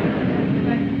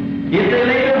 If they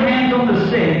lay their hands on the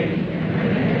sick,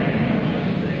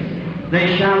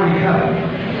 they shall recover.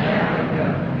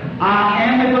 I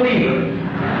am a believer.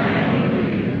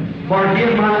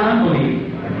 Forgive my unbelief.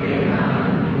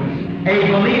 A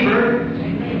believer